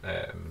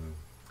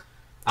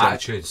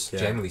attitudes,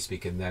 generally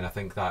speaking, then I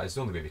think that is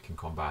the only way we can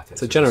combat it.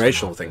 It's a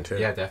generational thing too.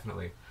 Yeah,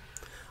 definitely.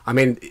 I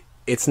mean,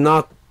 it's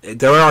not.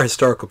 There are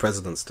historical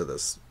precedents to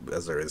this,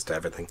 as there is to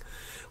everything,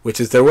 which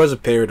is there was a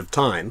period of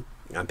time,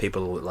 and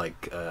people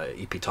like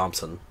E.P.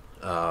 Thompson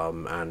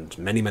and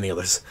many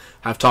others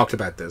have talked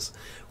about this,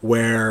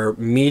 where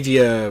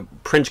media,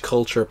 print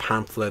culture,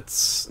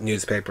 pamphlets,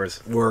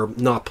 newspapers were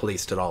not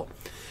policed at all.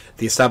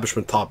 The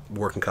establishment thought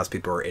working class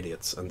people were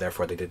idiots, and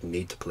therefore they didn't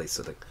need to police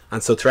it.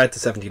 And so throughout the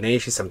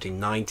 1780s,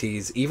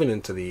 1790s, even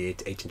into the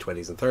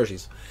 1820s and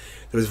 30s,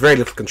 there was very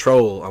little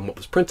control on what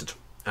was printed.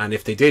 And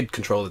if they did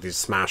control it, they'd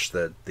smash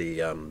the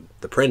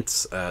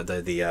prints, what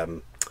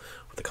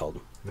they called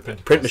them, The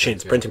print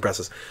machines, printing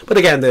presses. But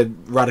again, the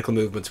radical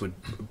movements would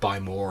buy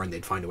more, and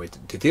they'd find a way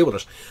to deal with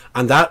it.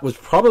 And that was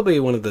probably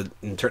one of the,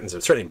 in terms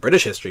of certainly in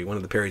British history, one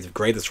of the periods of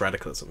greatest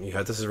radicalism. You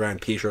had, this is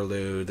around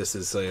Peterloo. This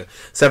is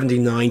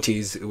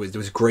 1790s. There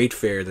was great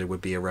fear there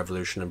would be a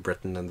revolution in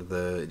Britain, and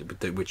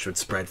which would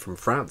spread from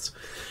France.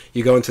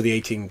 You go into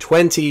the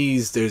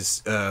 1820s.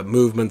 There's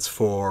movements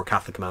for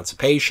Catholic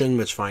emancipation,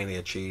 which finally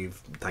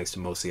achieved thanks to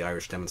mostly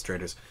Irish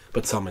demonstrators,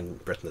 but some in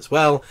Britain as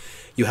well.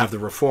 You have the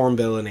Reform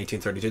Bill in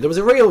 1832. There was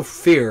a real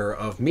fear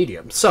of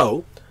media.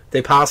 So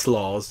they passed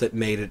laws that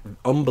made it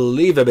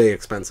unbelievably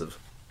expensive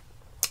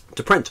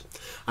to print.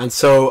 And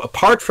so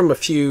apart from a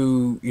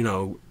few,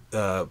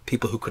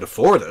 people who could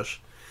afford it,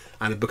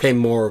 and it became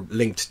more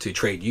linked to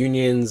trade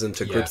unions and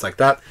to groups like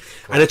that.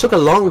 And it took a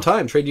long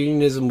time. Trade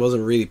unionism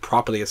wasn't really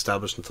properly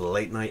established until the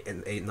late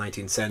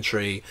 19th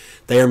century.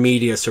 Their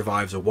media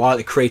survives a while.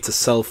 It creates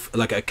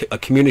a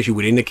community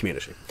within a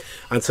community.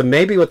 And so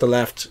maybe what the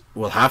left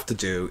will have to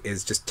do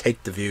is just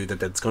take the view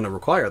that it's going to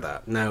require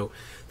that. Now,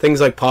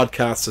 things like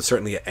podcasts have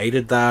certainly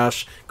aided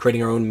that.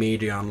 Creating our own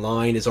media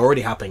online is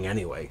already happening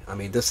anyway. I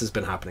mean, this has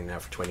been happening now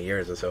for 20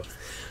 years or so.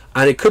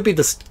 And it could be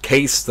the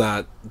case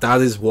that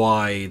is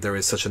why there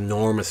is such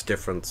enormous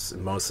difference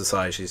in most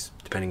societies,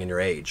 depending on your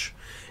age.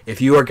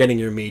 If you are getting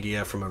your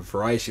media from a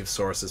variety of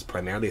sources,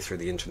 primarily through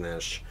the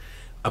internet,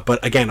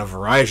 but again, a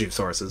variety of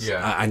sources,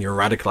 and you're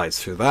radicalized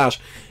through that,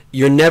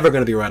 you're never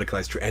going to be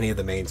radicalized through any of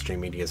the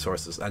mainstream media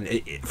sources.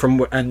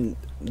 And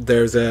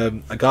there's a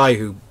guy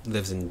who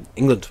lives in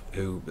England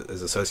who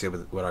is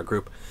associated with our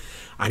group.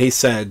 And he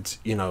said,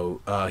 he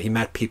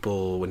met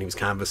people when he was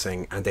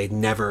canvassing, and they'd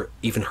never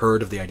even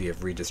heard of the idea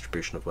of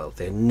redistribution of wealth.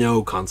 They had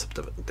no concept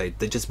of it.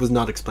 They just was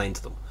not explained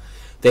to them.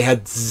 They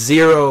had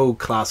zero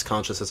class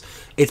consciousness.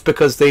 It's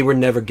because they were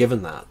never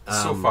given that.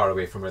 So far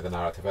away from where the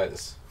narrative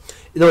is.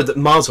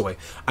 Miles away.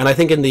 And I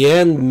think in the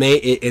end,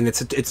 and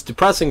it's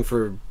depressing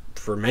for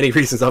many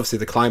reasons. Obviously,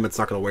 the climate's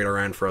not going to wait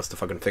around for us to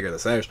fucking figure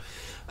this out.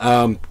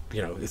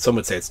 Some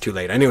would say it's too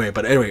late anyway.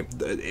 But anyway,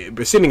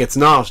 assuming it's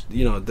not,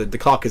 the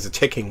clock is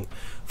ticking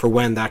for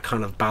when that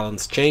kind of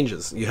balance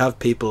changes. You have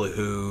people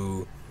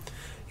who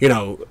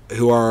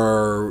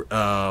are,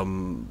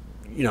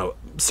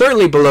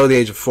 certainly below the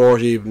age of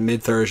 40,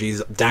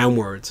 mid-30s,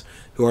 downwards,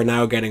 who are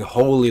now getting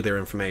wholly their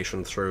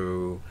information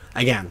through,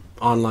 again,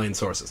 online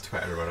sources.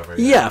 Twitter or whatever.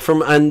 Yeah,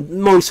 and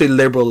mostly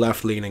liberal,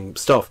 left-leaning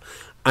stuff.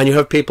 And you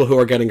have people who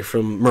are getting it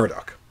from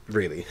Murdoch,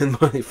 really,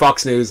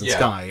 Fox News and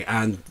Sky,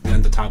 and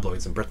the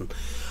tabloids in Britain.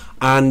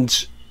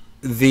 And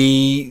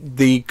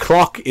the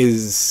clock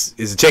is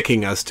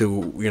ticking as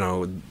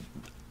to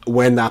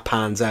when that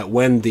pans out,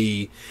 when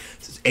the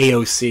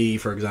AOC,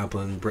 for example,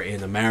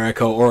 in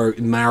America, or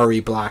Maori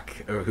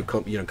Black, who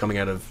coming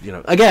out of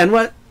again,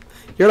 what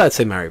you're allowed to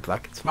say Maori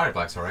Black. Mary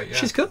Black's all right. Yeah,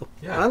 she's cool.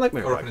 Yeah, I like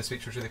Mary Black. Opening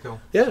speech was really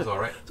cool. Yeah, she's all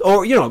right.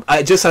 Or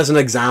just as an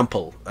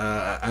example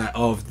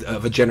of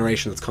a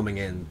generation that's coming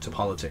into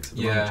politics. At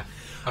the moment.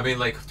 I mean,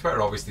 like,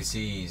 Twitter obviously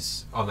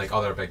sees, unlike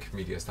other big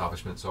media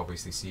establishments,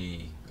 obviously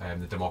see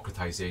the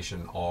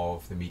democratization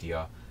of the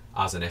media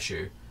as an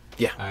issue.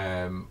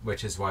 Yeah.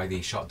 Which is why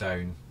they shut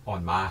down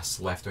en masse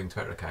left-wing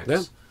Twitter accounts.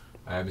 Yeah.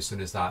 As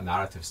soon as that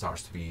narrative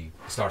starts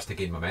to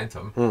gain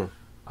momentum,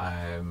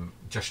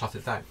 just shut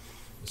it down.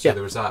 So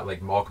there was that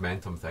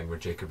Mogmentum thing where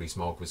Jacob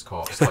Rees-Mogg was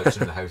caught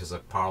slouching in the Houses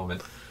of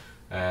Parliament.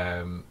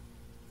 And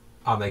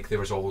there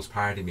was all those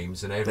parody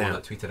memes, and everyone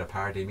that tweeted a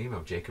parody meme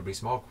of Jacob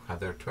Rees-Mogg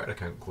had their Twitter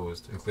account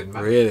closed, including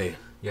me. Really?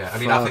 Yeah, I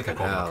mean, I think I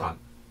called him a cunt.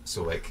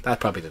 So like that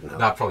probably didn't help.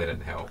 That probably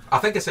didn't help. I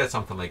think I said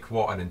something like,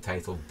 "What an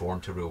entitled, born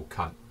to rule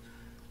cunt."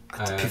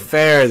 To be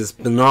fair, there's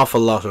been an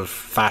awful lot of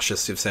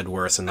fascists who've said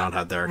worse and not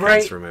had their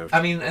accounts removed. I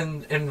mean,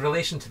 in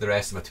relation to the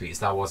rest of my tweets,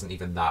 that wasn't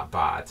even that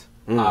bad,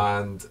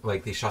 and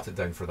like they shut it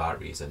down for that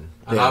reason.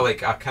 And I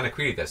kind of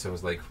queried this. I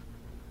was like,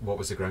 what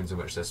was the grounds on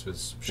which this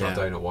was shut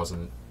down? It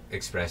wasn't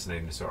expressing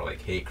any sort of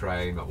like hate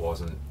crime. It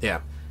wasn't.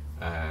 What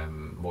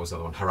was the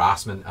other one?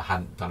 Harassment. I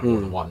hadn't done it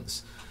more than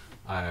once.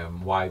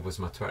 Why was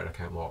my Twitter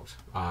account locked?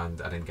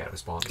 And I didn't get a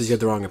response. Because you had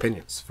the wrong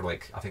opinions. For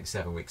like, I think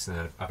 7 weeks, and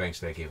then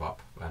eventually I gave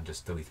up and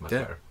just deleted my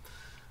Twitter.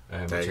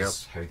 Which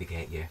is how they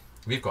get you.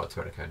 We've got a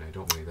Twitter account now,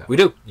 don't we? We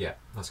do. Yeah,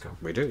 let's go.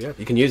 We do, yeah.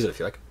 You can use it if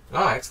you like.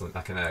 Oh, excellent.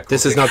 I can.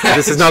 This is not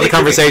the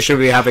conversation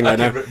we're having right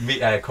now.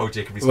 Code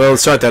Jacob. We'll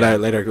sort that out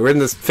later. We're in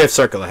this fifth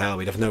circle of hell.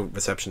 We'd have no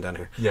reception down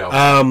here.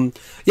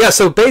 Yeah.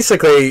 So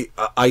basically,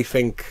 I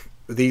think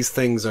these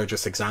things are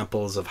just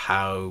examples of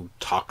how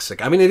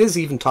toxic. I mean, it is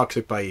even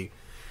toxic by.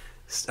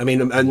 I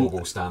mean,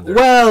 global standards.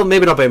 Well,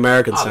 maybe not by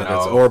American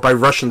standards or by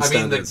Russian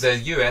standards. I mean,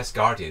 the US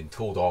Guardian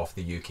told off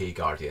the UK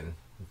Guardian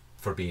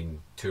for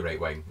being too right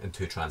wing and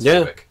too transphobic.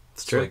 Yeah,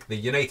 it's true. So, like, the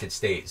United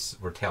States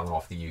were telling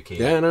off the UK.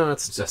 Yeah, no,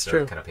 it's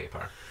true. Kind of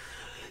paper.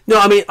 No,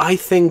 I mean, I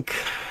think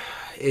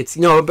it's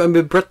I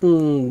mean,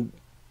 Britain,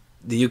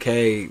 the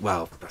UK.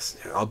 Well,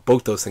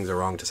 both those things are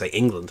wrong to say.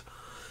 England,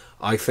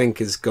 I think,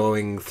 is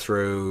going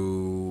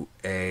through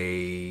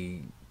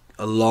a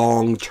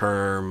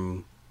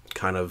long-term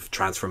kind of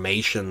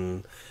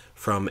transformation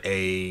from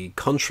a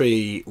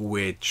country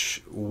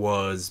which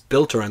was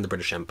built around the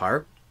British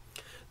Empire.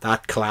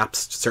 That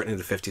collapsed certainly in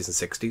the 50s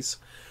and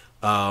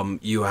 60s.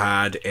 You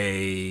had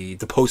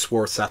the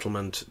post-war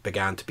settlement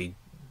began to be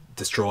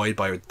destroyed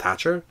by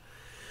Thatcher.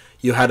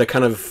 You had a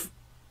kind of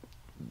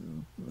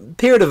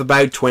period of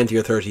about 20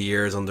 or 30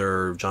 years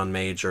under John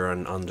Major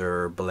and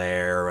under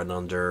Blair and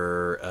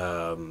under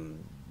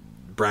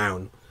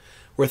Brown,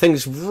 where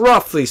things,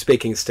 roughly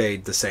speaking,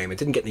 stayed the same. It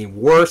didn't get any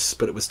worse,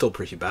 but it was still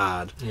pretty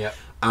bad. Yeah.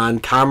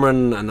 And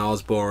Cameron and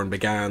Osborne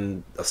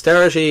began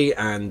austerity,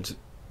 and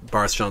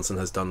Boris Johnson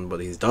has done what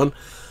he's done.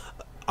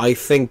 I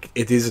think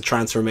it is a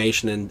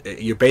transformation, and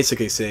you're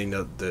basically seeing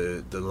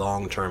the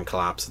long-term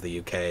collapse of the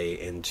UK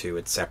into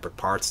its separate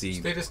parts. So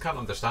they just can't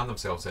understand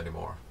themselves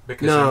anymore,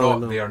 because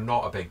they are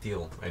not a big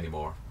deal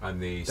anymore,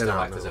 and they still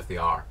act as if they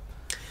are.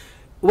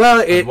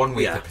 Well, one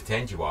way to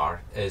pretend you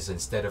are is,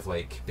 instead of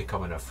like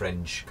becoming a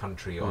fringe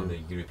country on the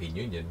European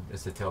Union,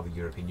 is to tell the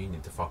European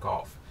Union to fuck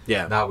off.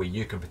 Yeah. That way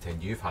you can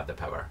pretend you've had the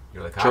power.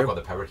 You're like, True. I've got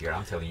the power here,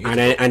 I'm telling you. And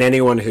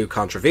anyone who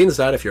contravenes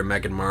that, if you're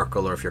Meghan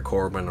Markle or if you're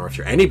Corbyn or if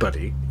you're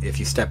anybody, if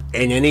you step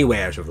in any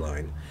way out of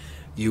line,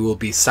 you will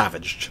be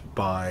savaged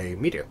by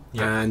media.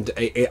 Yeah. And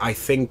I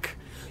think,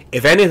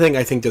 if anything,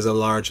 I think there's a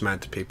large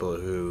amount of people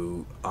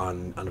who,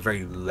 on a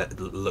very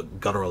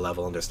guttural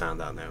level, understand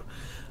that now.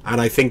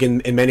 And I think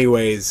in many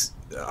ways,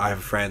 I have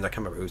a friend, I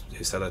can't remember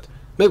who said it,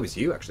 maybe it was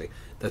you actually,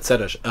 that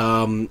said it,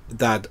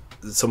 that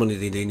someone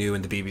they knew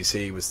in the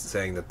BBC was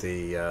saying that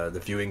the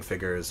viewing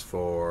figures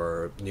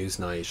for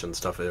Newsnight and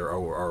stuff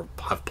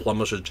have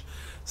plummeted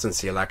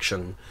since the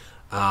election.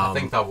 I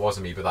think that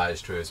wasn't me, but that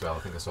is true as well. I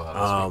think I saw that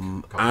last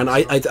week. And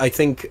I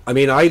think, I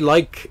mean, I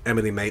like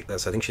Emily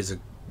Maitlis. I think she's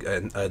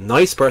a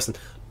nice person,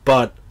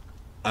 but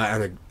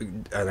and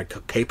a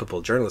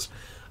capable journalist.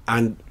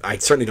 And I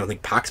certainly don't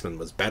think Paxman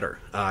was better.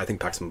 I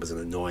think Paxman was an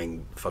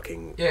annoying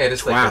fucking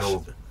it's twat. like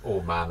an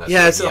old man.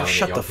 That's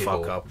shut the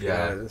fuck up.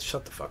 Yeah,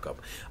 shut the fuck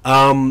up.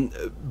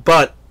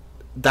 But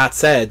that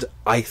said,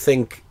 I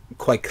think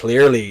quite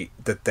clearly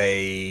that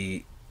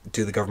they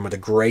do the government a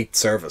great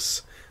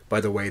service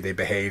by the way they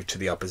behave to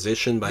the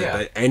opposition,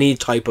 by any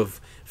type of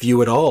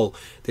view at all.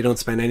 They don't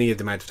spend any of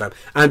the amount of time,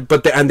 and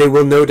they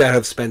will no doubt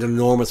have spent an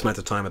enormous amount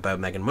of time about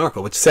Meghan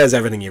Markle, which says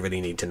everything you really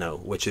need to know,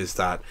 which is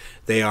that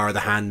they are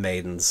the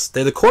handmaidens.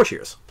 They're the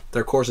courtiers.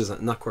 They're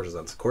courtesans, not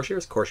courtesans.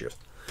 Courtiers.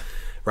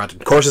 Rather,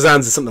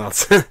 courtesans is something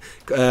else.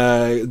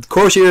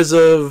 Courtiers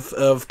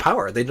of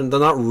power. They're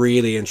not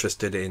really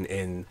interested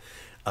in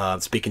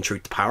speaking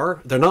truth to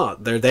power. They're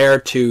not. They're there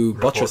to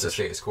buttress the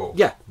status quo.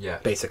 Yeah,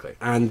 basically.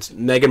 And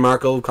Meghan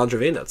Markle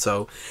contravened it.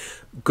 So,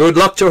 good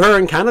luck to her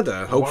in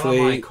Canada. Hopefully,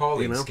 one of my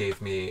colleagues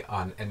gave me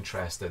an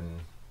interesting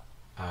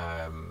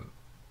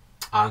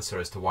answer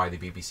as to why the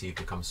BBC have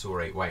become so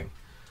right wing.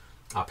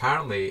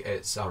 Apparently,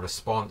 it's a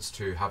response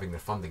to having their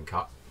funding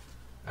cut.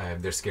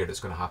 They're scared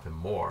it's going to happen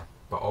more.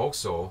 But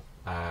also,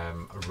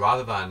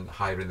 rather than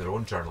hiring their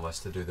own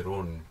journalists to do their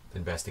own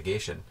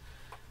investigation,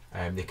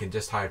 they can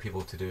just hire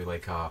people to do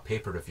like a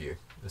paper review,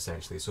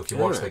 essentially. So if you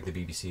watch like the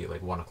BBC at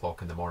like 1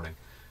 o'clock in the morning,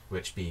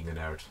 which, being a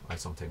nerd, I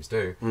sometimes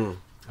do,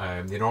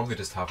 they normally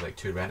just have like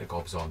 2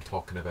 rent-a-gobs on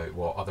talking about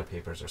what other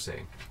papers are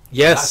saying.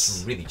 Yes.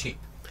 That's really cheap.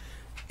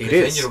 It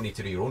is. Then you don't need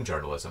to do your own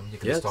journalism. You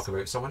can just talk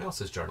about someone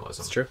else's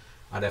journalism. That's true.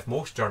 And if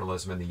most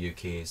journalism in the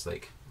UK is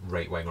like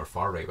right-wing or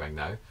far right-wing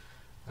now,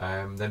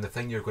 then the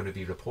thing you're going to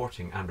be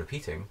reporting and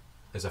repeating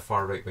is a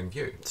far right-wing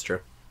view. It's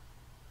true.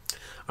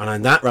 And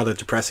on that rather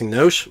depressing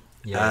note,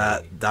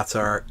 that's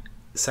our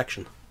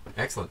section.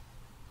 Excellent.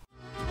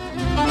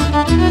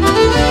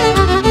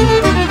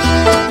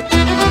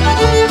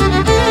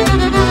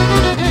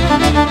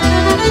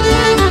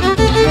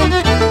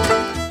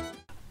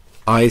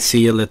 I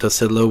see a little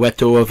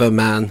silhouette of a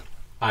man.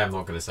 I am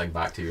not going to sing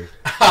back to you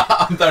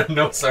under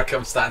no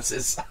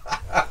circumstances.